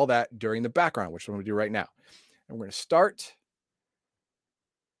get into all that during the background, which I'm going to do right now. And we're going to start.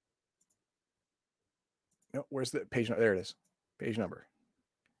 No, where's the page? There it is. Page number.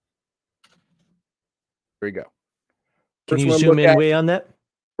 Here we go. Can First you one zoom look in at, way on that?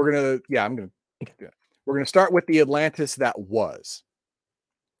 we're going to, yeah, I'm going to, Okay. yeah. We're going to start with the Atlantis that was.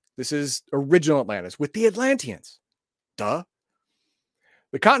 This is original Atlantis with the Atlanteans. Duh.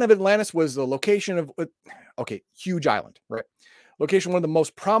 The continent of Atlantis was the location of, huge island, right? Location, one of the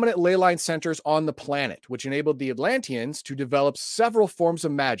most prominent ley line centers on the planet, which enabled the Atlanteans to develop several forms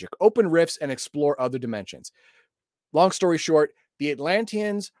of magic, open rifts, and explore other dimensions. Long story short, the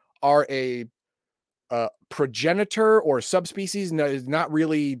Atlanteans are a progenitor or subspecies is not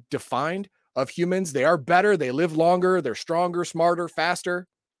really defined of humans. They are better. They live longer. They're stronger, smarter, faster.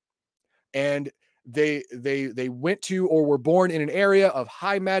 And they went to or were born in an area of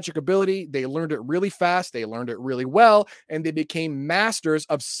high magic ability. They learned it really fast. They learned it really well. And they became masters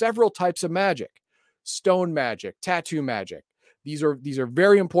of several types of magic: stone magic, tattoo magic. These are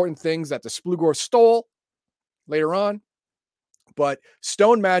very important things that the Splugor stole later on. But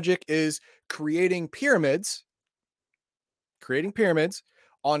stone magic is creating pyramids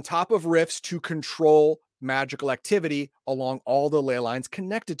on top of rifts to control magical activity along all the ley lines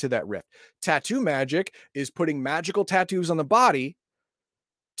connected to that rift. Tattoo magic is putting magical tattoos on the body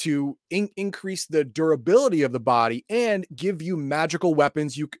to increase the durability of the body and give you magical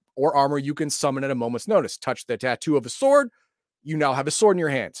weapons or armor you can summon at a moment's notice. Touch the tattoo of a sword, you now have a sword in your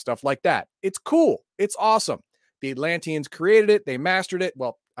hand, stuff like that. It's cool. It's awesome. The Atlanteans created it. They mastered it.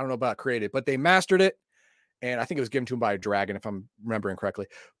 Well, I don't know about created, but they mastered it. And I think it was given to him by a dragon, if I'm remembering correctly.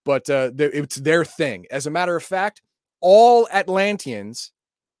 But it's their thing. As a matter of fact, all Atlanteans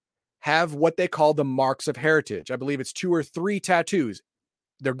have what they call the marks of heritage. I believe it's 2 or 3 tattoos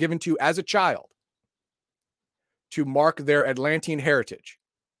they're given to as a child to mark their Atlantean heritage.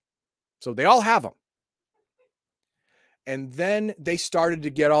 So they all have them. And then they started to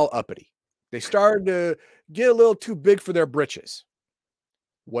get all uppity. They started to get a little too big for their britches.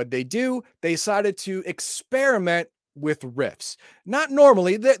 What'd they do? They decided to experiment with rifts. Not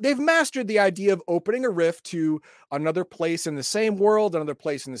normally. They've mastered the idea of opening a rift to another place in the same world, another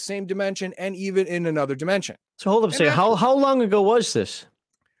place in the same dimension, and even in another dimension. So hold up a second. How long ago was this?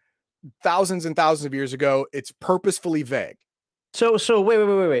 Thousands and thousands of years ago. It's purposefully vague. So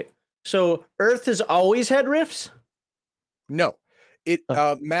wait. So Earth has always had rifts? No.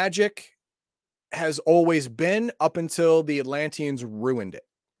 Magic has always been up until the Atlanteans ruined it.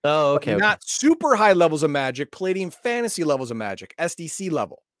 Oh, okay. Not super high levels of magic, Palladium fantasy levels of magic, SDC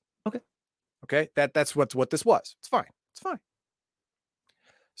level. Okay. That's what this was. It's fine.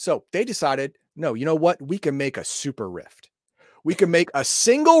 So they decided, no, you know what? We can make a super rift. We can make a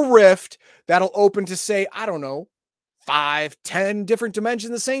single rift that'll open to, say, I don't know, 5, 10 different dimensions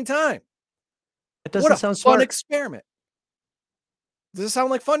at the same time. It doesn't sound fun smart. Experiment. Does it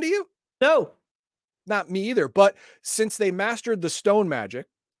sound like fun to you? No. Not me either. But since they mastered the stone magic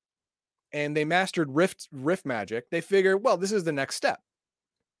and they mastered rift magic, they figured, well, this is the next step.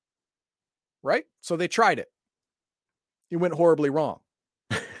 Right? So they tried it. It went horribly wrong.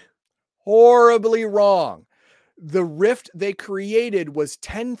 Horribly wrong. The rift they created was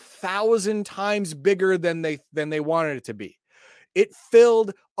 10,000 times bigger than they wanted it to be. It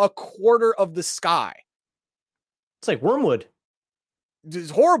filled a quarter of the sky. It's like wormwood. It's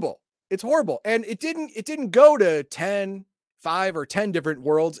horrible. It's horrible. And it didn't go to 10, 5 or 10 different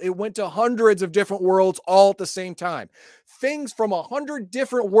worlds. It went to hundreds of different worlds all at the same time. Things from 100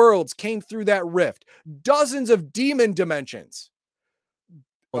 different worlds came through that rift. Dozens of demon dimensions.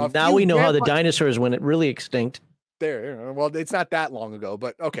 Well, now we know how the dinosaurs went really extinct. There. Well, it's not that long ago,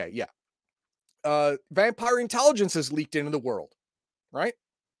 but okay, yeah. Vampire intelligences leaked into the world, right?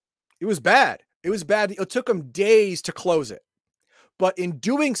 It was bad. It took them days to close it. But in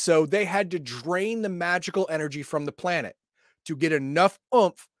doing so, they had to drain the magical energy from the planet to get enough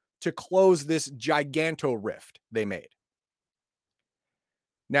oomph to close this giganto rift they made.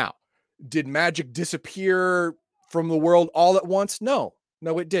 Now, did magic disappear from the world all at once? No,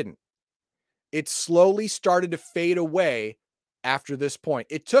 it didn't. It slowly started to fade away after this point.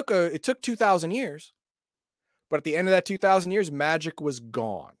 It took 2,000 years, but at the end of that 2,000 years, magic was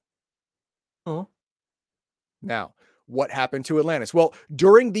gone. Oh. Now, what happened to Atlantis? Well,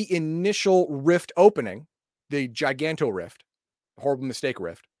 during the initial rift opening, the Giganto Rift, horrible mistake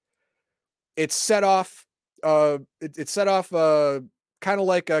rift, it set off kind of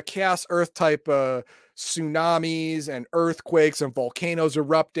like a chaos earth type tsunamis and earthquakes and volcanoes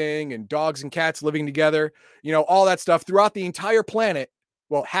erupting and dogs and cats living together, all that stuff throughout the entire planet.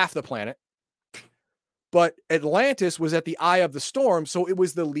 Well, half the planet. But Atlantis was at the eye of the storm, so it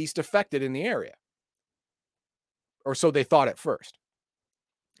was the least affected in the area. Or so they thought at first.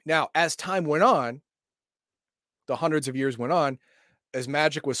 Now, as time went on, the hundreds of years went on, as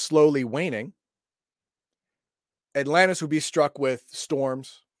magic was slowly waning, Atlantis would be struck with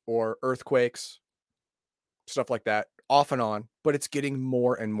storms or earthquakes, stuff like that, off and on, but it's getting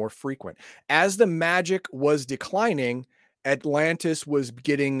more and more frequent. As the magic was declining, Atlantis was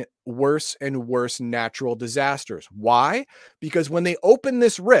getting worse and worse natural disasters. Why? Because when they opened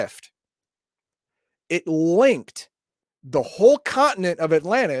this rift, it linked the whole continent of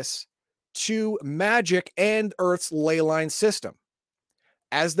Atlantis to magic and Earth's ley line system.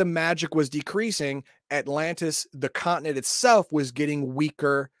 As the magic was decreasing, Atlantis, the continent itself, was getting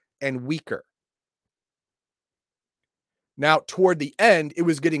weaker and weaker. Now, toward the end, it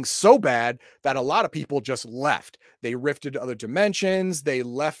was getting so bad that a lot of people just left. They rifted to other dimensions. They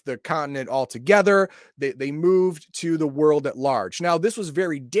left the continent altogether. They moved to the world at large. Now, this was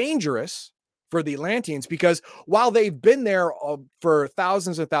very dangerous for the Atlanteans because while they've been there for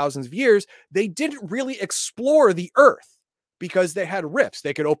thousands and thousands of years, they didn't really explore the Earth because they had rifts.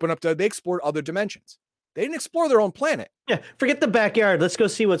 They could open up they explored other dimensions. They didn't explore their own planet. Yeah, forget the backyard. Let's go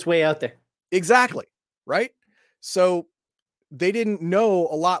see what's way out there. Exactly, right? So they didn't know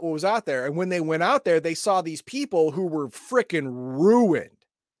a lot what was out there. And when they went out there, they saw these people who were freaking ruined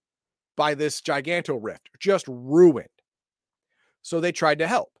by this Giganto Rift, just ruined. So they tried to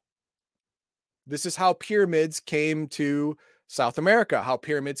help. This is how pyramids came to South America, how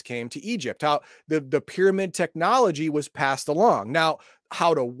pyramids came to Egypt, how the pyramid technology was passed along. Now,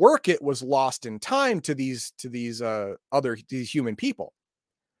 how to work it was lost in time to these human people.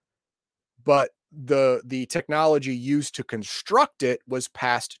 But the technology used to construct it was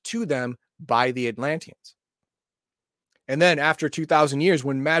passed to them by the Atlanteans. And then after 2,000 years,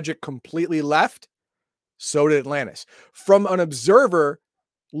 when magic completely left, so did Atlantis. From an observer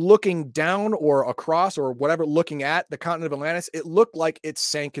looking down or across or whatever, looking at the continent of Atlantis, it looked like it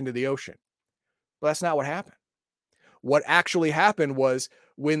sank into the ocean. But that's not what happened. What actually happened was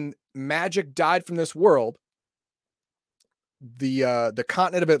when magic died from this world, the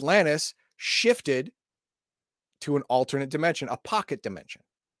continent of Atlantis shifted to an alternate dimension, a pocket dimension,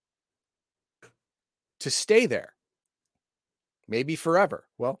 to stay there. Maybe forever.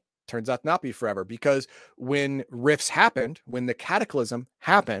 Well, turns out not be forever, because when rifts happened, when the cataclysm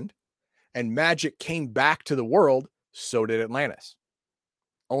happened and magic came back to the world, so did Atlantis.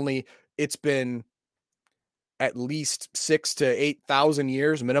 Only it's been at least 6,000 to 8,000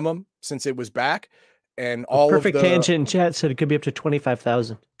 years minimum since it was back. And all perfect of the tangent in chat said it could be up to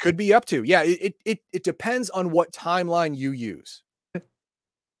 25,000. Could be up to. Yeah, it depends on what timeline you use.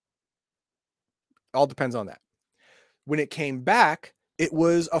 All depends on that. When it came back, it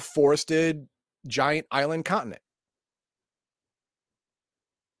was a forested giant island continent.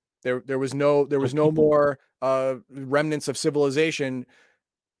 There was no more remnants of civilization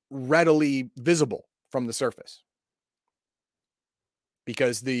readily visible from the surface,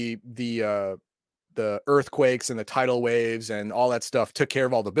 because the earthquakes and the tidal waves and all that stuff took care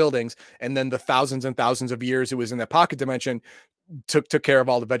of all the buildings, and then the thousands and thousands of years it was in that pocket dimension took care of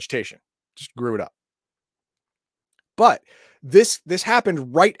all the vegetation, just grew it up. But this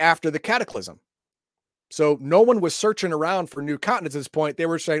happened right after the cataclysm. So no one was searching around for new continents at this point. They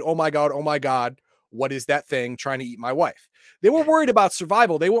were saying, oh my God, what is that thing trying to eat my wife? They were worried about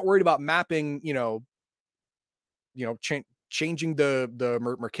survival. They weren't worried about mapping, changing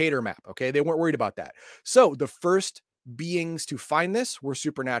the Mercator map. Okay. They weren't worried about that. So the first beings to find this were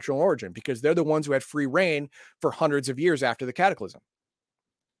supernatural in origin, because they're the ones who had free reign for hundreds of years after the cataclysm.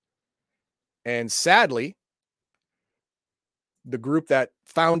 And sadly, the group that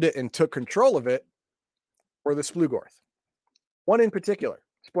found it and took control of it were the Splugorth. One in particular,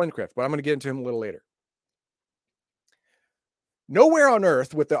 Splendcrift, but I'm going to get into him a little later. Nowhere on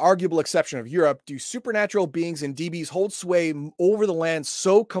Earth, with the arguable exception of Europe, do supernatural beings and DBs hold sway over the land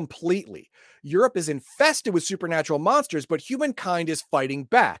so completely. Europe is infested with supernatural monsters, but humankind is fighting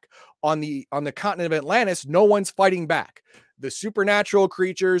back. On the continent of Atlantis, no one's fighting back. The supernatural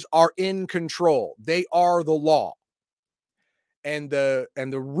creatures are in control. They are the law. And the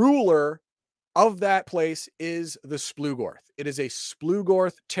ruler of that place is the Splugorth. It is a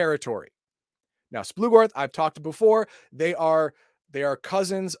Splugorth territory. Now, Splugorth, I've talked before, they are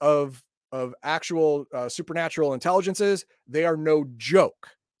cousins of actual supernatural intelligences. They are no joke.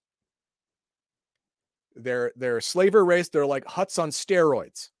 They're a slaver race. They're like Hutts on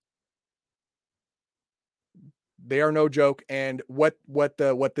steroids. They are no joke. And what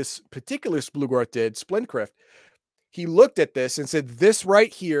this particular Splugorth did, Splendcrift, he looked at this and said, this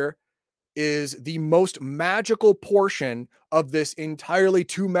right here is the most magical portion of this entirely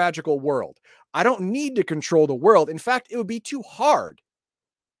too magical world. I don't need to control the world. In fact, it would be too hard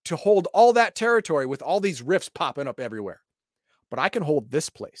to hold all that territory with all these rifts popping up everywhere. But I can hold this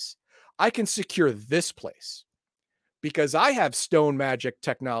place. I can secure this place because I have stone magic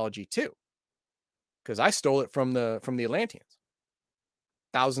technology too. Because I stole it from the Atlanteans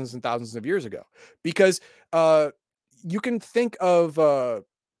thousands and thousands of years ago. Because you can think of the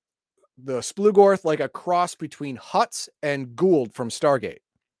Splugorth like a cross between Hutts and Gould from Stargate.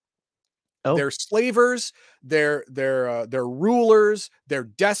 Oh. They're slavers, they're rulers, they're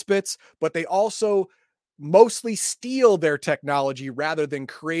despots, but they also mostly steal their technology rather than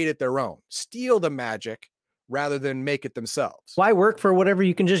create it their own. Steal the magic rather than make it themselves. Why work for whatever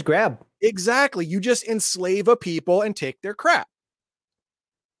you can just grab? Exactly. You just enslave a people and take their crap,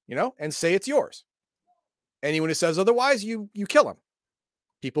 and say it's yours. Anyone who says otherwise, you kill them.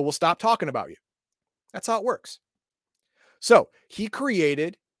 People will stop talking about you. That's how it works. So he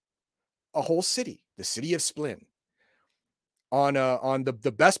created a whole city, the city of Splin, on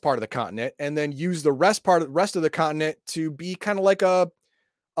the best part of the continent, and then use the rest of the continent to be kind of like a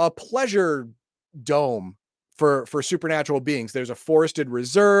pleasure dome for supernatural beings. There's a forested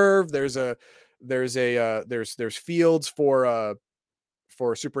reserve. There's fields for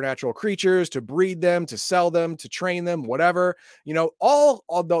supernatural creatures to breed them, to sell them, to train them, whatever. All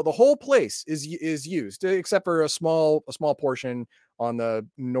the whole place is used, except for a small portion on the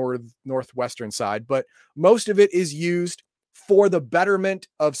northwestern side, but most of it is used for the betterment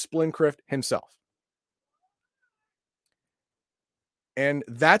of Splendcrift himself. And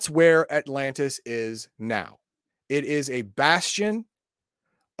that's where Atlantis is now. It is a bastion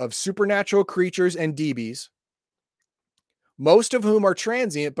of supernatural creatures and DBs, most of whom are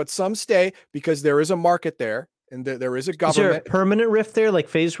transient, but some stay because there is a market there and there is a government. Is there a permanent rift there like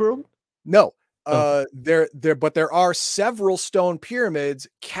Phase World? No. There are several stone pyramids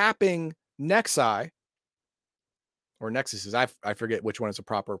capping Nexi or Nexuses. I forget which one is a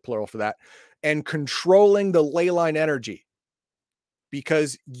proper plural for that, and controlling the ley line energy,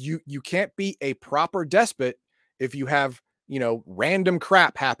 because you can't be a proper despot if you have, random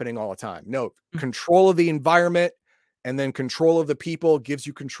crap happening all the time. No, control of the environment and then control of the people gives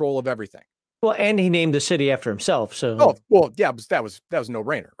you control of everything. Well, and he named the city after himself. So, oh, well, yeah, that was no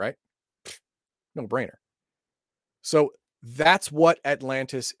brainer, right? No brainer. So that's what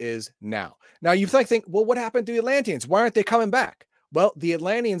Atlantis is now. Now you think, well, what happened to the Atlanteans? Why aren't they coming back? Well, the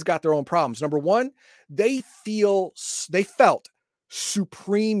Atlanteans got their own problems. Number one, they felt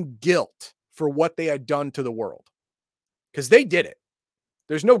supreme guilt for what they had done to the world, because they did it.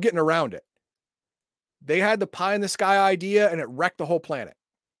 There's no getting around it. They had the pie in the sky idea and it wrecked the whole planet.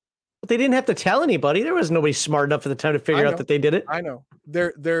 But they didn't have to tell anybody. There was nobody smart enough at the time to figure out that they did it. I know.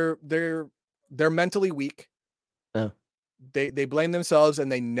 They're mentally weak. Oh. They blame themselves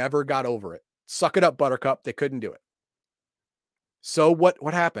and they never got over it. Suck it up, Buttercup. They couldn't do it. So what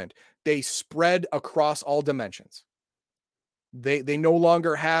happened? They spread across all dimensions. They no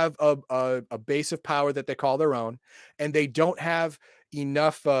longer have a base of power that they call their own, and they don't have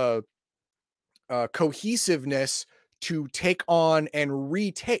enough cohesiveness to take on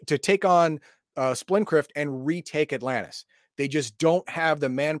Splendcrift and retake Atlantis. They just don't have the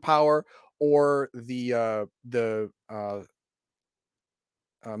manpower or the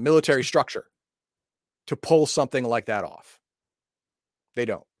military structure to pull something like that off. They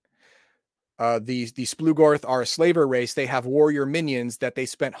don't. The Splugorth are a slaver race. They have warrior minions that they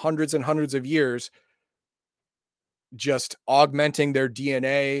spent hundreds and hundreds of years just augmenting their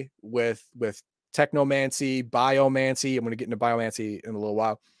DNA with technomancy, biomancy. I'm going to get into biomancy in a little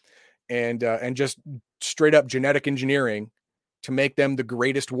while, and just straight up genetic engineering to make them the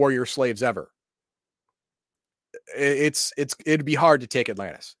greatest warrior slaves ever. It'd be hard to take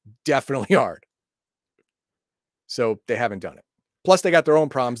Atlantis. Definitely hard. So they haven't done it. Plus, they got their own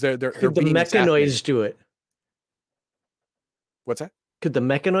problems. Could the mechanoids do it? What's that? Could the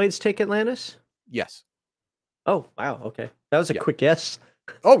mechanoids take Atlantis? Yes. Oh, wow. Okay. That was a quick guess.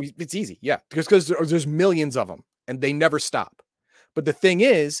 Oh, it's easy. Yeah. Because there's millions of them and they never stop. But the thing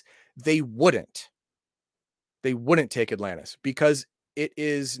is, they wouldn't take Atlantis because it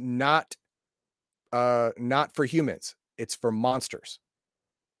is not for humans. It's for monsters.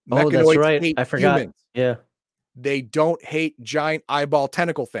 Oh, that's Mechanoids right. hate I forgot. humans. Yeah. They don't hate giant eyeball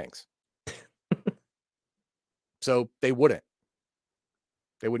tentacle things. So they wouldn't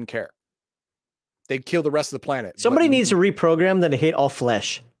care. They'd kill the rest of the planet. Somebody needs to reprogram them to hate all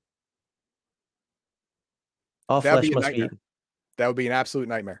flesh. All That'd flesh be a must be nightmare. eaten. That would be an absolute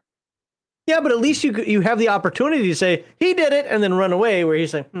nightmare. Yeah, but at least you have the opportunity to say, he did it, and then run away where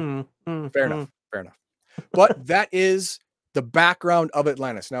he's like, Fair enough. But that is the background of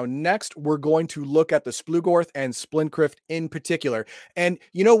Atlantis. Now, next, we're going to look at the Splugorth and Splincryft in particular. And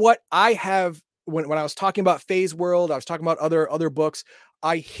you know what? I have, when I was talking about Phase World, I was talking about other books,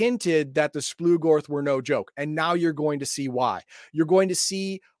 I hinted that the Splugorth were no joke. And now you're going to see why. You're going to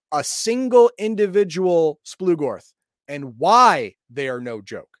see a single individual Splugorth and why they are no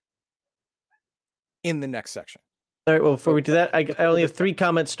joke in the next section. All right, well, before we do that, I only have 3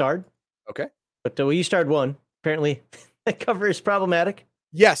 comments starred. Okay. But you starred 1. Apparently, that cover is problematic.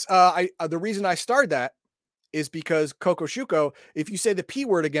 Yes. The reason I starred that is because Coco Shuko, if you say the P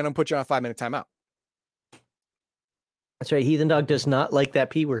word again, I'm put you on a 5-minute timeout. That's right. Heathen Dog does not like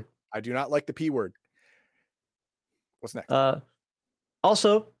that P word. I do not like the P word. What's next?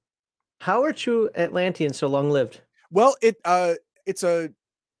 Also, how are true Atlanteans so long lived? Well, it's a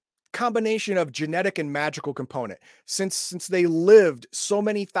combination of genetic and magical component. Since they lived so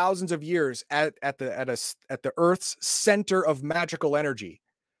many thousands of years at the Earth's center of magical energy,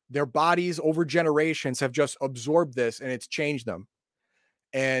 their bodies over generations have just absorbed this, and it's changed them.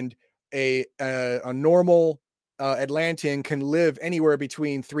 And a normal Atlantean can live anywhere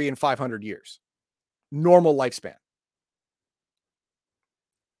between 300 and 500 years, normal lifespan,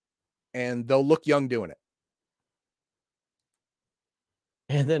 and they'll look young doing it.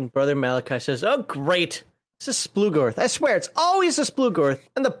 And then Brother Malachi says, "Oh, great. It's a Splugorth. I swear, it's always a Splugorth,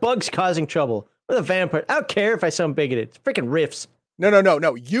 and the bug's causing trouble. Or the vampire. I don't care if I sound bigoted. It's freaking riffs."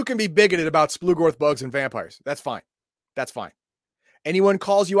 No. You can be bigoted about Splugorth bugs and vampires. That's fine. Anyone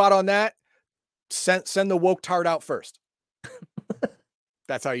calls you out on that, send the woke tard out first.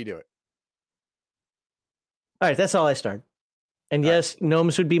 That's how you do it. All right, that's all I started. And yes,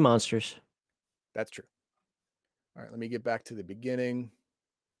 gnomes would be monsters. That's true. All right, let me get back to the beginning.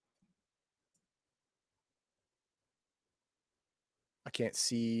 I can't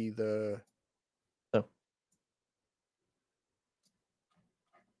see the... Oh.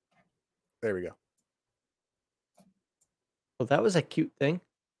 There we go. Well, that was a cute thing.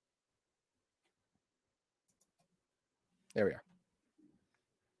 There we are.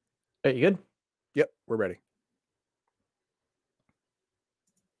 Are you good? Yep, we're ready.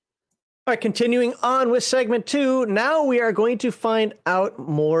 All right, continuing on with segment 2. Now we are going to find out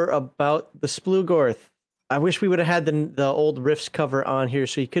more about the Splugorth. I wish we would have had the old Rifts cover on here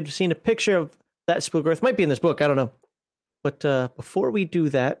so you could have seen a picture of that Splugorth. Might be in this book, I don't know. But before we do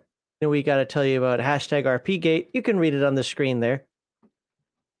that, we got to tell you about hashtag RPGate. You can read it on the screen there.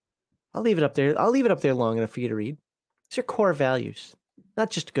 I'll leave it up there. I'll leave it up there long enough for you to read. These are core values, not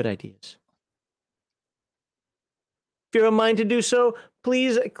just good ideas. If you don't mind to do so,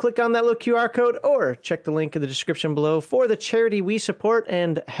 please click on that little QR code or check the link in the description below for the charity we support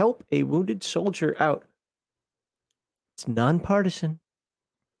and help a wounded soldier out. It's nonpartisan.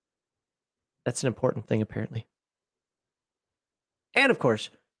 That's an important thing, apparently. And of course,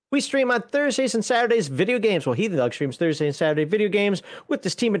 we stream on Thursdays and Saturdays video games. Well, Heathen Dog streams Thursday and Saturday video games with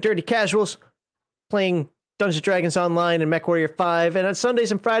this team of dirty casuals playing Dungeons & Dragons Online and MechWarrior 5. And on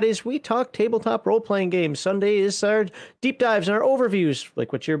Sundays and Fridays, we talk tabletop role-playing games. Sunday is our deep dives and our overviews,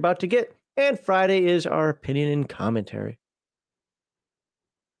 like what you're about to get. And Friday is our opinion and commentary.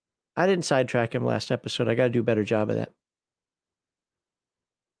 I didn't sidetrack him last episode. I got to do a better job of that.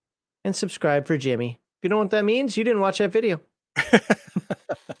 And subscribe for Jimmy. If you know what that means, you didn't watch that video.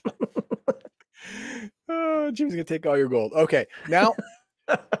 Oh, Jimmy's gonna take all your gold. Okay, now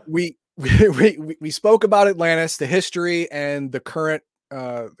we spoke about Atlantis, the history, and the current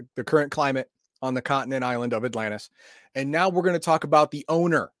climate on the continent island of Atlantis, and now we're going to talk about the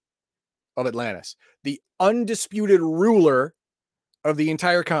owner of Atlantis, the undisputed ruler of the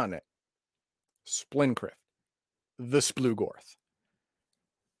entire continent, Splincryft, the Splugorth.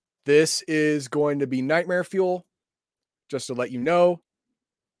 This is going to be nightmare fuel. Just to let you know.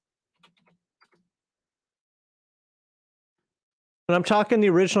 When I'm talking the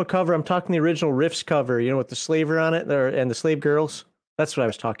original cover, I'm talking the original Rifts cover, with the slaver on it and the slave girls. That's what I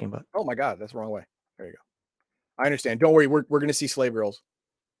was talking about. Oh my God, that's the wrong way. There you go. I understand. Don't worry. We're going to see slave girls.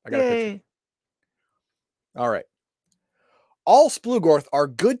 I got a picture. All right. All Splugorth are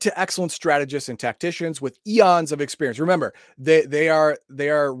good to excellent strategists and tacticians with eons of experience. Remember, they are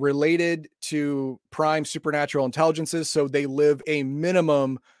related to prime supernatural intelligences, so they live a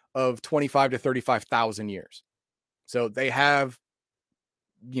minimum of 25 to 35,000 years. So they have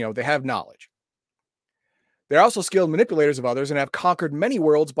knowledge. They're also skilled manipulators of others and have conquered many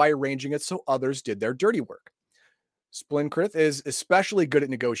worlds by arranging it so others did their dirty work. Splinkrith is especially good at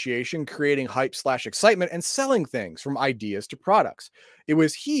negotiation, creating hype/excitement, and selling things from ideas to products. It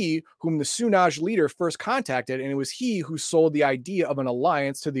was he whom the Sunaj leader first contacted, and it was he who sold the idea of an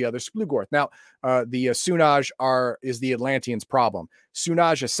alliance to the other Splugorth. Now, the Sunaj is the Atlanteans' problem.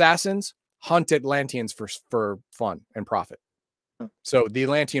 Sunaj assassins hunt Atlanteans for fun and profit. So the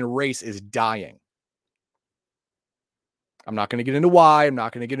Atlantean race is dying. I'm not going to get into why. I'm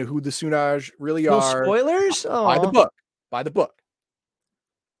not going to get into who the Sunaj really are. Spoilers? By the book. By the book.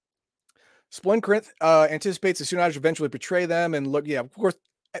 Splinkrith anticipates the Sunaj eventually betray them and look. Yeah, of course,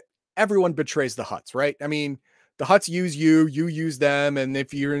 everyone betrays the Hutts, right? I mean, the Hutts use you use them, and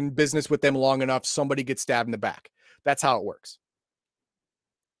if you're in business with them long enough, somebody gets stabbed in the back. That's how it works.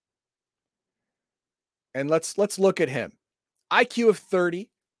 And let's look at him. IQ of 30.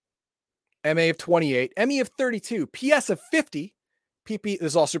 MA of 28, ME of 32, PS of 50, PP,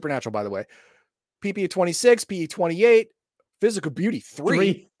 this is all supernatural, by the way, PP of 26, PE 28, physical beauty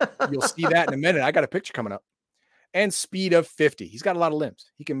 3. You'll see that in a minute. I got a picture coming up. And speed of 50. He's got a lot of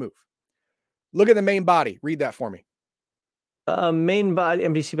limbs. He can move. Look at the main body. Read that for me. Main body,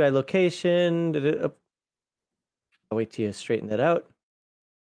 MDC by location. I'll wait till you straighten that out.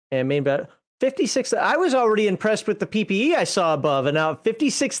 And main body. 56. I was already impressed with the PPE I saw above, and now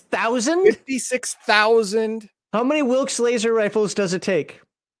 56,000. 56,000. How many Wilkes laser rifles does it take?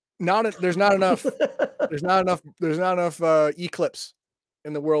 There's not enough. There's not enough Eclipse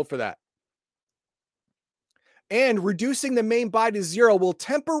in the world for that. And reducing the main body to 0 will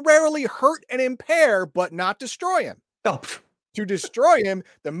temporarily hurt and impair, but not destroy him. Oh. To destroy him,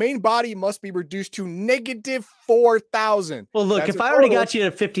 the main body must be reduced to negative 4,000. Well, look, if I already got you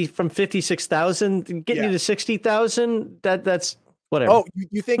to 50 from 56,000, getting you to 60,000, that's whatever. Oh,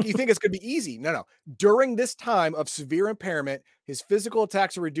 you think it's going to be easy? No. During this time of severe impairment, his physical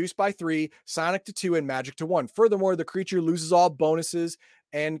attacks are reduced by 3, psionic to 2, and magic to 1. Furthermore, the creature loses all bonuses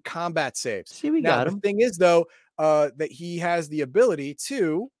and combat saves. See, we got him. The thing is, though, that he has the ability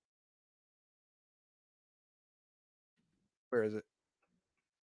to. Where is it?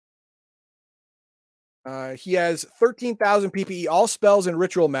 He has 13,000 PPE, all spells and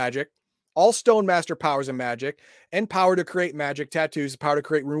ritual magic, all stone master powers and magic, and power to create magic, tattoos, power to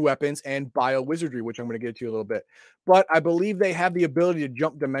create rune weapons, and bio wizardry, which I'm going to get to a little bit. But I believe they have the ability to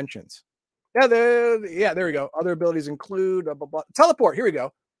jump dimensions. Yeah, there we go. Other abilities include teleport. Here we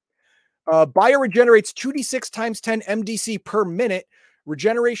go. Bio regenerates 2d6 times 10 MDC per minute.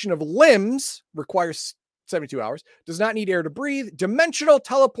 Regeneration of limbs requires 72 hours, does not need air to breathe, dimensional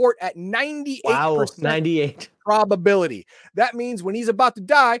teleport at 98% 98 probability. That means when he's about to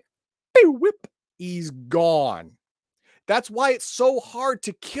die, whip, he's gone. That's why it's so hard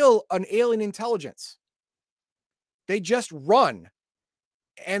to kill an alien intelligence. They just run,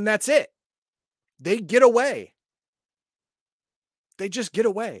 and that's it. They get away. They just get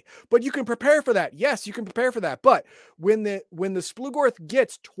away. But you can prepare for that. Yes, you can prepare for that. But when the Splugorth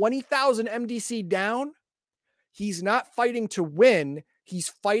gets 20,000 MDC down, he's not fighting to win. He's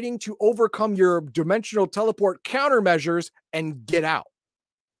fighting to overcome your dimensional teleport countermeasures and get out.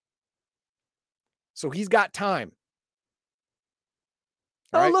 So he's got time.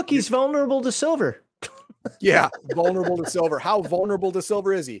 Oh, right? Look, he's vulnerable to silver. Yeah, vulnerable to silver. How vulnerable to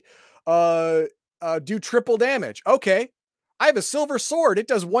silver is he? Do triple damage. Okay. I have a silver sword. It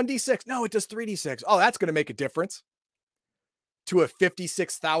does 1d6. No, it does 3d6. Oh, that's going to make a difference. To a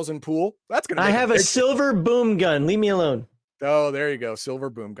 56,000 pool. That's going to I have a silver boom gun. Leave me alone. Oh, there you go.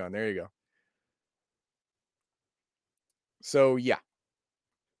 Silver boom gun. There you go. So, yeah.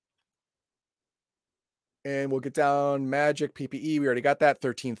 And we'll get down magic, PPE. We already got that.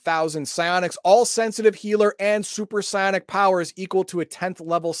 13,000 psionics, all sensitive healer and super psionic powers equal to a 10th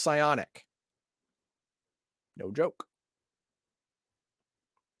level psionic. No joke.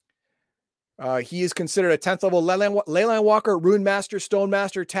 He is considered a 10th level Leyline Walker, Rune Master, Stone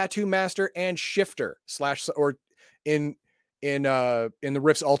Master, Tattoo Master, and Shifter / or in the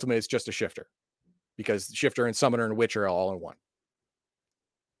Rift's Ultimate, it's just a Shifter because Shifter and Summoner and Witch are all in one.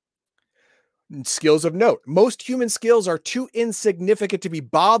 Skills of note. Most human skills are too insignificant to be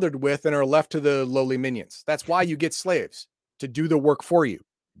bothered with and are left to the lowly minions. That's why you get slaves to do the work for you.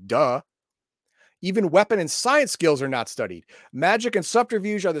 Duh. Even weapon and science skills are not studied. Magic and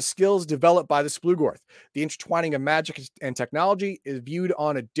subterfuge are the skills developed by the Splugorth. The intertwining of magic and technology is viewed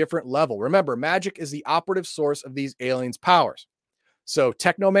on a different level. Remember, magic is the operative source of these aliens' powers. So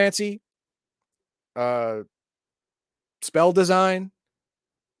technomancy, spell design,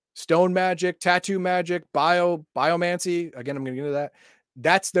 stone magic, tattoo magic, biomancy. Again, I'm going to get into that.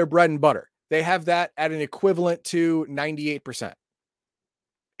 That's their bread and butter. They have that at an equivalent to 98%.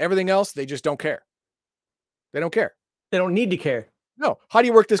 Everything else, they just don't care. They don't care. They don't need to care. No. How do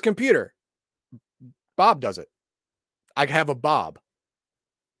you work this computer? Bob does it. I have a Bob.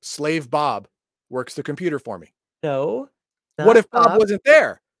 Slave Bob works the computer for me. No. What if Bob wasn't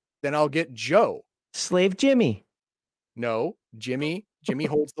there? Then I'll get Joe. Slave Jimmy. No, Jimmy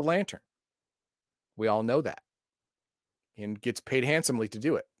holds the lantern. We all know that. And gets paid handsomely to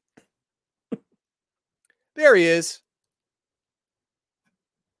do it. There he is.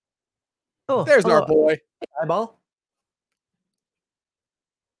 Oh, there's our boy. Eyeball.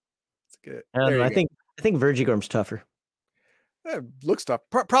 It's good. I think Vergigorm's tougher. Looks tough.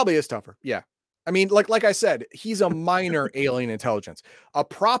 Probably is tougher. Yeah. I mean, like I said, he's a minor alien intelligence. A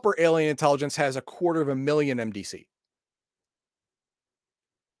proper alien intelligence has 250,000 MDC.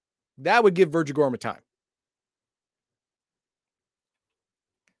 That would give Vergigorm a time.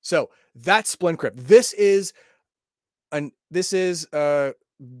 So that's Splin Crypt. This is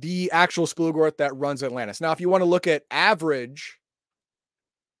the actual Splugorth that runs Atlantis. Now, if you want to look at average,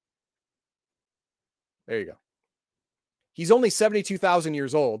 there you go. He's only 72,000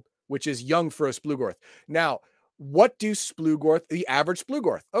 years old, which is young for a Splugorth. Now, what do the average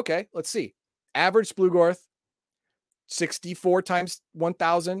Splugorth? Okay, let's see. Average Splugorth, 64 times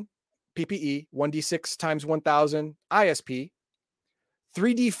 1,000 PPE, 1d6 times 1,000 ISP,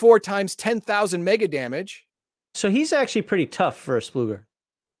 3d4 times 10,000 mega damage. So he's actually pretty tough for a Splugorth.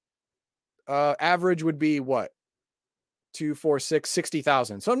 Average would be what? 2, 4, 6,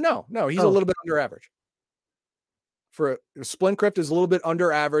 60,000. So no, he's a little bit under average. For a Splin Crypt is a little bit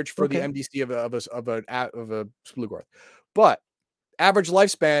under average for the MDC of a Splugorth. But average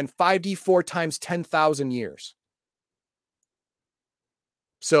lifespan, 5d4 times 10,000 years.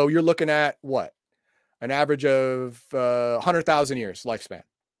 So you're looking at what? An average of 100,000 years lifespan.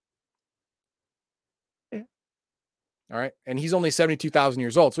 Yeah. All right. And he's only 72,000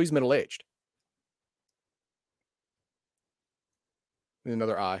 years old, so he's middle-aged.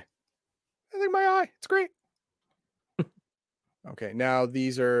 Another eye. I think my eye. It's great. Okay, now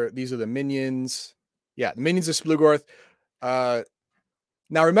these are the minions. Yeah, the minions of Splugorth.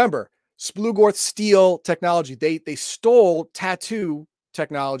 Now remember, Splugorth steal technology. They stole tattoo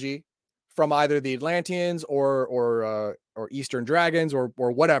technology from either the Atlanteans or Eastern Dragons or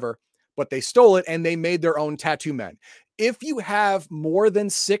whatever, but they stole it and they made their own tattoo men. If you have more than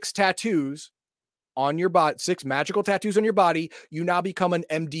 6 tattoos on your body, 6 magical tattoos on your body, you now become an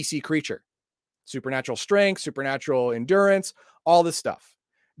MDC creature. Supernatural strength, supernatural endurance, all this stuff.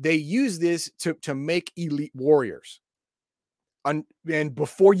 They use this to make elite warriors. And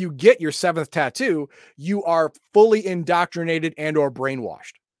before you get your 7th tattoo, you are fully indoctrinated and or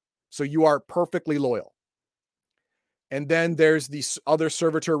brainwashed. So you are perfectly loyal. And then there's these other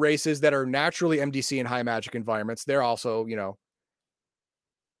servitor races that are naturally MDC in high magic environments. They're also,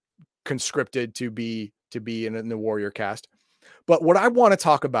 conscripted to be in the warrior caste. But what I want to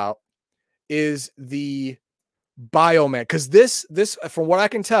talk about is the bioman, because this from what I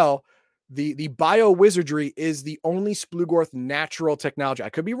can tell, the bio wizardry is the only Splugorth natural technology. I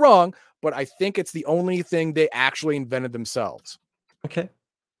could be wrong, but I think it's the only thing they actually invented themselves. Okay.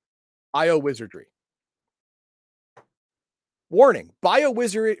 Bio wizardry. Warning: bio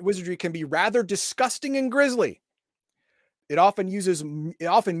wizardry can be rather disgusting and grisly. It often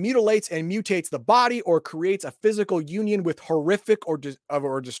mutilates and mutates the body or creates a physical union with horrific or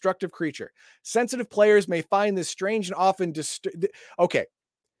destructive creature. Sensitive players may find this strange and often okay.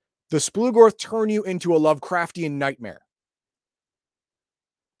 The Splugorth turn you into a Lovecraftian nightmare.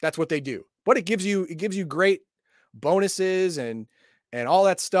 That's what they do. But it gives you great bonuses and all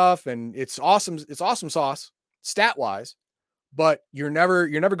that stuff, and it's awesome. It's awesome sauce stat wise. But you're never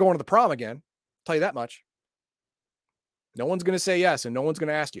going to the prom again. I'll tell you that much. No one's going to say yes, and no one's going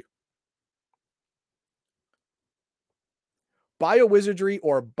to ask you. Biowizardry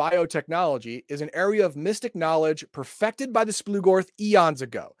or biotechnology is an area of mystic knowledge perfected by the Splugorth eons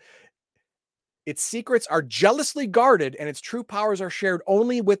ago. Its secrets are jealously guarded, and its true powers are shared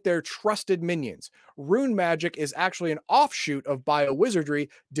only with their trusted minions. Rune magic is actually an offshoot of biowizardry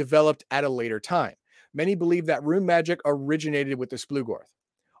developed at a later time. Many believe that rune magic originated with the Splugorth.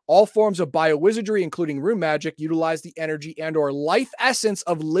 All forms of biowizardry, including rune magic, utilize the energy and or life essence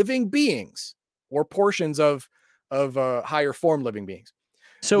of living beings or portions of higher form living beings.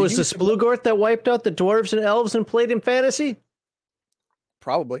 So The is the use of- Splugorth that wiped out the dwarves and elves and played in fantasy?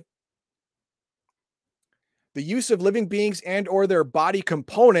 Probably. The use of living beings and or their body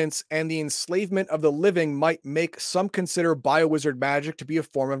components and the enslavement of the living might make some consider biowizard magic to be a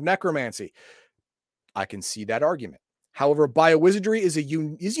form of necromancy. I can see that argument. However, biowizardry is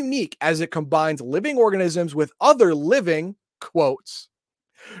unique as it combines living organisms with other living, quotes,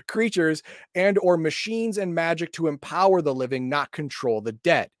 creatures and or machines and magic to empower the living, not control the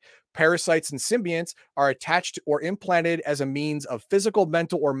dead. Parasites and symbionts are attached or implanted as a means of physical,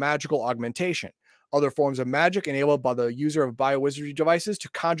 mental, or magical augmentation. Other forms of magic enabled by the user of biowizardry devices to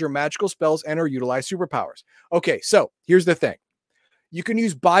conjure magical spells and or utilize superpowers. Okay, so here's the thing. You can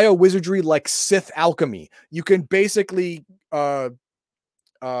use biowizardry like Sith alchemy. You can basically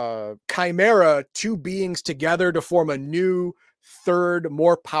chimera two beings together to form a new, third,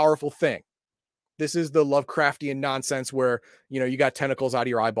 more powerful thing. This is the Lovecraftian nonsense where, you got tentacles out of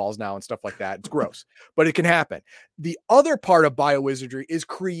your eyeballs now and stuff like that. It's gross, but it can happen. The other part of biowizardry is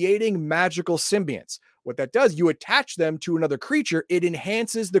creating magical symbionts. What that does, you attach them to another creature. It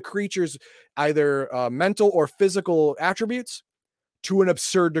enhances the creature's either mental or physical attributes to an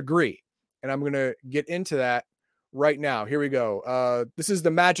absurd degree. And I'm going to get into that right now. Here we go. This is the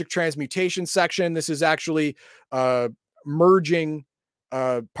magic transmutation section. This is actually merging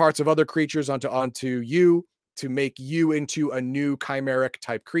parts of other creatures onto you to make you into a new chimeric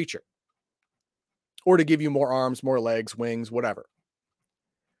type creature, or to give you more arms, more legs, wings, whatever.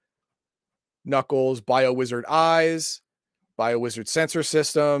 Knuckles, biowizard eyes, biowizard sensor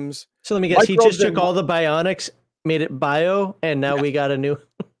systems. So let me guess, he Microbes just took and- all the bionics, made it bio, and now we got a new...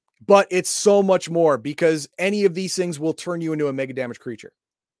 But it's so much more because any of these things will turn you into a mega damage creature.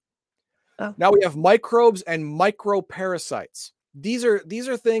 Oh. Now we have microbes and microparasites. These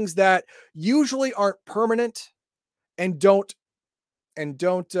are things that usually aren't permanent and don't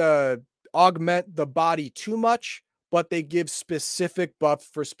augment the body too much, but they give specific buff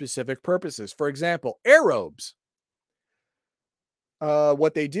for specific purposes. For example, aerobes.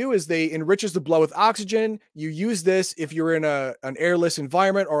 What they do is they enriches the blood with oxygen. You use this if you're in an airless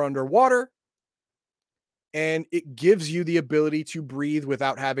environment or underwater, and it gives you the ability to breathe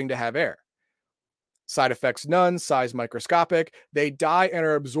without having to have air. Side effects none, size microscopic. They die and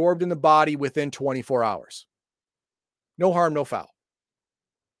are absorbed in the body within 24 hours. No harm, no foul.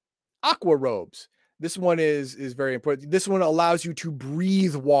 Aqua robes. This one is very important. This one allows you to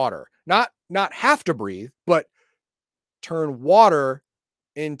breathe water. Not have to breathe, but turn water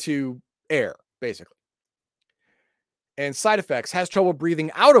into air, basically. And side effects: has trouble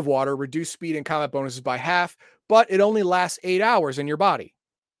breathing out of water, reduced speed and combat bonuses by half, but it only lasts 8 hours in your body.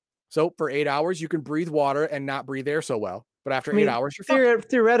 So for 8 hours, you can breathe water and not breathe air so well. But after 8 hours, you're fine.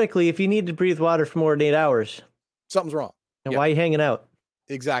 Theoretically, if you need to breathe water for more than 8 hours, Something's wrong. and why are you hanging out?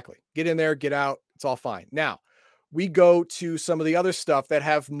 Exactly. Get in there, get out. It's all fine. Now, we go to some of the other stuff that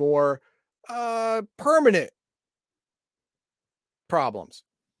have more permanent problems.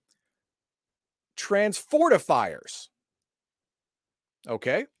 Transfortifiers.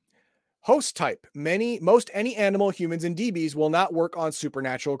 Okay. Host type. Most any animal, humans, and DBs will not work on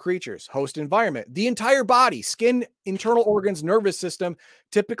supernatural creatures. Host environment. The entire body, skin, internal organs, nervous system,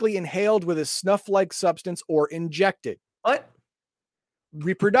 typically inhaled with a snuff-like substance or injected. What?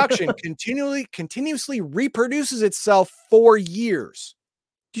 Reproduction continuously reproduces itself for years.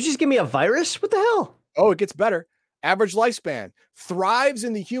 Did you just give me a virus? What the hell? Oh, it gets better. Average lifespan. Thrives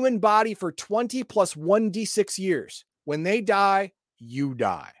in the human body for 20 plus 1d6 years. When they die, you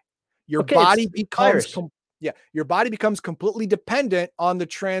die. Your body becomes your body becomes completely dependent on the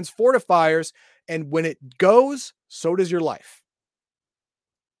transfortifiers, and when it goes, so does your life.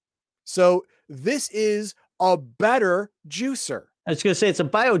 So this is a better juicer. I was going to say it's a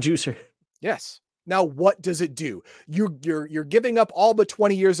biojuicer. Yes. Now, what does it do? You're giving up all but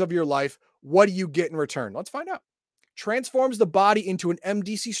 20 years of your life. What do you get in return? Let's find out. Transforms the body into an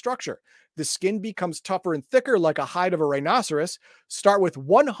MDC structure. The skin becomes tougher and thicker like a hide of a rhinoceros. Start with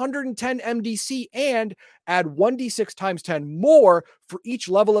 110 MDC and add 1d6 times 10 more for each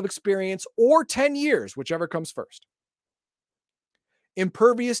level of experience or 10 years, whichever comes first.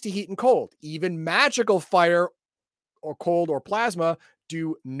 Impervious to heat and cold. Even magical fire or cold or plasma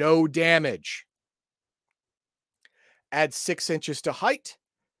do no damage. Add 6 inches to height.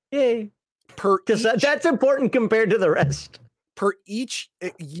 Yay. Because that's important compared to the rest. Per each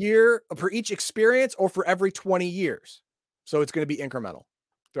year, per each experience, or for every 20 years. So it's going to be incremental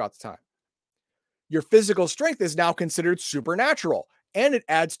throughout the time. Your physical strength is now considered supernatural, and it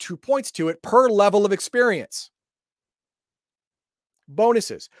adds 2 points to it per level of experience.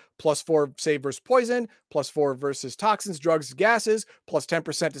 Bonuses: +4 save versus poison, +4 versus toxins, drugs, gases,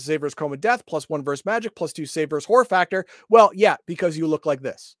 +10% to save versus coma death, +1 versus magic, +2 save versus horror factor. Well, yeah, because you look like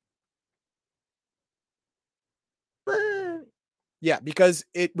this. Yeah, because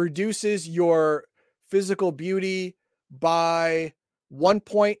it reduces your physical beauty by 1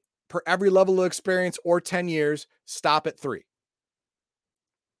 point per every level of experience or 10 years. Stop at 3.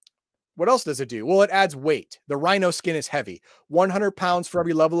 What else does it do? Well, it adds weight. The rhino skin is heavy. 100 pounds for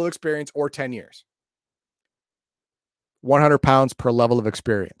every level of experience or 10 years. 100 pounds per level of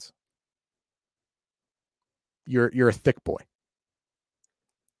experience. You're a thick boy.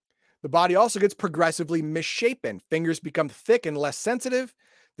 The body also gets progressively misshapen. Fingers become thick and less sensitive.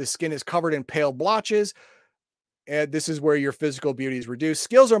 The skin is covered in pale blotches. And this is where your physical beauty is reduced.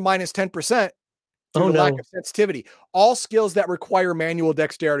 Skills are minus 10% due to lack of sensitivity. All skills that require manual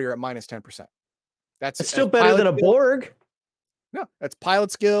dexterity are at minus 10%. It's still better than a Borg. No, that's pilot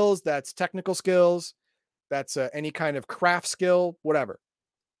skills. That's technical skills. That's any kind of craft skill, whatever.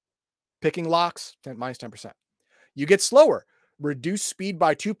 Picking locks, minus 10%. You get slower. Reduce speed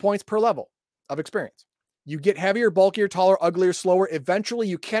by 2 points per level of experience. You get heavier, bulkier, taller, uglier, slower. Eventually,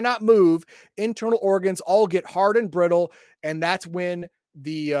 you cannot move. Internal organs all get hard and brittle, and that's when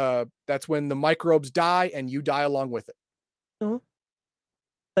the microbes die, and you die along with it. Mm-hmm.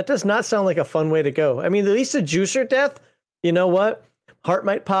 That does not sound like a fun way to go. I mean, at least a juicer death, you know what? Heart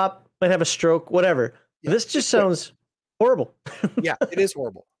might pop, might have a stroke, whatever. Yeah, this just sounds horrible. Yeah, it is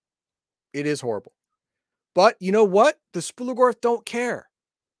horrible. It is horrible. But you know what? The Spulugorth don't care.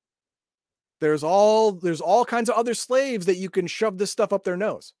 There's all kinds of other slaves that you can shove this stuff up their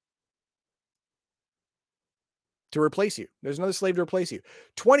nose to replace you. There's another slave to replace you.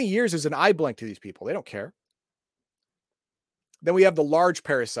 20 years is an eye blink to these people. They don't care. Then we have the large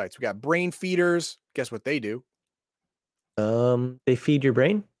parasites. We got brain feeders. Guess what they do? They feed your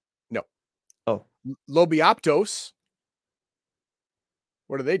brain? No. Oh. Lobioptos.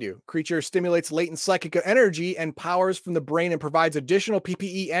 What do they do? Creature stimulates latent psychic energy and powers from the brain and provides additional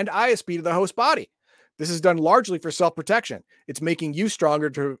PPE and ISP to the host body. This is done largely for self-protection. It's making you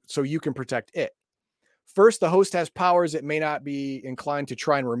stronger so you can protect it. First, the host has powers it may not be inclined to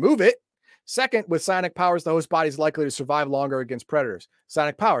try and remove it. Second, with psionic powers, the host body is likely to survive longer against predators.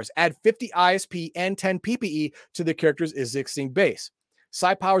 Psionic powers: add 50 ISP and 10 PPE to the character's existing base.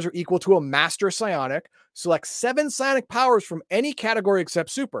 Psi powers are equal to a master psionic. Select 7 psionic powers from any category except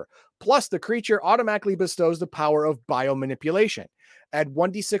super. Plus, the creature automatically bestows the power of biomanipulation. Add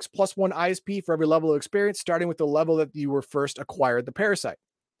 1d6 plus 1 ISP for every level of experience, starting with the level that you were first acquired the parasite.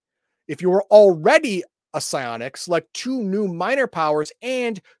 If you were already a psionic, select 2 new minor powers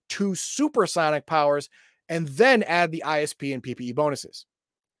and 2 super psionic powers, and then add the ISP and PPE bonuses.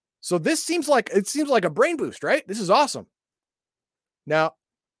 So this seems like a brain boost, right? This is awesome. Now,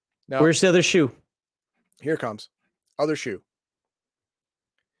 where's the other shoe? Here comes. Other shoe.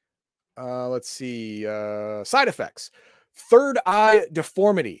 Let's see. Side effects. Third eye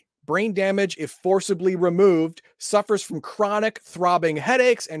deformity. Brain damage, if forcibly removed, suffers from chronic throbbing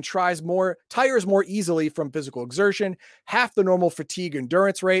headaches and tires more easily from physical exertion, half the normal fatigue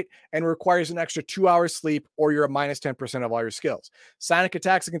endurance rate, and requires an extra 2 hours sleep, or you're at minus 10% of all your skills. Psionic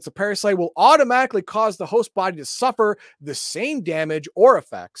attacks against the parasite will automatically cause the host body to suffer the same damage or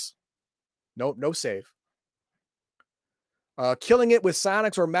effects. No save. Killing it with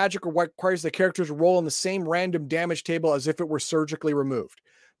psionics or magic requires the character to roll on the same random damage table as if it were surgically removed.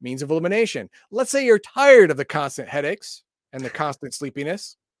 Means of elimination. Let's say you're tired of the constant headaches and the constant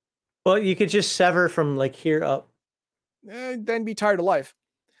sleepiness. Well, you could just sever from like here up. Then be tired of life.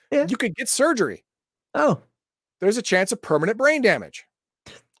 Yeah. You could get surgery. Oh. There's a chance of permanent brain damage.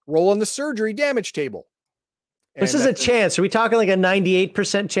 Roll on the surgery damage table. This is a chance. Are we talking like a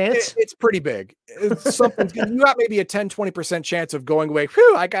 98% chance? It's pretty big. It's something. You got maybe a 10, 20% chance of going away.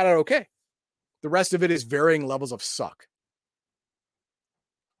 Whew, I got it okay. The rest of it is varying levels of suck.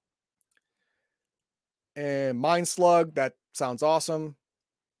 And Mind Slug, that sounds awesome.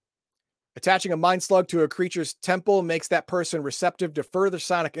 Attaching a Mind Slug to a creature's temple makes that person receptive to further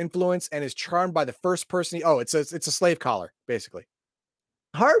psionic influence and is charmed by the first person. It's a slave collar, basically.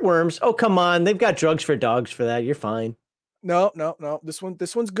 Heartworms? Oh, come on. They've got drugs for dogs for that. You're fine. No. This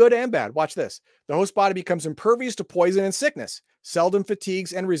one's good and bad. Watch this. The host body becomes impervious to poison and sickness, seldom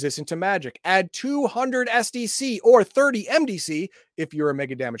fatigues, and resistant to magic. Add 200 SDC or 30 MDC if you're a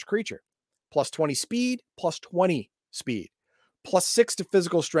mega damage creature. Plus 20 speed, plus 20 speed. Plus 6 to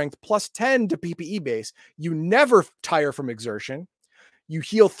physical strength, plus 10 to PPE base. You never tire from exertion. You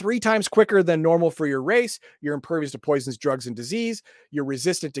heal 3 times quicker than normal for your race. You're impervious to poisons, drugs, and disease. You're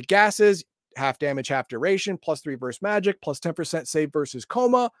resistant to gases. half damage, half duration, +3 versus magic, +10% save versus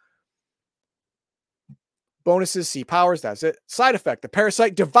coma. Bonuses, C powers, that's it. Side effect, the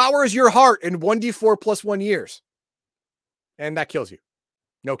parasite devours your heart in 1d4 + 1 years. And that kills you.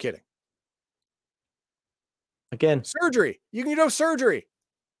 No kidding. Again. Surgery. You can do surgery.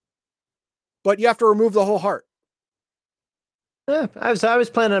 But you have to remove the whole heart. I was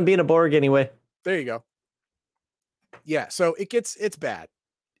planning on being a Borg anyway. There you go. Yeah, so it's bad.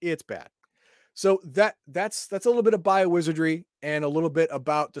 It's bad. So that's a little bit of biowizardry and a little bit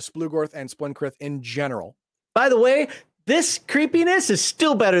about the Splugorth and Splinkrith in general. By the way, this creepiness is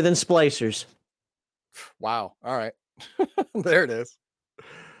still better than Splicers. Wow. All right. There it is.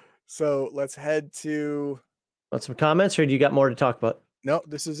 So let's head to... Want some comments, or do you got more to talk about? No,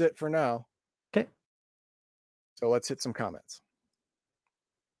 this is it for now. Okay. So let's hit some comments.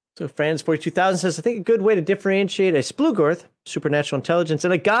 So Franz42,000 says, I think a good way to differentiate a Splugorth, supernatural intelligence,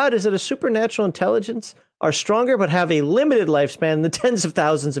 and a god is that a supernatural intelligence are stronger but have a limited lifespan in the tens of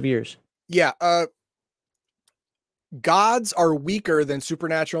thousands of years. Yeah, gods are weaker than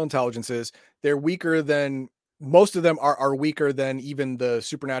supernatural intelligences. They're weaker than... Most of them are weaker than even the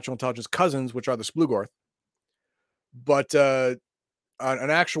supernatural intelligence cousins, which are the Splugorth. But an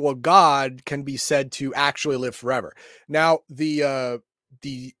actual god can be said to actually live forever. Now, the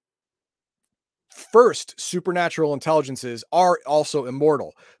first supernatural intelligences are also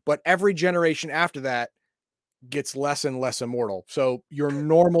immortal, but every generation after that gets less and less immortal. So your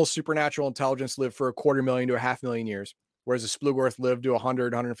normal supernatural intelligence lived for 250,000 to 500,000 years, whereas a Splugorth lived to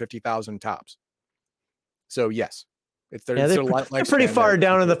 100, 150,000 tops. So yes, they're pretty far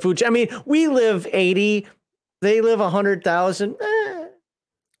down in the food chain. I mean, we live 80, they live 100,000.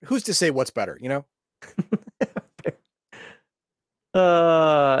 Who's to say what's better, you know?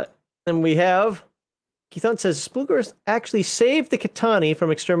 And we have Keithon says Splugorth actually saved the Katani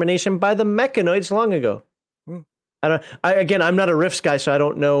from extermination by the mechanoids long ago. I'm not a Rifts guy, so I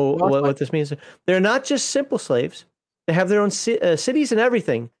don't know what this means. They're not just simple slaves. They have their own cities and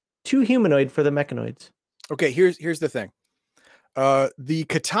everything. Too humanoid for the mechanoids. Okay, here's the thing. The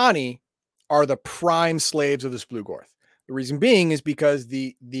Katani are the prime slaves of the Splugorth. The reason being is because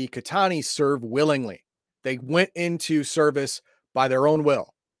the Katani serve willingly. They went into service by their own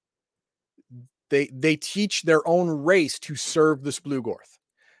will. They teach their own race to serve the Splugorth.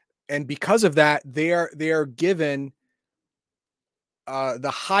 And because of that, they are given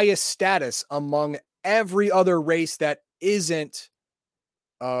the highest status among every other race that isn't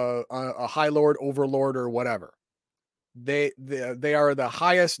a High Lord, Overlord, or whatever. They are the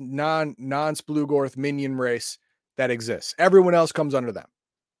highest non-Splugorth minion race that exists. Everyone else comes under them.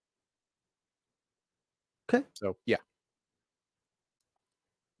 Okay. So yeah.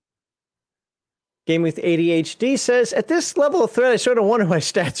 Game with ADHD says, at this level of threat, I sort of wonder why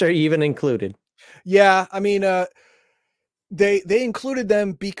stats are even included. Yeah, I mean, they included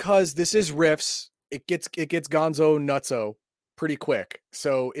them because this is Rifts. It gets gonzo nutso pretty quick.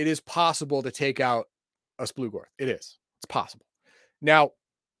 So it is possible to take out a Splugorth. It's possible. Now,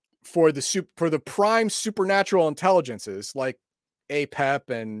 for the prime supernatural intelligences like Apep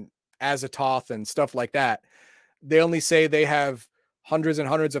and Azathoth and stuff like that, they only say they have hundreds and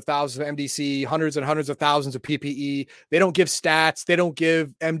hundreds of thousands of MDC, hundreds and hundreds of thousands of PPE. They don't give stats. They don't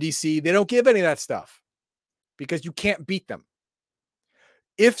give MDC. They don't give any of that stuff because you can't beat them.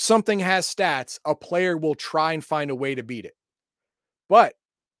 If something has stats, a player will try and find a way to beat it. But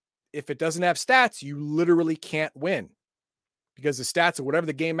if it doesn't have stats, you literally can't win because the stats are whatever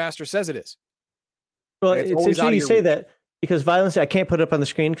the game master says it is. Well, it's interesting you say that because Violence, I can't put it up on the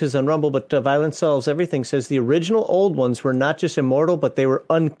screen because it's on Rumble, but Violence Solves Everything says the original old ones were not just immortal, but they were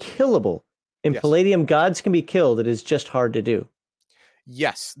unkillable. In Palladium, gods can be killed. It is just hard to do.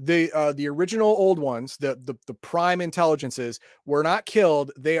 Yes, the original old ones, the prime intelligences were not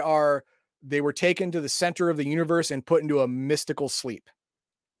killed. They were taken to the center of the universe and put into a mystical sleep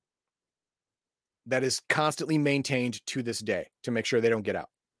that is constantly maintained to this day to make sure they don't get out.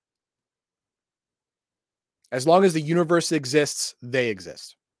 As long as the universe exists, they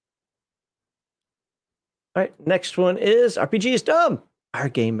exist. All right, next one is RPG is dumb. Our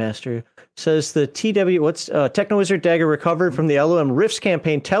game master says the Techno Wizard dagger recovered from the LOM Rifts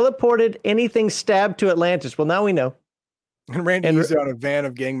campaign teleported anything stabbed to Atlantis. Well, now we know. And Randy used it on a van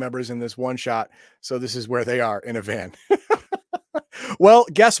of gang members in this one shot. So this is where they are, in a van. Well,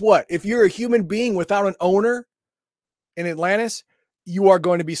 guess what? If you're a human being without an owner in Atlantis, you are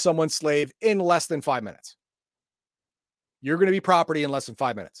going to be someone's slave in less than 5 minutes. You're going to be property in less than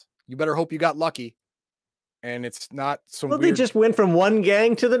 5 minutes. You better hope you got lucky. And it's not some weird... They just went from one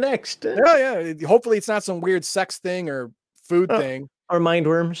gang to the next. Yeah. Hopefully it's not some weird sex thing or food thing. Or mind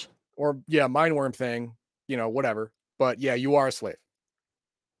worms. or mind worm thing, whatever. But yeah, you are a slave.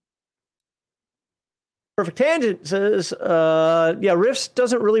 Perfect Tangent says, Rifts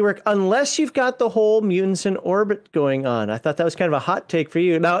doesn't really work unless you've got the whole mutants in orbit going on. I thought that was kind of a hot take for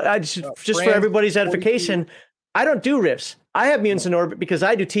you. Now, just for everybody's edification, I don't do Rifts. I have mutants in orbit because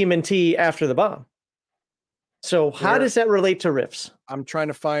I do TMNT after the bomb. So how does that relate to Rifts? I'm trying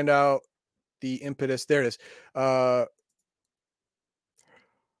to find out the impetus. There it is.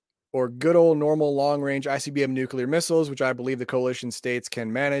 Or good old normal long-range ICBM nuclear missiles, which I believe the coalition states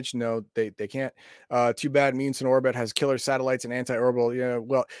can manage. No, they can't. Too bad mutants in orbit has killer satellites and anti-orbital.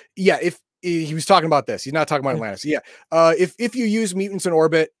 If he was talking about this, he's not talking about Atlantis. If you use mutants in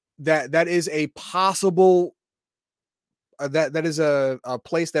orbit, that is a possible that is a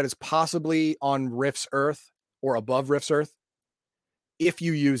place that is possibly on Rift's Earth or above Rift's Earth if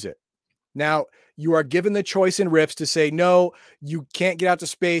you use it. Now, you are given the choice in Rifts to say, no, you can't get out to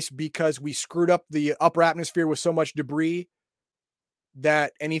space because we screwed up the upper atmosphere with so much debris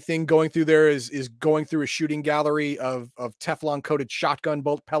that anything going through there is going through a shooting gallery of Teflon-coated shotgun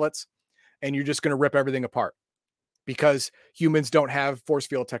bolt pellets, and you're just going to rip everything apart because humans don't have force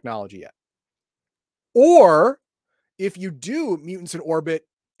field technology yet. Or if you do mutants in orbit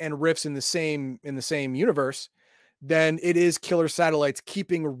and Rifts in the same universe, then it is killer satellites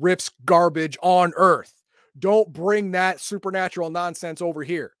keeping Rift's garbage on Earth. Don't bring that supernatural nonsense over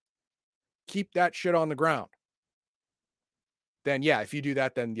here. Keep that shit on the ground. Then if you do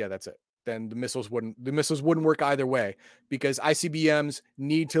that, then that's it. Then the missiles wouldn't work either way because ICBMs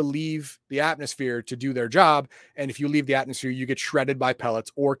need to leave the atmosphere to do their job. And if you leave the atmosphere, you get shredded by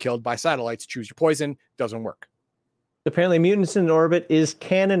pellets or killed by satellites. Choose your poison. Doesn't work. Apparently, mutants in orbit is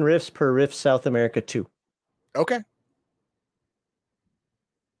canon Rifts per Rift South America 2. Okay.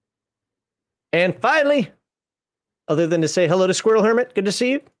 And finally, other than to say hello to Squirrel Hermit, good to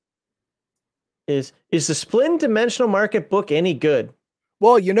see you, is the Splin Dimensional Market book any good?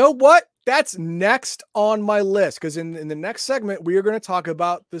 Well, you know what? That's next on my list because in the next segment, we are going to talk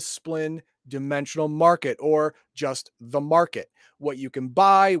about the Splin Dimensional Market or just the market. What you can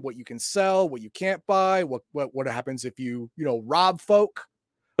buy, what you can sell, what you can't buy, what happens if you rob folk.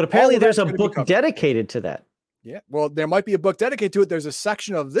 But apparently there's a book dedicated to that. Yeah, well, there might be a book dedicated to it. There's a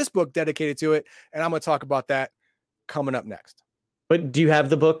section of this book dedicated to it, and I'm going to talk about that coming up next. But do you have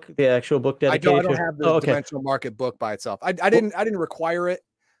the actual book dedicated? I don't have the Dimensional Market book by itself. I didn't require it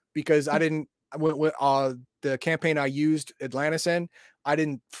because I didn't. The campaign I used Atlantis in, I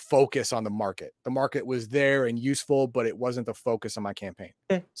didn't focus on the market. The market was there and useful, but it wasn't the focus of my campaign.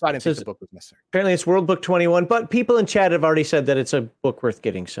 Okay. So I didn't think the book was necessary. Apparently, it's World Book 21, but people in chat have already said that it's a book worth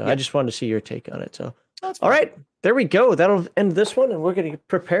getting. So I just wanted to see your take on it. So. All right, there we go. That'll end this one, and we're going to get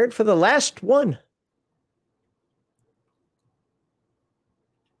prepared for the last one.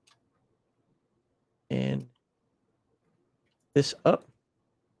 And this up.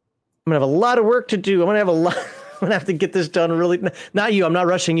 I'm going to have a lot of work to do. I'm going to have to get this done really. Not you. I'm not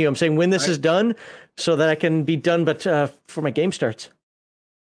rushing you. I'm saying when this is done so that I can be done, but before my game starts.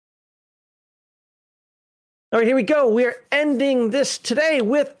 All right, here we go. We're ending this today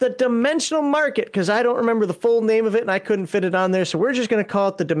with the Dimensional Market because I don't remember the full name of it and I couldn't fit it on there. So we're just going to call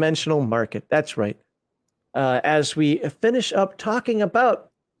it the Dimensional Market. That's right. As we finish up talking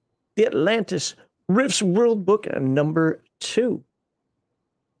about the Atlantis Rifts World Book number 2.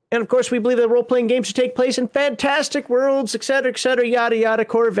 And of course, we believe that role-playing games should take place in fantastic worlds, etc., yada, yada,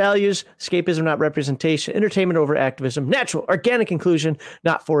 core values, escapism, not representation, entertainment over activism, natural, organic inclusion,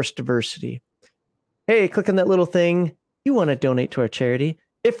 not forced diversity. Hey, click on that little thing. You want to donate to our charity.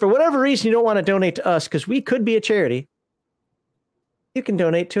 If for whatever reason you don't want to donate to us, because we could be a charity, you can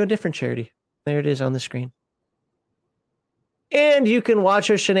donate to a different charity. There it is on the screen. And you can watch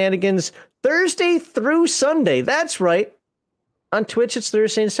our shenanigans Thursday through Sunday. That's right. On Twitch, it's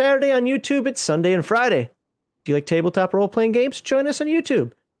Thursday and Saturday. On YouTube, it's Sunday and Friday. Do you like tabletop role-playing games? Join us on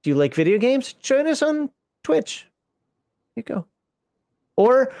YouTube. Do you like video games? Join us on Twitch. Here you go.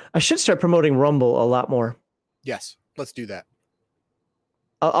 Or I should start promoting Rumble a lot more. Yes, let's do that.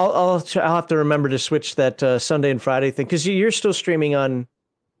 I'll have to remember to switch that Sunday and Friday thing because you're still streaming on.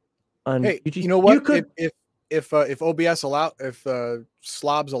 Hey, you know what? If OBS if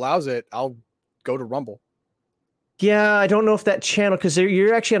Slobs allows it, I'll go to Rumble. Yeah, I don't know if that channel because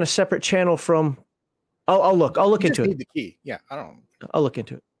you're actually on a separate channel from. I'll look into it. Need the key. Yeah, I don't. I'll look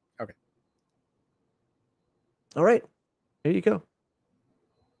into it. Okay. All right, there you go.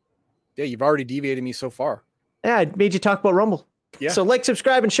 Yeah, you've already deviated me so far. Yeah, I made you talk about Rumble. Yeah. So like,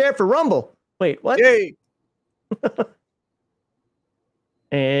 subscribe, and share for Rumble. Wait, what? Yay!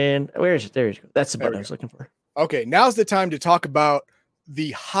 And where is it? There you go. That's the button I was looking for. Okay, now's the time to talk about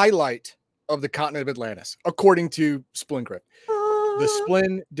the highlight of the continent of Atlantis, according to Splincrypt. The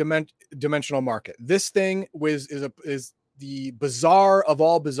Splin dimensional market. This thing is the bizarre of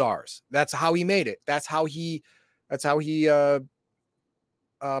all bizarres. That's how he made it. That's how he propagates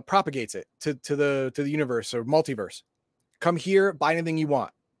it to the universe or multiverse. Come here, buy anything you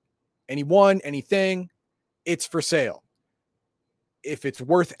want. Anything, it's for sale. If it's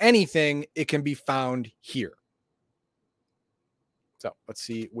worth anything, it can be found here. So let's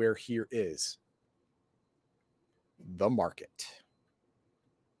see where here is. The market.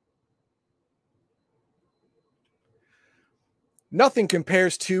 Nothing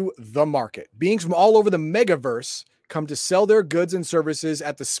compares to the market. Beings from all over the megaverse come to sell their goods and services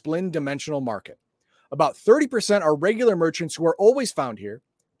at the Splin dimensional market. About 30% are regular merchants who are always found here.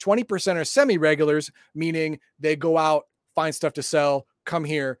 20% are semi-regulars, meaning they go out, find stuff to sell, come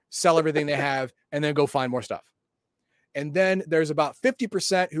here, sell everything they have, and then go find more stuff. And then there's about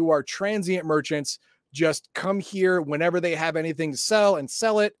 50% who are transient merchants, just come here whenever they have anything to sell and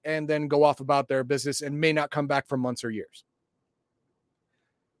sell it, and then go off about their business and may not come back for months or years.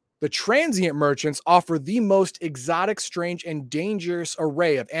 The transient merchants offer the most exotic, strange, and dangerous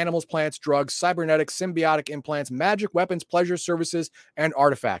array of animals, plants, drugs, cybernetics, symbiotic implants, magic, weapons, pleasure, services, and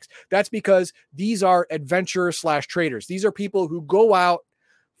artifacts. That's because these are adventurers/traders. These are people who go out,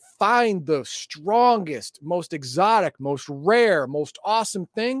 find the strongest, most exotic, most rare, most awesome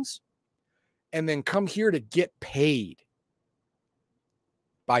things, and then come here to get paid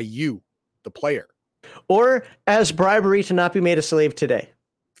by you, the player. Or as bribery to not be made a slave today.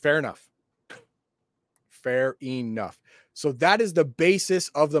 Fair enough. Fair enough. So that is the basis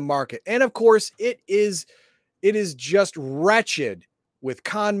of the market. And of course, it is just wretched with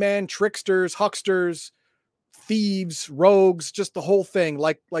con men, tricksters, hucksters, thieves, rogues, just the whole thing.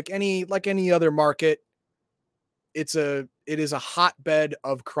 Like any other market, it is a hotbed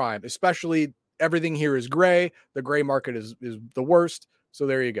of crime. Especially everything here is gray. The gray market is the worst. So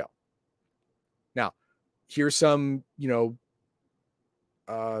there you go. Now, here's some,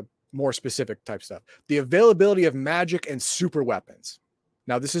 more specific type stuff. The availability of magic and super weapons.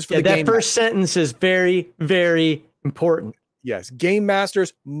 Now, this is for the game. That first sentence is very, very important. Yes. Game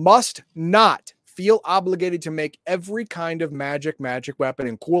masters must not feel obligated to make every kind of magic weapon,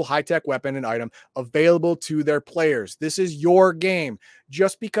 and cool high-tech weapon and item available to their players. This is your game.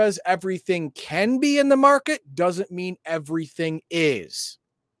 Just because everything can be in the market doesn't mean everything is.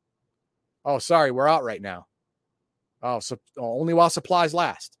 Oh, sorry. We're out right now. Oh, so only while supplies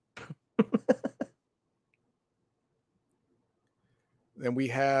last. Then we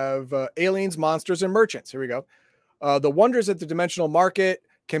have aliens, monsters, and merchants. Here we go. The wonders at the dimensional market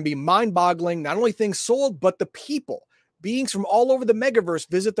can be mind-boggling. Not only things sold, but the people. Beings from all over the megaverse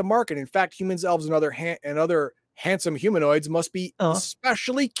visit the market. In fact, humans, elves, and other handsome humanoids must be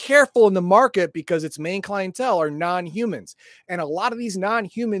especially careful in the market because its main clientele are non-humans. And a lot of these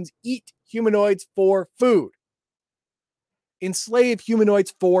non-humans eat humanoids for food. Enslave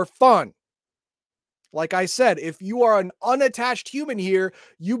humanoids for fun. Like I said, if you are an unattached human here,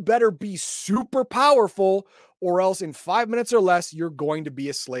 you better be super powerful, or else in 5 minutes or less, you're going to be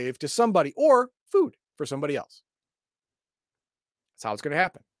a slave to somebody or food for somebody else. That's how it's going to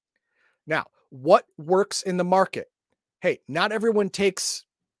happen. Now, what works in the market? Hey, not everyone takes,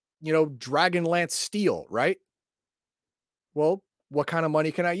 Dragonlance steel, right? Well, what kind of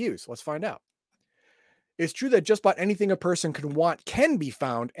money can I use? Let's find out. It's true that just about anything a person can want can be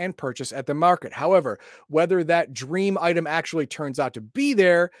found and purchased at the market. However, whether that dream item actually turns out to be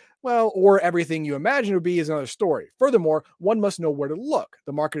there, or everything you imagine it would be is another story. Furthermore, one must know where to look.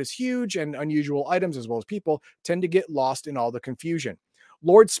 The market is huge, and unusual items, as well as people, tend to get lost in all the confusion.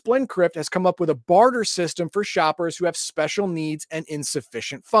 Lord Splincrypt has come up with a barter system for shoppers who have special needs and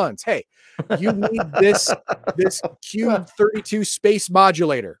insufficient funds. Hey, you need this Cube 32 space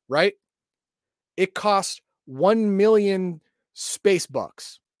modulator, right? It costs 1 million space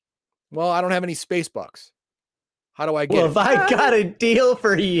bucks. Well, I don't have any space bucks. How do I get it? Well, I got a deal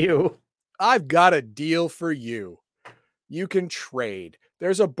for you. I've got a deal for you. You can trade.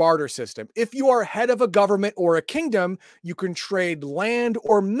 There's a barter system. If you are head of a government or a kingdom, you can trade land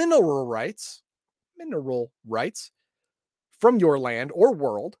or mineral rights from your land or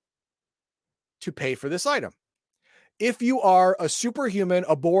world to pay for this item. If you are a superhuman,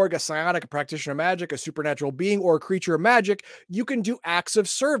 a Borg, a psionic, a practitioner of magic, a supernatural being, or a creature of magic, you can do acts of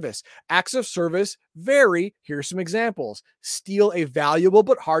service. Acts of service vary. Here's some examples. Steal a valuable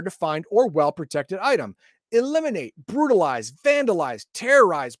but hard to find or well-protected item. Eliminate, brutalize, vandalize,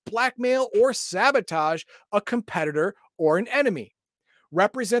 terrorize, blackmail, or sabotage a competitor or an enemy.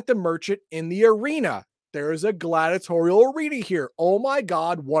 Represent the merchant in the arena. There is a gladiatorial arena here. Oh my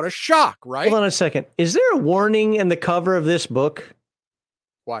God, what a shock, right? Hold on a second. Is there a warning in the cover of this book?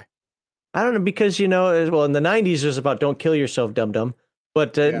 Why? I don't know, because, in the 90s it was about don't kill yourself, dum-dum.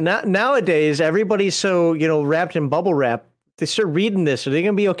 But nowadays, everybody's so, wrapped in bubble wrap. They start reading this. Are they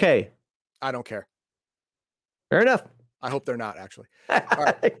going to be okay? I don't care. Fair enough. I hope they're not, actually. All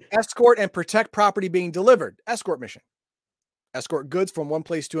right. Escort and protect property being delivered. Escort mission. Escort goods from one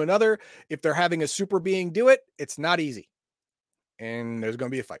place to another. If they're having a super being do it, it's not easy. And there's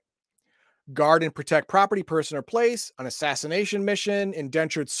going to be a fight. Guard and protect property, person, or place, an assassination mission,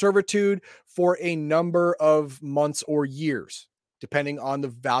 indentured servitude for a number of months or years, depending on the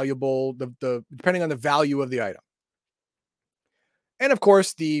depending on the value of the item. And of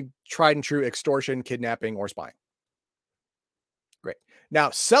course, the tried and true extortion, kidnapping, or spying. Great. Now,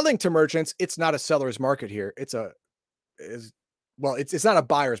 selling to merchants, it's not a seller's market here. It's not a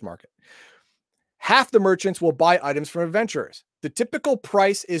buyer's market. Half the merchants will buy items from adventurers. The typical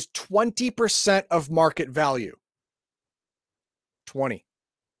price is 20% of market value. 20.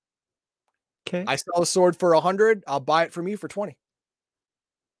 Okay. I sell a sword for 100. I'll buy it from you for 20.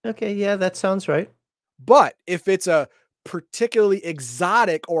 Okay. Yeah, that sounds right. But if it's a particularly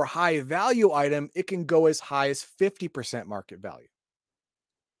exotic or high value item, it can go as high as 50% market value.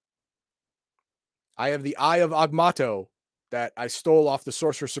 I have the Eye of Augmato that I stole off the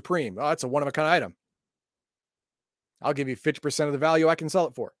Sorcerer Supreme. Oh, that's a one-of-a-kind item. I'll give you 50% of the value I can sell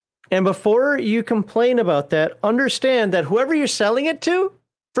it for. And before you complain about that, understand that whoever you're selling it to,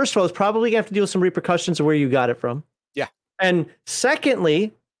 first of all, is probably going to have to deal with some repercussions of where you got it from. Yeah. And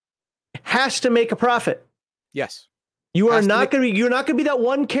secondly, has to make a profit. Yes. You're not going to be that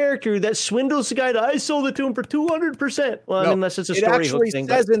one character that swindles the guy that I sold it to him for 200%. Well, no, unless it's a story hook thing.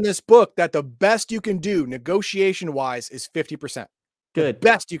 It actually says in this book that the best you can do negotiation wise is 50%. Good. The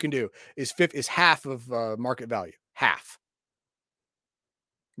best you can do is half of market value. Half.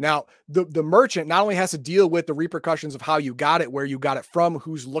 Now, the merchant not only has to deal with the repercussions of how you got it, where you got it from,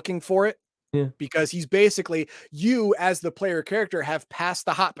 who's looking for it, because he's basically, you as the player character have passed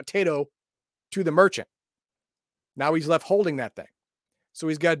the hot potato to the merchant. Now he's left holding that thing. So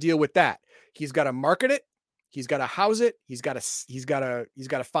he's got to deal with that. He's got to market it. He's got to house it. He's got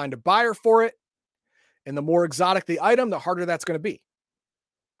to find a buyer for it. And the more exotic the item, the harder that's going to be.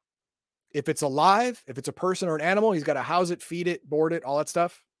 If it's alive, if it's a person or an animal, he's got to house it, feed it, board it, all that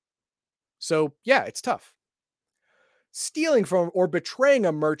stuff. So yeah, it's tough. Stealing from or betraying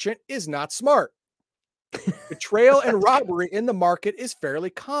a merchant is not smart. Betrayal and robbery in the market is fairly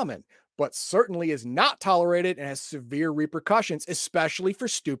common, but certainly is not tolerated and has severe repercussions, especially for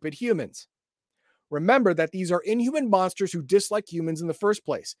stupid humans. Remember that these are inhuman monsters who dislike humans in the first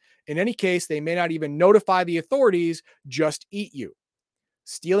place. In any case, they may not even notify the authorities, just eat you.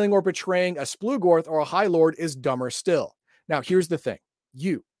 Stealing or betraying a Splugorth or a High Lord is dumber still. Now, here's the thing.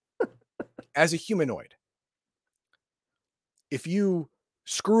 You, as a humanoid, if you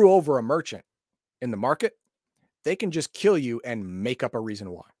screw over a merchant in the market, they can just kill you and make up a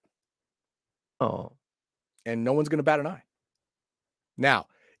reason why. Oh. And no one's going to bat an eye. Now,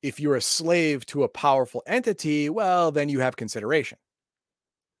 if you're a slave to a powerful entity, well, then you have consideration.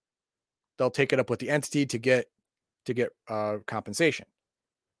 They'll take it up with the entity to get compensation.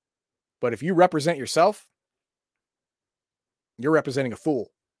 But if you represent yourself, you're representing a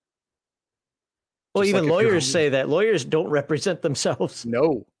fool. Well, even lawyers say that. Lawyers don't represent themselves.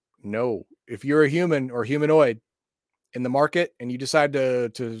 No. If you're a human or humanoid in the market and you decide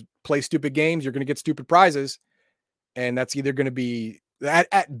to play stupid games, you're going to get stupid prizes. And that's either going to be,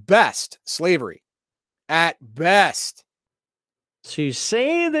 at best, slavery. At best. So you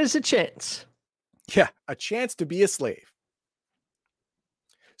say there's a chance. Yeah, a chance to be a slave.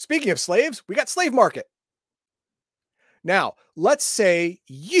 Speaking of slaves, we got slave market. Now, let's say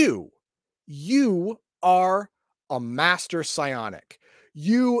you are a master psionic.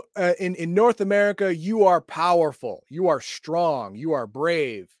 You, in North America, you are powerful. You are strong. You are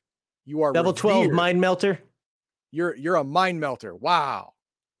brave. You are level 12 mind melter. You're a mind melter. Wow.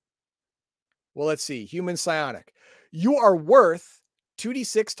 Well, let's see. Human psionic. You are worth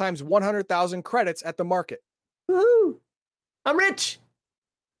 2d6 times 100,000 credits at the market. Woohoo! I'm rich.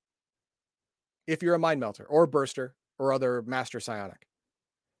 If you're a mind melter or a burster or other master psionic.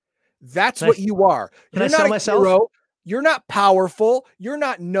 That's what you are. You're not a hero. You're not powerful. You're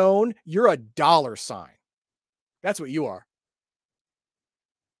not known. You're a dollar sign. That's what you are.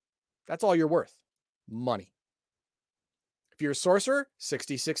 That's all you're worth. Money. If you're a sorcerer,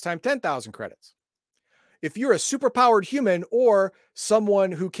 66 times 10,000 credits. If you're a superpowered human or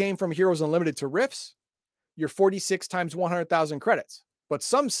someone who came from Heroes Unlimited to Rifts, you're 46 times 100,000 credits. but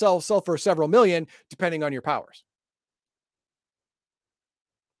some sell for several million, depending on your powers.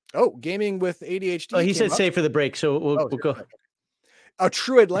 Oh, gaming with ADHD. Oh, he came said up. save for the break, so we'll go. A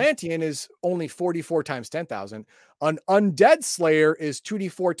true Atlantean is only 44 times 10,000. An undead slayer is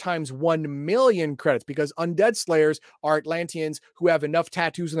 2d4 times 1 million credits, because undead slayers are Atlanteans who have enough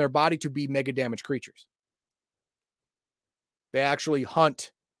tattoos in their body to be mega damage creatures. They actually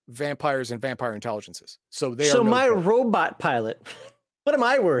hunt vampires and vampire intelligences. So they are So no my joke. robot pilot, what am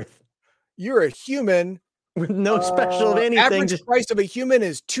I worth? You're a human. With no special of anything. Average price of a human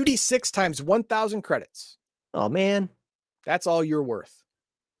is 2d6 times 1,000 credits. Oh man, that's all you're worth.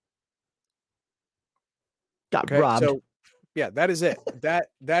 Got robbed. So yeah, that is it.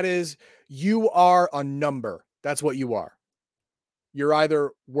 That is, you are a number. That's what you are. You're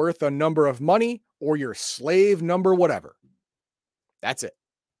either worth a number of money or you're slave number whatever. That's it.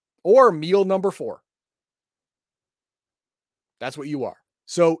 Or meal number 4. That's what you are.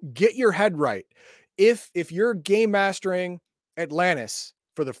 So get your head right. If you're game mastering Atlantis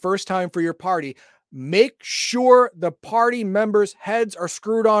for the first time for your party, make sure the party members' heads are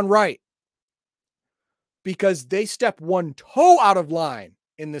screwed on right. Because they step one toe out of line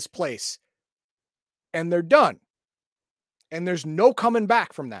in this place and they're done. And there's no coming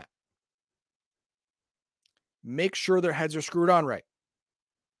back from that. Make sure their heads are screwed on right.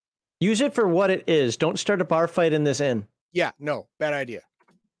 Use it for what it is. Don't start a bar fight in this inn. Yeah, no, bad idea.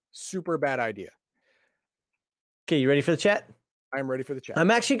 Super bad idea. Okay, you ready for the chat? I'm ready for the chat.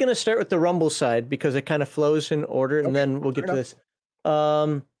 I'm actually going to start with the Rumble side because it kind of flows in order, and then we'll get to this.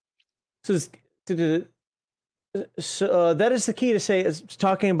 So that is the key to say, is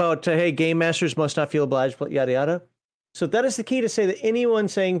talking about, hey, game masters must not feel obliged, yada, yada. So that is the key to say that anyone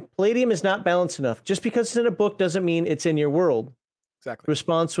saying Palladium is not balanced enough, just because it's in a book doesn't mean it's in your world. Exactly. The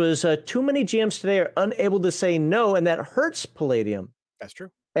response was, too many GMs today are unable to say no, and that hurts Palladium. That's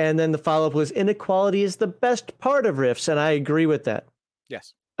true. And then the follow-up was, inequality is the best part of Rifts, and I agree with that.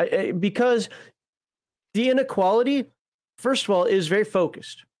 Yes. Because the inequality, first of all, is very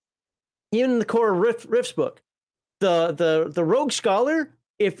focused. Even in the core Rifts book, the Rogue Scholar,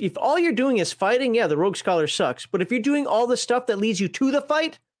 if all you're doing is fighting, yeah, the Rogue Scholar sucks. But if you're doing all the stuff that leads you to the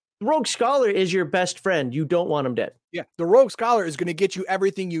fight, the Rogue Scholar is your best friend. You don't want him dead. Yeah, the Rogue Scholar is going to get you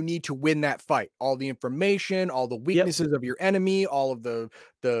everything you need to win that fight. All the information, all the weaknesses of your enemy, all of the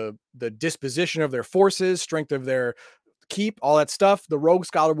disposition of their forces, strength of their keep, all that stuff. The Rogue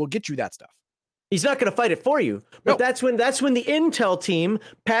Scholar will get you that stuff. He's not going to fight it for you, but that's when the intel team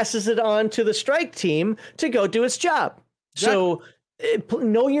passes it on to the strike team to go do its job. Exactly. So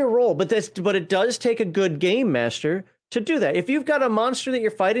know your role, but it does take a good game master to do that. If you've got a monster that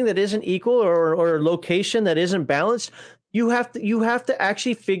you're fighting that isn't equal, or a location that isn't balanced, you have to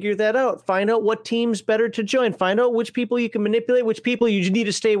actually figure that out. Find out what team's better to join. Find out which people you can manipulate, which people you need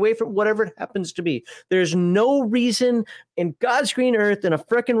to stay away from, whatever it happens to be. There's no reason in God's green earth in a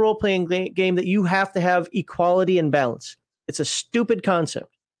frickin' role-playing game that you have to have equality and balance. It's a stupid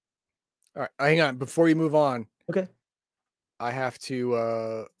concept. All right, hang on. Before you move on. Okay. I have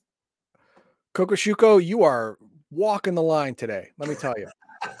to, Kokoshuko, you are walking the line today. Let me tell you.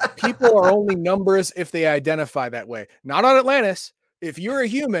 People are only numbers if they identify that way. Not on Atlantis. If you're a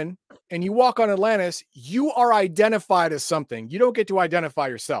human and you walk on Atlantis, you are identified as something. You don't get to identify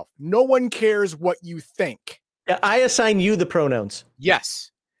yourself. No one cares what you think. Yeah, I assign you the pronouns.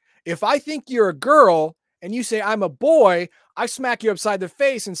 Yes. If I think you're a girl and you say I'm a boy, I smack you upside the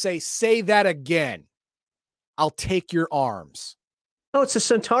face and say that again. I'll take your arms. Oh, it's a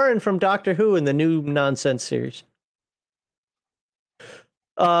Centauran from Doctor Who in the new nonsense series.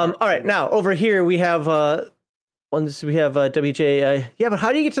 All right, now over here we have WJ. Yeah, but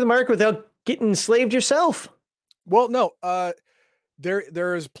how do you get to the market without getting enslaved yourself? Well, no.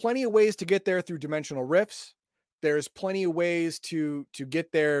 There's plenty of ways to get there through dimensional rifts. There's plenty of ways to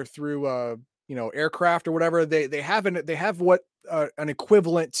get there through aircraft or whatever. They have what an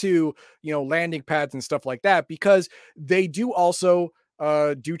equivalent to landing pads and stuff like that, because they do also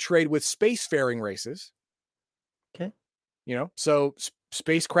do trade with spacefaring races. Okay. So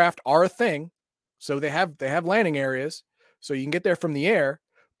spacecraft are a thing. So they have landing areas, so you can get there from the air,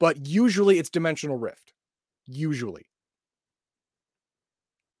 but usually it's dimensional rift. Usually.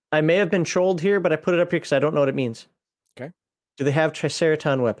 I may have been trolled here, but I put it up here because I don't know what it means. Okay. Do they have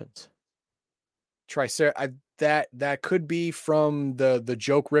Triceraton weapons? That could be from the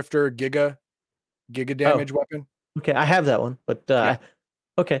joke rifter Giga damage weapon. Okay, I have that one, but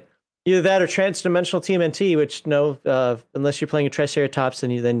okay. Either that or transdimensional TMNT, which unless you're playing a Triceratops,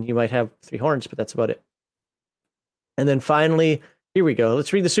 then you might have 3 horns, but that's about it. And then finally, Here we go.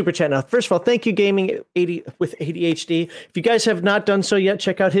 Let's read the super chat now. First of all, thank you, Gaming 80 with ADHD. If you guys have not done so yet,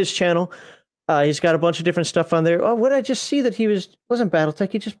 check out his channel. He's got a bunch of different stuff on there. Oh, what did I just see that he wasn't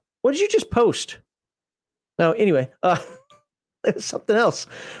BattleTech? What did you just post? No, anyway, it was something else.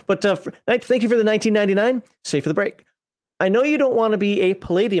 But thank you for the 1999. Save for the break. I know you don't want to be a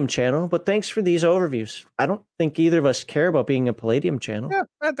Palladium channel, but thanks for these overviews. I don't think either of us care about being a Palladium channel. Yeah,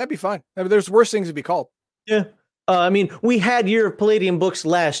 that'd be fine. I mean, there's worse things to be called. Yeah. I mean, we had Year of Palladium books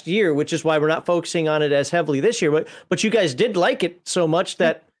last year, which is why we're not focusing on it as heavily this year. But you guys did like it so much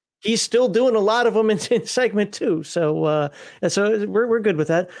that he's still doing a lot of them in segment 2. So we're good with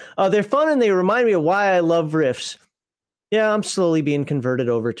that. They're fun and they remind me of why I love riffs. Yeah, I'm slowly being converted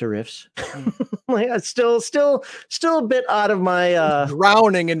over to riffs. Like, it's still a bit out of my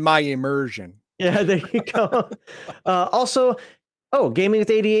drowning in my immersion. Yeah, there you go. Also, Gaming with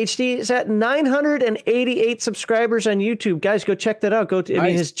ADHD is at 988 subscribers on YouTube. Guys, go check that out. I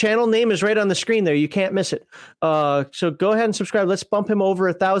mean, his channel name is right on the screen there. You can't miss it. So go ahead and subscribe. Let's bump him over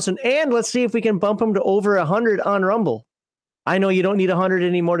 1,000, and let's see if we can bump him to over 100 on Rumble. I know you don't need 100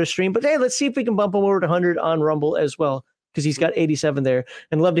 anymore to stream, but hey, let's see if we can bump him over to 100 on Rumble as well, because he's got 87 there,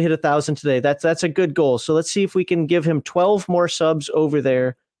 and love to hit 1,000 today. That's a good goal. So let's see if we can give him 12 more subs over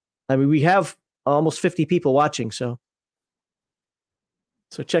there. I mean, we have almost 50 people watching, so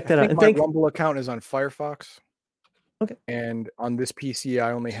check that out. And my Rumble account is on Firefox. Okay. And on this PC,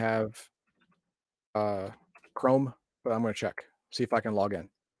 I only have Chrome, but I'm going to check, see if I can log in.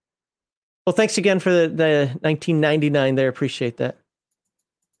 Well, thanks again for the 1999 there. Appreciate that.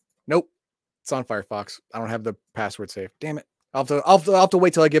 Nope. It's on Firefox. I don't have the password saved. Damn it. I'll have to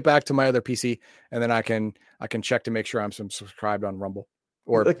wait till I get back to my other PC, and then I can check to make sure I'm subscribed on Rumble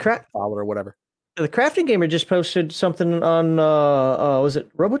or follow or whatever. The Crafting Gamer just posted something on was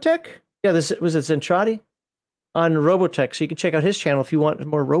it Robotech? Yeah, was it Zentradi on Robotech. So you can check out his channel if you want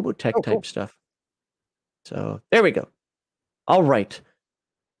more Robotech type stuff. So there we go. All right.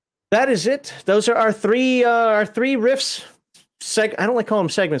 That is it. Those are our three riffs. I don't like calling them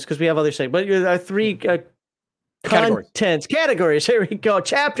segments because we have other segments, but our three categories. Here we go.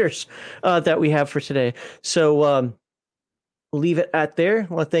 Chapters that we have for today. So we'll leave it at there.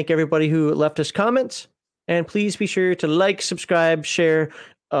 I want to thank everybody who left us comments, and please be sure to like, subscribe, share.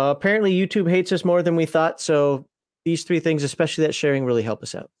 Apparently YouTube hates us more than we thought. So these three things, especially that sharing, really help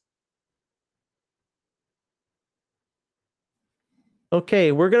us out.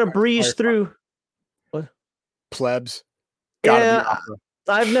 Okay, we're going to breeze through. What? Plebs. Yeah,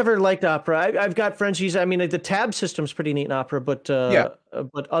 I've never liked Opera. I've got friends use. I mean, the tab system's pretty neat in Opera, but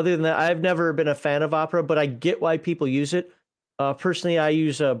but other than that, I've never been a fan of Opera. But I get why people use it. Personally, I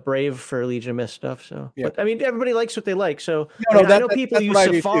use Brave for Legion of Mist stuff. So, but I mean, everybody likes what they like. So I know people use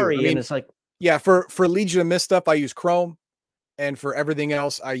Safari, and it's like, for Legion of Mist stuff, I use Chrome, and for everything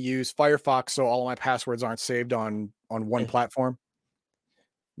else, I use Firefox. So all of my passwords aren't saved on one platform.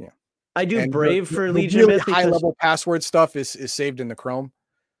 I do Brave for Legion really of Mist. High level password stuff is saved in the Chrome.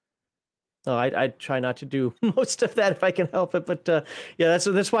 Oh, I try not to do most of that if I can help it, but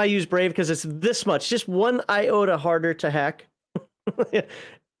that's why I use Brave, because it's this much, just one iota harder to hack.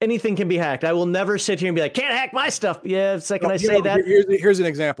 Anything can be hacked. I will never sit here and be like, can't hack my stuff. Yeah, it's like, can I say that? Here's an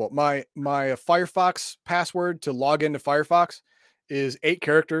example. My Firefox password to log into Firefox is 8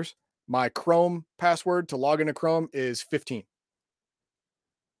 characters. My Chrome password to log into Chrome is 15.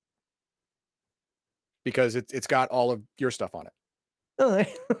 Because it's got all of your stuff on it. Oh, there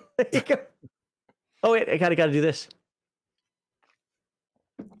you go. Oh wait, I gotta do this.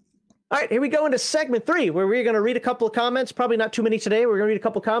 All right, here we go into segment 3, where we're going to read a couple of comments. Probably not too many today. We're going to read a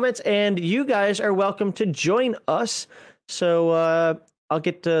couple of comments, and you guys are welcome to join us. So I'll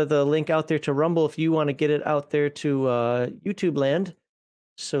get the link out there to Rumble if you want to get it out there to YouTube land,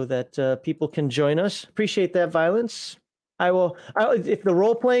 so that people can join us. Appreciate that, Violence. If the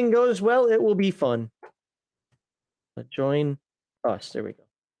role playing goes well, it will be fun. Join us. There we go.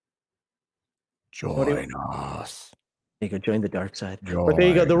 Join us. There you go. Join the dark side. But there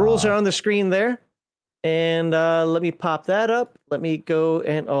you go. The rules are on the screen there. And let me pop that up. Let me go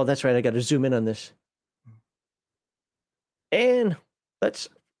and that's right. I got to zoom in on this. And let's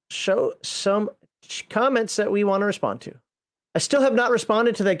show some comments that we want to respond to. I still have not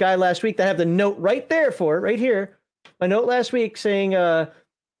responded to that guy last week. I have the note right here. My note last week saying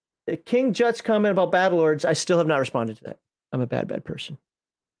King Jut's comment about Battle Lords. I still have not responded to that. I'm a bad person.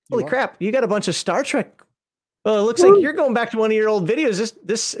 Holy crap. You got a bunch of Star Trek. Well, it looks like you're going back to one of your old videos.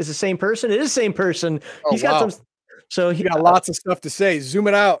 This is the same person. It is the same person. He's got some. So he got lots of stuff to say. Zoom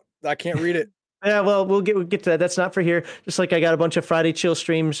it out. I can't read it. Yeah, well, we'll get to that. That's not for here. Just like I got a bunch of Friday Chill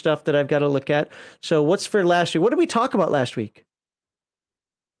stream stuff that I've got to look at. So what's for last week? What did we talk about last week?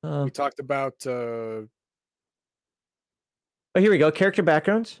 We talked about oh, here we go. Character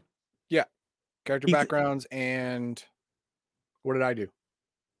backgrounds. character backgrounds, and what did I do?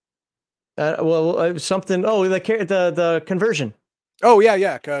 Something. Oh, the conversion. Oh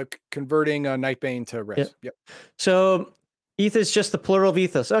yeah. Converting Nightbane to Riss. Yep. So ETH is just the plural of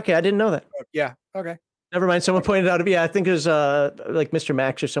ethos. Okay, I didn't know that. Yeah. Okay. Never mind. Someone pointed out. Yeah, I think it was like Mr.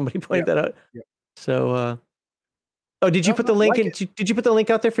 Max or somebody pointed that out. Yep. So, did you put the link in? Did you put the link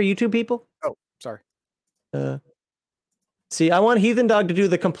out there for YouTube people? Oh, sorry. See, I want Heathen Dog to do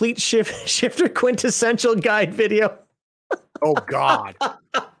the complete shifter quintessential guide video. Oh God.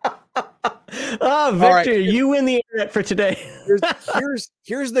 Oh, Victor, right. You win the internet for today.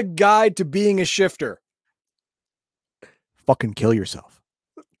 here's the guide to being a shifter. Fucking kill yourself.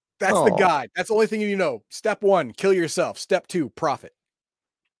 That's the guide. That's the only thing you know. Step 1, kill yourself. Step 2, profit.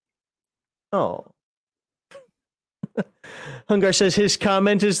 Oh. Hungar says his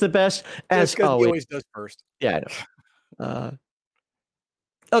comment is the best. As he always does first. Yeah, I know.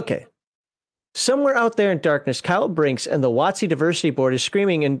 Okay. Somewhere out there in darkness, Kyle Brinks and the WotC Diversity Board is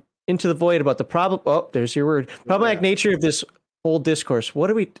screaming into the void about the problem. Oh, there's your word. Problematic nature of this whole discourse. What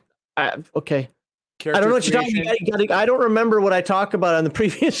do we? Okay. I don't know what you're talking about. I don't remember what I talked about on the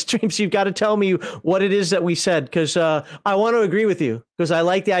previous streams. You've got to tell me what it is that we said, because I want to agree with you, because I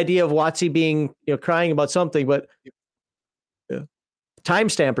like the idea of WotC being, crying about something, but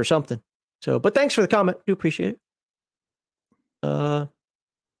timestamp or something. So, but thanks for the comment. Do appreciate it.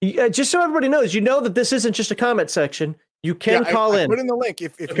 Just so everybody knows, that this isn't just a comment section. You can call in. Put in the link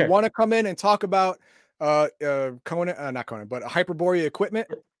if you want to come in and talk about Conan, not Conan, but Hyperborea equipment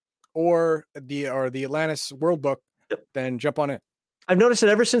or the Atlantis World Book. Then jump on in. I've noticed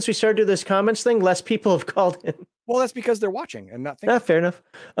that ever since we started doing this comments thing, less people have called in. Well, that's because they're watching and not thinking. Fair enough.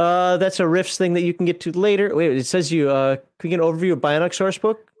 That's a riffs thing that you can get to later. Wait, it says you can we get an overview of Bionic source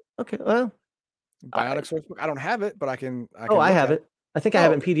book. Okay, well, Bionic source book. I don't have it, but I can. I have it. I think I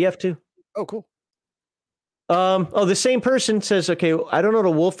have it in PDF too. Oh, cool. The same person says, okay, I don't know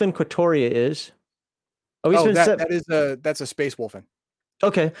what a Wolfen Quatoria is. That's a space Wolfen.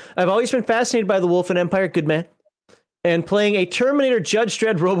 Okay. I've always been fascinated by the Wolfen Empire. Good man. And playing a Terminator Judge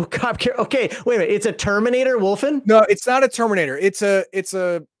Dredd RoboCop character. Okay, wait a minute. It's a Terminator Wolfen? No, it's not a Terminator.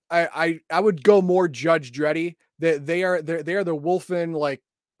 I would go more Judge Dreddy. They are the Wolfen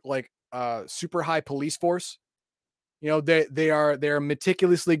like super high police force. They are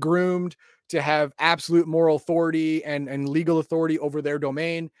meticulously groomed to have absolute moral authority and legal authority over their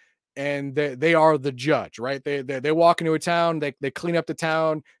domain, and they are the judge, right? They walk into a town, they clean up the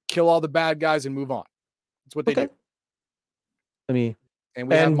town, kill all the bad guys, and move on. That's what they do. We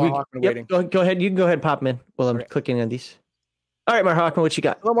have Mark Hockman waiting. Go ahead. You can go ahead and pop them in while I'm clicking on these. All right, Mark Hockman, what you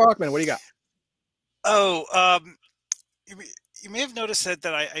got? Hello, Mark Hockman. What do you got? Oh, you may have noticed that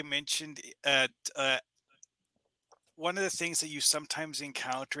I mentioned at one of the things that you sometimes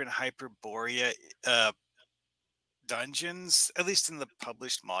encounter in Hyperborea dungeons, at least in the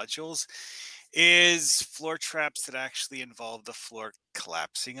published modules, is floor traps that actually involve the floor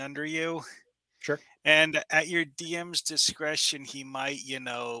collapsing under you. Sure. And at your DM's discretion, he might,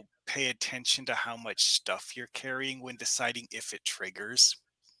 pay attention to how much stuff you're carrying when deciding if it triggers.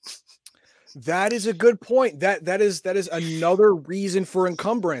 That is a good point. That is another reason for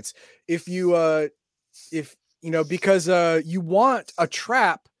encumbrance. If you because you want a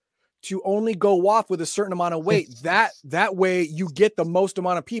trap to only go off with a certain amount of weight. that way you get the most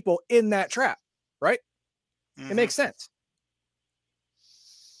amount of people in that trap, right? Mm-hmm. It makes sense.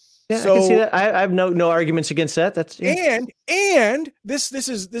 Yeah, so, I can see that. I have no arguments against that. That's and this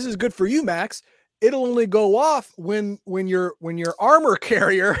is good for you, Max. It'll only go off when your armor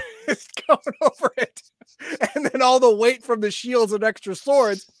carrier is going over it, and then all the weight from the shields and extra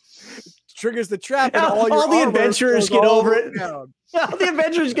swords triggers the trap, and all the adventurers get over it. All the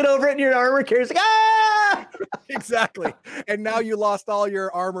adventurers get over it, and your armor carrier's like, ah! Exactly. And now you lost all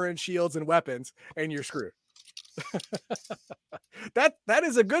your armor and shields and weapons, and you're screwed. That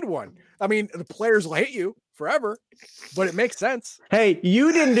is a good one. I mean, the players will hate you forever, but it makes sense. Hey,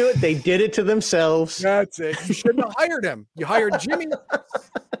 you didn't do it. They did it to themselves. That's it. You shouldn't have hired him. You hired Jimmy.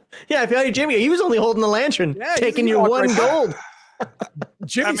 Yeah, if you hired Jimmy, he was only holding the lantern, taking your one gold.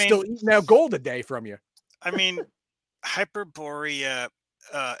 Jimmy's still eating out gold a day from you. I mean, Hyperborea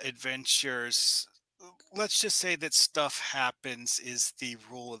adventures, let's just say that stuff happens is the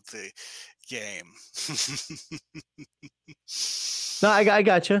rule of the game. No, I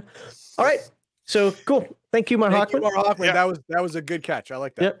gotcha. All right. So cool. Thank you, Mark Hockman. Yeah. That was a good catch. I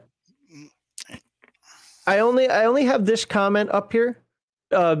like that. Yep. I only have this comment up here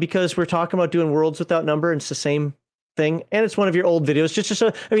because we're talking about doing worlds without number, and it's the same thing, and it's one of your old videos. Just to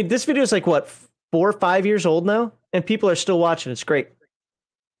show, I mean, this video is like what 4 or 5 years old now, and people are still watching. It's great.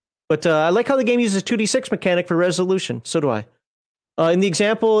 But I like how the game uses 2d6 mechanic for resolution. So do I. In the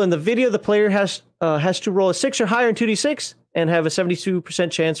example in the video, the player has to roll a 6 or higher in 2d6 and have a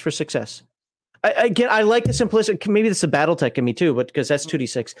 72% chance for success. I like the simplistic. Maybe this is a BattleTech in me too, but because that's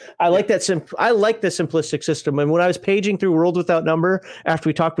 2d6. I like that. I like the simplistic system. And when I was paging through World Without Number after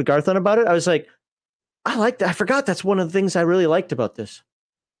we talked with Garthon about it, I was like, I like that. I forgot that's one of the things I really liked about this.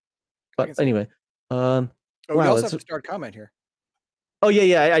 But anyway, we wow, also have to start comment here. Oh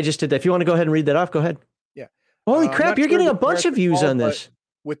yeah, I just did that. If you want to go ahead and read that off, go ahead. Yeah. Holy crap, you're getting a bunch of views on this.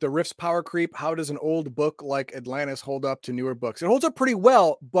 With the Rift's power creep, how does an old book like Atlantis hold up to newer books? It holds up pretty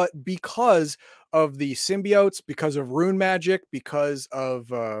well, but because of the symbiotes, because of rune magic, because of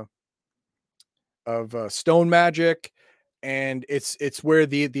stone magic, and it's where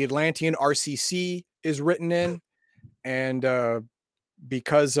the Atlantean RCC is written in, and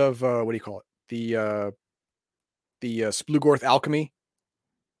because of what do you call it? The Splugorth alchemy,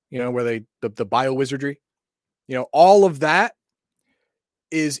 where the bio wizardry, all of that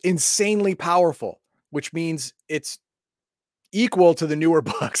is insanely powerful, which means it's equal to the newer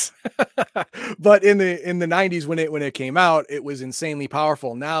books. But in the 90s when it came out, it was insanely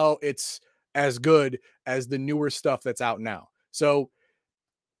powerful. Now it's as good as the newer stuff that's out now. So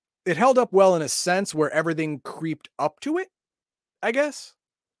it held up well in a sense where everything creeped up to it, I guess.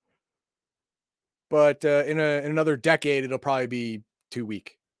 But in another decade, it'll probably be too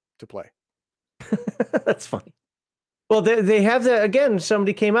weak to play. That's funny. Well, they have that again.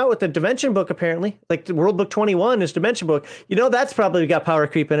 Somebody came out with a dimension book, apparently. Like the World Book 21 is dimension book. That's probably got power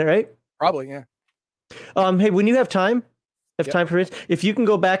creep in it, right? Probably, yeah. Hey, when you have time for it, if you can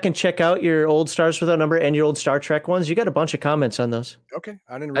go back and check out your old Stars Without Number and your old Star Trek ones, you got a bunch of comments on those. Okay,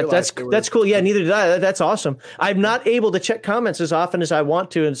 I didn't realize that's cool. Yeah, neither did I. That's awesome. I'm not able to check comments as often as I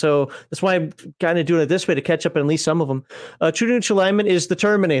want to, and so that's why I'm kind of doing it this way to catch up on at least some of them. True neutral alignment is the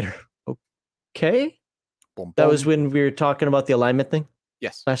Terminator. Okay. That was when we were talking about the alignment thing?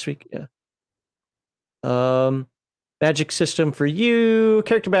 Yes. Last week? Yeah. Magic system for you.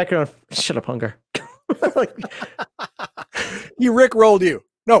 Character background. Shut up, Hungar. He rickrolled you.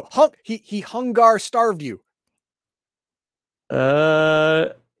 No, he Hungar starved you.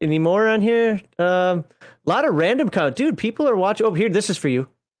 Any more on here? A lot of random count. Dude, people are watching. Oh, here, this is for you.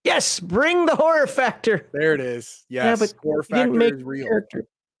 Yes, bring the horror factor. There it is. Yes, yeah, but horror factor is real.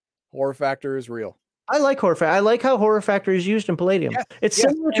 Horror factor is real. I like horror factor. I like how horror factor is used in Palladium. Yes, it's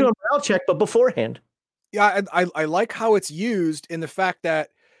similar to a morale check, but beforehand. Yeah, I like how it's used in the fact that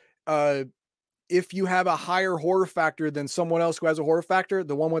if you have a higher horror factor than someone else who has a horror factor,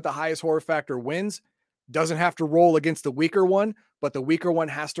 the one with the highest horror factor wins. Doesn't have to roll against the weaker one, but the weaker one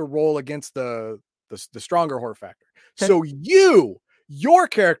has to roll against the stronger horror factor. Okay. So your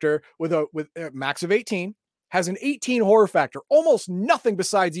character with a max of 18 has an 18 horror factor. Almost nothing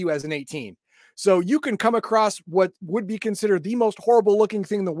besides you has an 18. So you can come across what would be considered the most horrible looking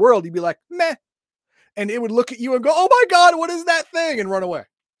thing in the world. You'd be like, meh. And it would look at you and go, oh my God, what is that thing? And run away.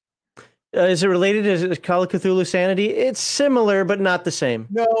 Is it related to Call of Cthulhu Sanity? It's similar, but not the same.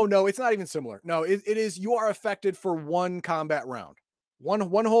 No, it's not even similar. No, it is. You are affected for one combat round.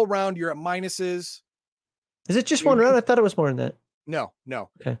 One whole round, you're at minuses. Is it just one round? I thought it was more than that. No.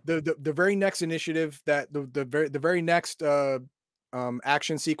 Okay. The very next initiative that the very next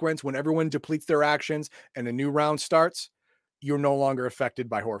action sequence, when everyone depletes their actions and a new round starts, you're no longer affected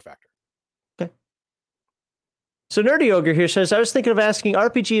by horror factor. Okay. So Nerdy Ogre here says, I was thinking of asking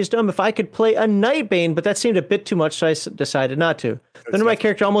RPG is dumb if I could play a Nightbane, but that seemed a bit too much, so I decided not to. Then my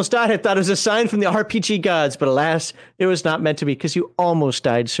character almost died. I thought it was a sign from the RPG gods, but alas, it was not meant to be, because you almost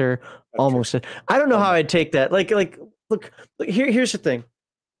died, sir. Almost did. I don't know how I'd take that. Look, here's the thing.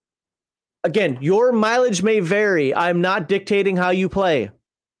 Again, your mileage may vary. I'm not dictating how you play.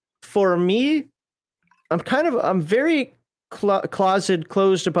 For me, I'm very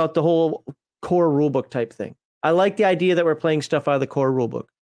closed about the whole core rulebook type thing. I like the idea that we're playing stuff out of the core rulebook.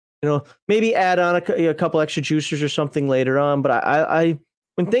 Maybe add on a couple extra juicers or something later on. But I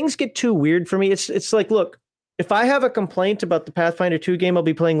when things get too weird for me, it's like, look, if I have a complaint about the Pathfinder 2 game I'll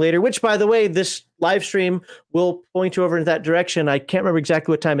be playing later, which, by the way, this live stream will point you over in that direction. I can't remember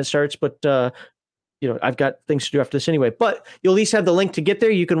exactly what time it starts, but I've got things to do after this anyway. But you'll at least have the link to get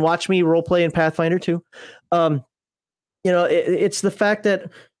there. You can watch me role play in Pathfinder 2. It's the fact that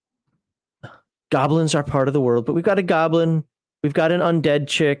goblins are part of the world, but we've got a goblin, we've got an undead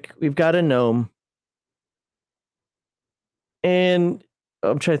chick, we've got a gnome, and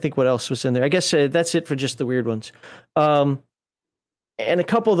I'm trying to think what else was in there. I guess that's it for just the weird ones. And and a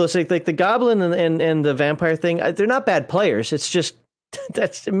couple of those, like the goblin and the vampire thing, they're not bad players. It's just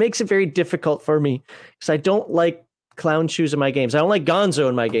it makes it very difficult for me because I don't like clown shoes in my games. I don't like Gonzo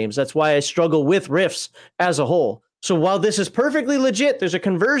in my games. That's why I struggle with Rifts as a whole. So while this is perfectly legit, there's a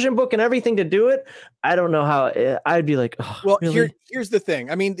conversion book and everything to do it. I don't know how I'd be like, oh, well, really? here's the thing.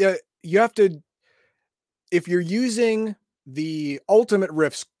 I mean, you have to, if you're using the Ultimate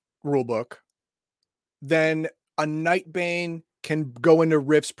Rifts rulebook, then a Nightbane can go into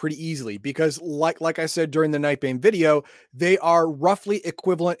Rifts pretty easily because like I said during the Nightbane video, they are roughly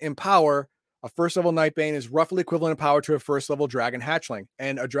equivalent in power. A first level Nightbane is roughly equivalent in power to a first level Dragon Hatchling,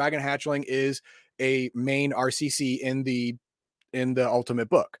 and a Dragon Hatchling is a main RCC in the Ultimate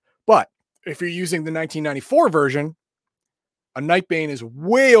book. But if you're using the 1994 version, a Nightbane is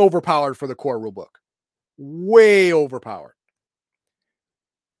way overpowered for the core rulebook. Way overpowered.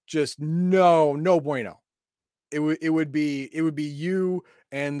 Just no bueno. It would be you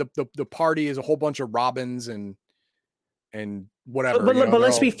and the party is a whole bunch of Robins and whatever. But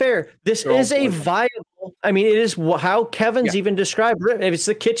let's be fair. This is a viable. I mean, it is how Kevin's even described it. If it's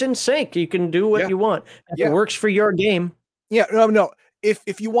the kitchen sink, you can do what you want. If it works for your game. Yeah, no.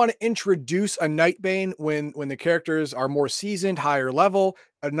 If you want to introduce a Nightbane when the characters are more seasoned, higher level,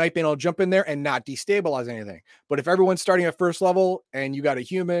 a Nightbane will jump in there and not destabilize anything. But if everyone's starting at first level and you got a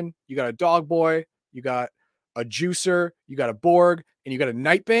human, you got a dog boy, you got a juicer, you got a Borg, and you got a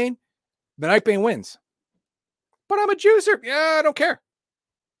Nightbane, the Nightbane wins. But I'm a juicer. Yeah, I don't care.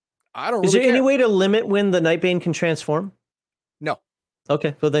 I don't really Is there care. any way to limit when the Nightbane can transform? No.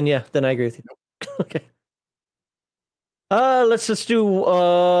 Okay, well then I agree with you. Nope. Okay. Let's do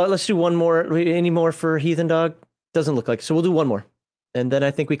one more. Any more for Heathen Dog? Doesn't look like it. So we'll do one more. And then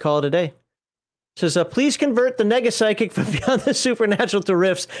I think we call it a day. It says, please convert the Nega Psychic from Beyond the Supernatural to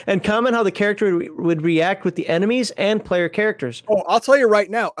Rifts and comment how the character would react with the enemies and player characters. Oh, I'll tell you right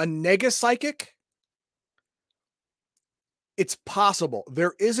now, a Nega Psychic, it's possible.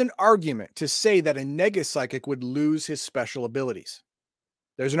 There is an argument to say that a Nega Psychic would lose his special abilities.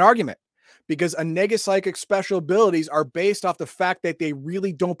 There's an argument because a Nega Psychic special abilities are based off the fact that they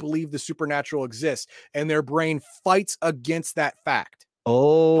really don't believe the supernatural exists and their brain fights against that fact.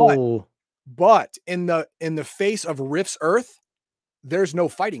 Oh. But in the face of Rift's Earth, there's no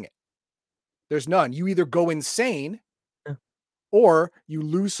fighting it. There's none. You either go insane or you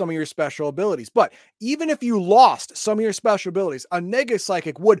lose some of your special abilities. But even if you lost some of your special abilities, a Nega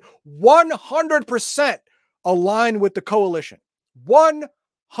Psychic would 100% align with the coalition. 100%.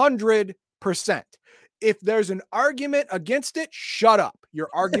 If there's an argument against it, shut up. Your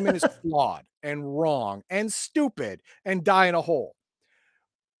argument is flawed and wrong and stupid and die in a hole.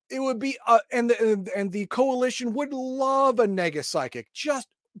 It would be, and the coalition would love a Nega Psychic. Just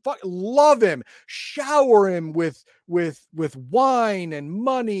love him, shower him with wine and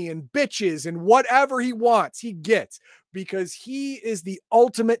money and bitches and whatever he wants, he gets, because he is the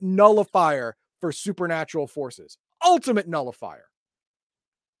ultimate nullifier for supernatural forces. Ultimate nullifier.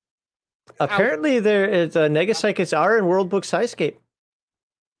 Apparently, there is Nega Psychics are in World Book Skyscape.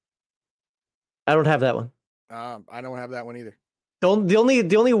 I don't have that one. I don't have that one either. The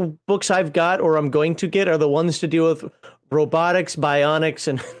only books I've got or I'm going to get are the ones to deal with robotics, bionics,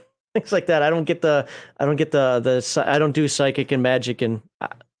 and things like that. I don't do psychic and magic and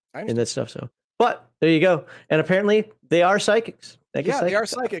that stuff. So, but there you go. And apparently they are psychics. They are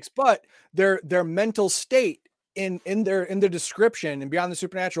psychics, but their mental state in their description and Beyond the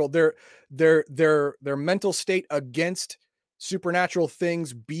Supernatural, their mental state against supernatural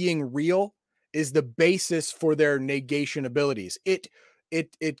things being real is the basis for their negation abilities. It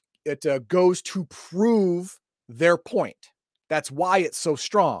goes to prove their point. That's why it's so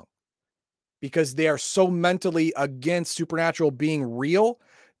strong, because they are so mentally against supernatural being real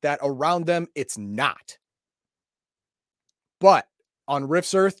that around them it's not. But on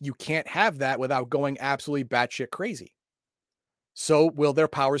Rift's Earth, you can't have that without going absolutely batshit crazy. So will their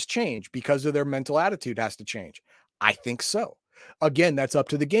powers change because of their mental attitude has to change? I think so. Again, that's up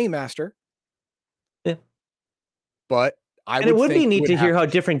to the game master. Yeah. But it would be neat to hear how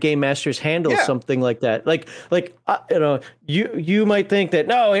different game masters handle something like that. Like you might think that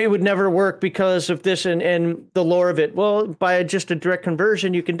no, it would never work because of this and the lore of it. Well, by just a direct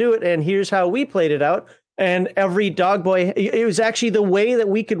conversion, you can do it. And here's how we played it out. And every dog boy, it was actually the way that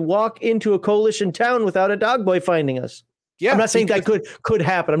we could walk into a coalition town without a dog boy finding us. Yeah, I'm not saying that could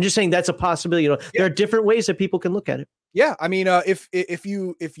happen. I'm just saying that's a possibility. There are different ways that people can look at it. Yeah, I mean, if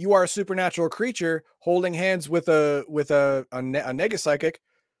you are a supernatural creature holding hands with a Nega Psychic,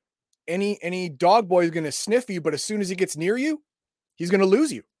 any dog boy is going to sniff you, but as soon as he gets near you, he's going to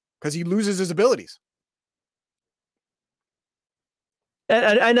lose you because he loses his abilities.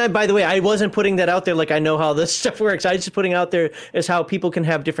 And by the way, I wasn't putting that out there like I know how this stuff works. I was just putting out there as how people can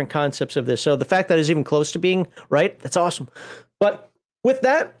have different concepts of this. So the fact that it's even close to being right, that's awesome. But with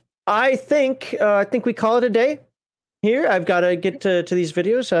that, I think we call it a day here. I've got to get to these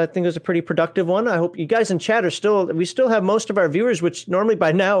videos. I think it was a pretty productive one. I hope you guys in chat we still have most of our viewers, which normally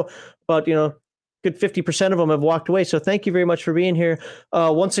by now about, good 50% of them have walked away. So thank you very much for being here.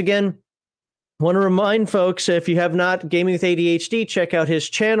 Once again, want to remind folks, if you have not, Gaming with ADHD, check out his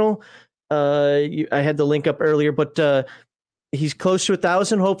channel. I had the link up earlier, but he's close to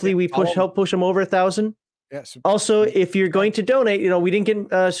 1,000. Hopefully we help push him over 1,000. Yes. Also, if you're going to donate, we didn't get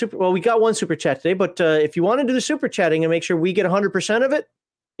we got one super chat today, but if you want to do the super chatting and make sure we get 100% of it,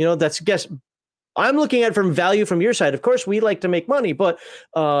 I'm looking at it from value from your side. Of course, we like to make money, but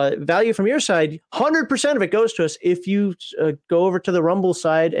value from your side, 100% of it goes to us if you go over to the Rumble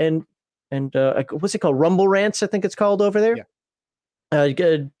side and what's it called? Rumble Rants, I think it's called over there.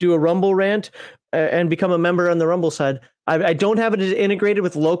 Yeah. Do a Rumble rant and become a member on the Rumble side. I don't have it integrated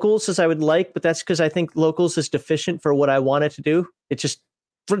with locals as I would like, but that's because I think locals is deficient for what I want it to do. It's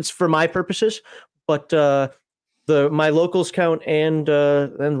for my purposes, but my locals count and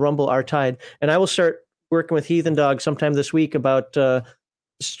Rumble are tied. And I will start working with Heathen Dog sometime this week about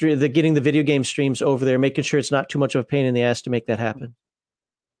getting the video game streams over there, making sure it's not too much of a pain in the ass to make that happen.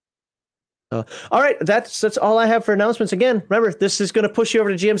 All right, that's all I have for announcements. Again, remember, this is going to push you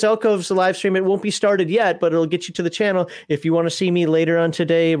over to GM's Alcove's live stream. It won't be started yet, but it'll get you to the channel. If you want to see me later on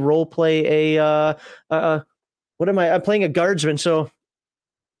today, role play what am I? I'm playing a guardsman, so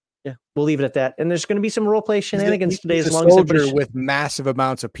yeah, we'll leave it at that. And there's going to be some role play shenanigans today, as long as soldier with massive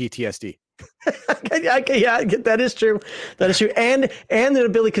amounts of PTSD. Yeah, that is true. That is true, and the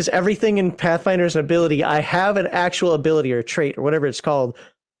ability, because everything in Pathfinder is an ability. I have an actual ability or trait or whatever it's called,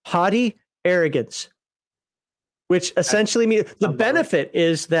 haughty arrogance, which essentially means the benefit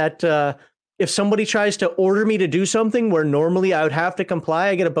is that if somebody tries to order me to do something where normally I would have to comply,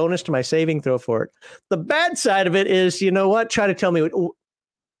 I get a bonus to my saving throw for it. The bad side of it is, you know what? Try to tell me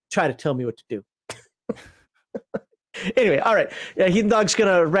what to do. Anyway, all right. Yeah, Heathen Dog's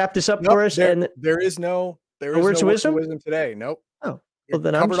gonna wrap this up for us. And there is no words of wisdom today. Nope. Oh, well,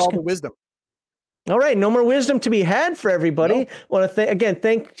 then I'm covered all the wisdom. All right, no more wisdom to be had for everybody. Nope. Want to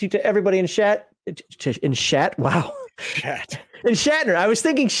thank you to everybody in chat. Wow. Chat. And Shatner. I was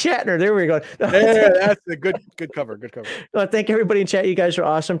thinking Shatner. There we go. Yeah, that's a good cover. Good cover. Thank everybody in chat. You guys are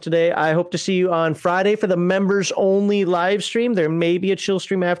awesome today. I hope to see you on Friday for the members only live stream. There may be a chill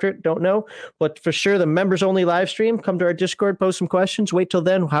stream after it. Don't know. But for sure, the members only live stream. Come to our Discord, post some questions. Wait till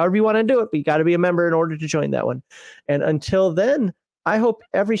then, however you want to do it. But you got to be a member in order to join that one. And until then, I hope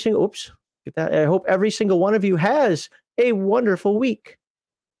every single one of you has a wonderful week.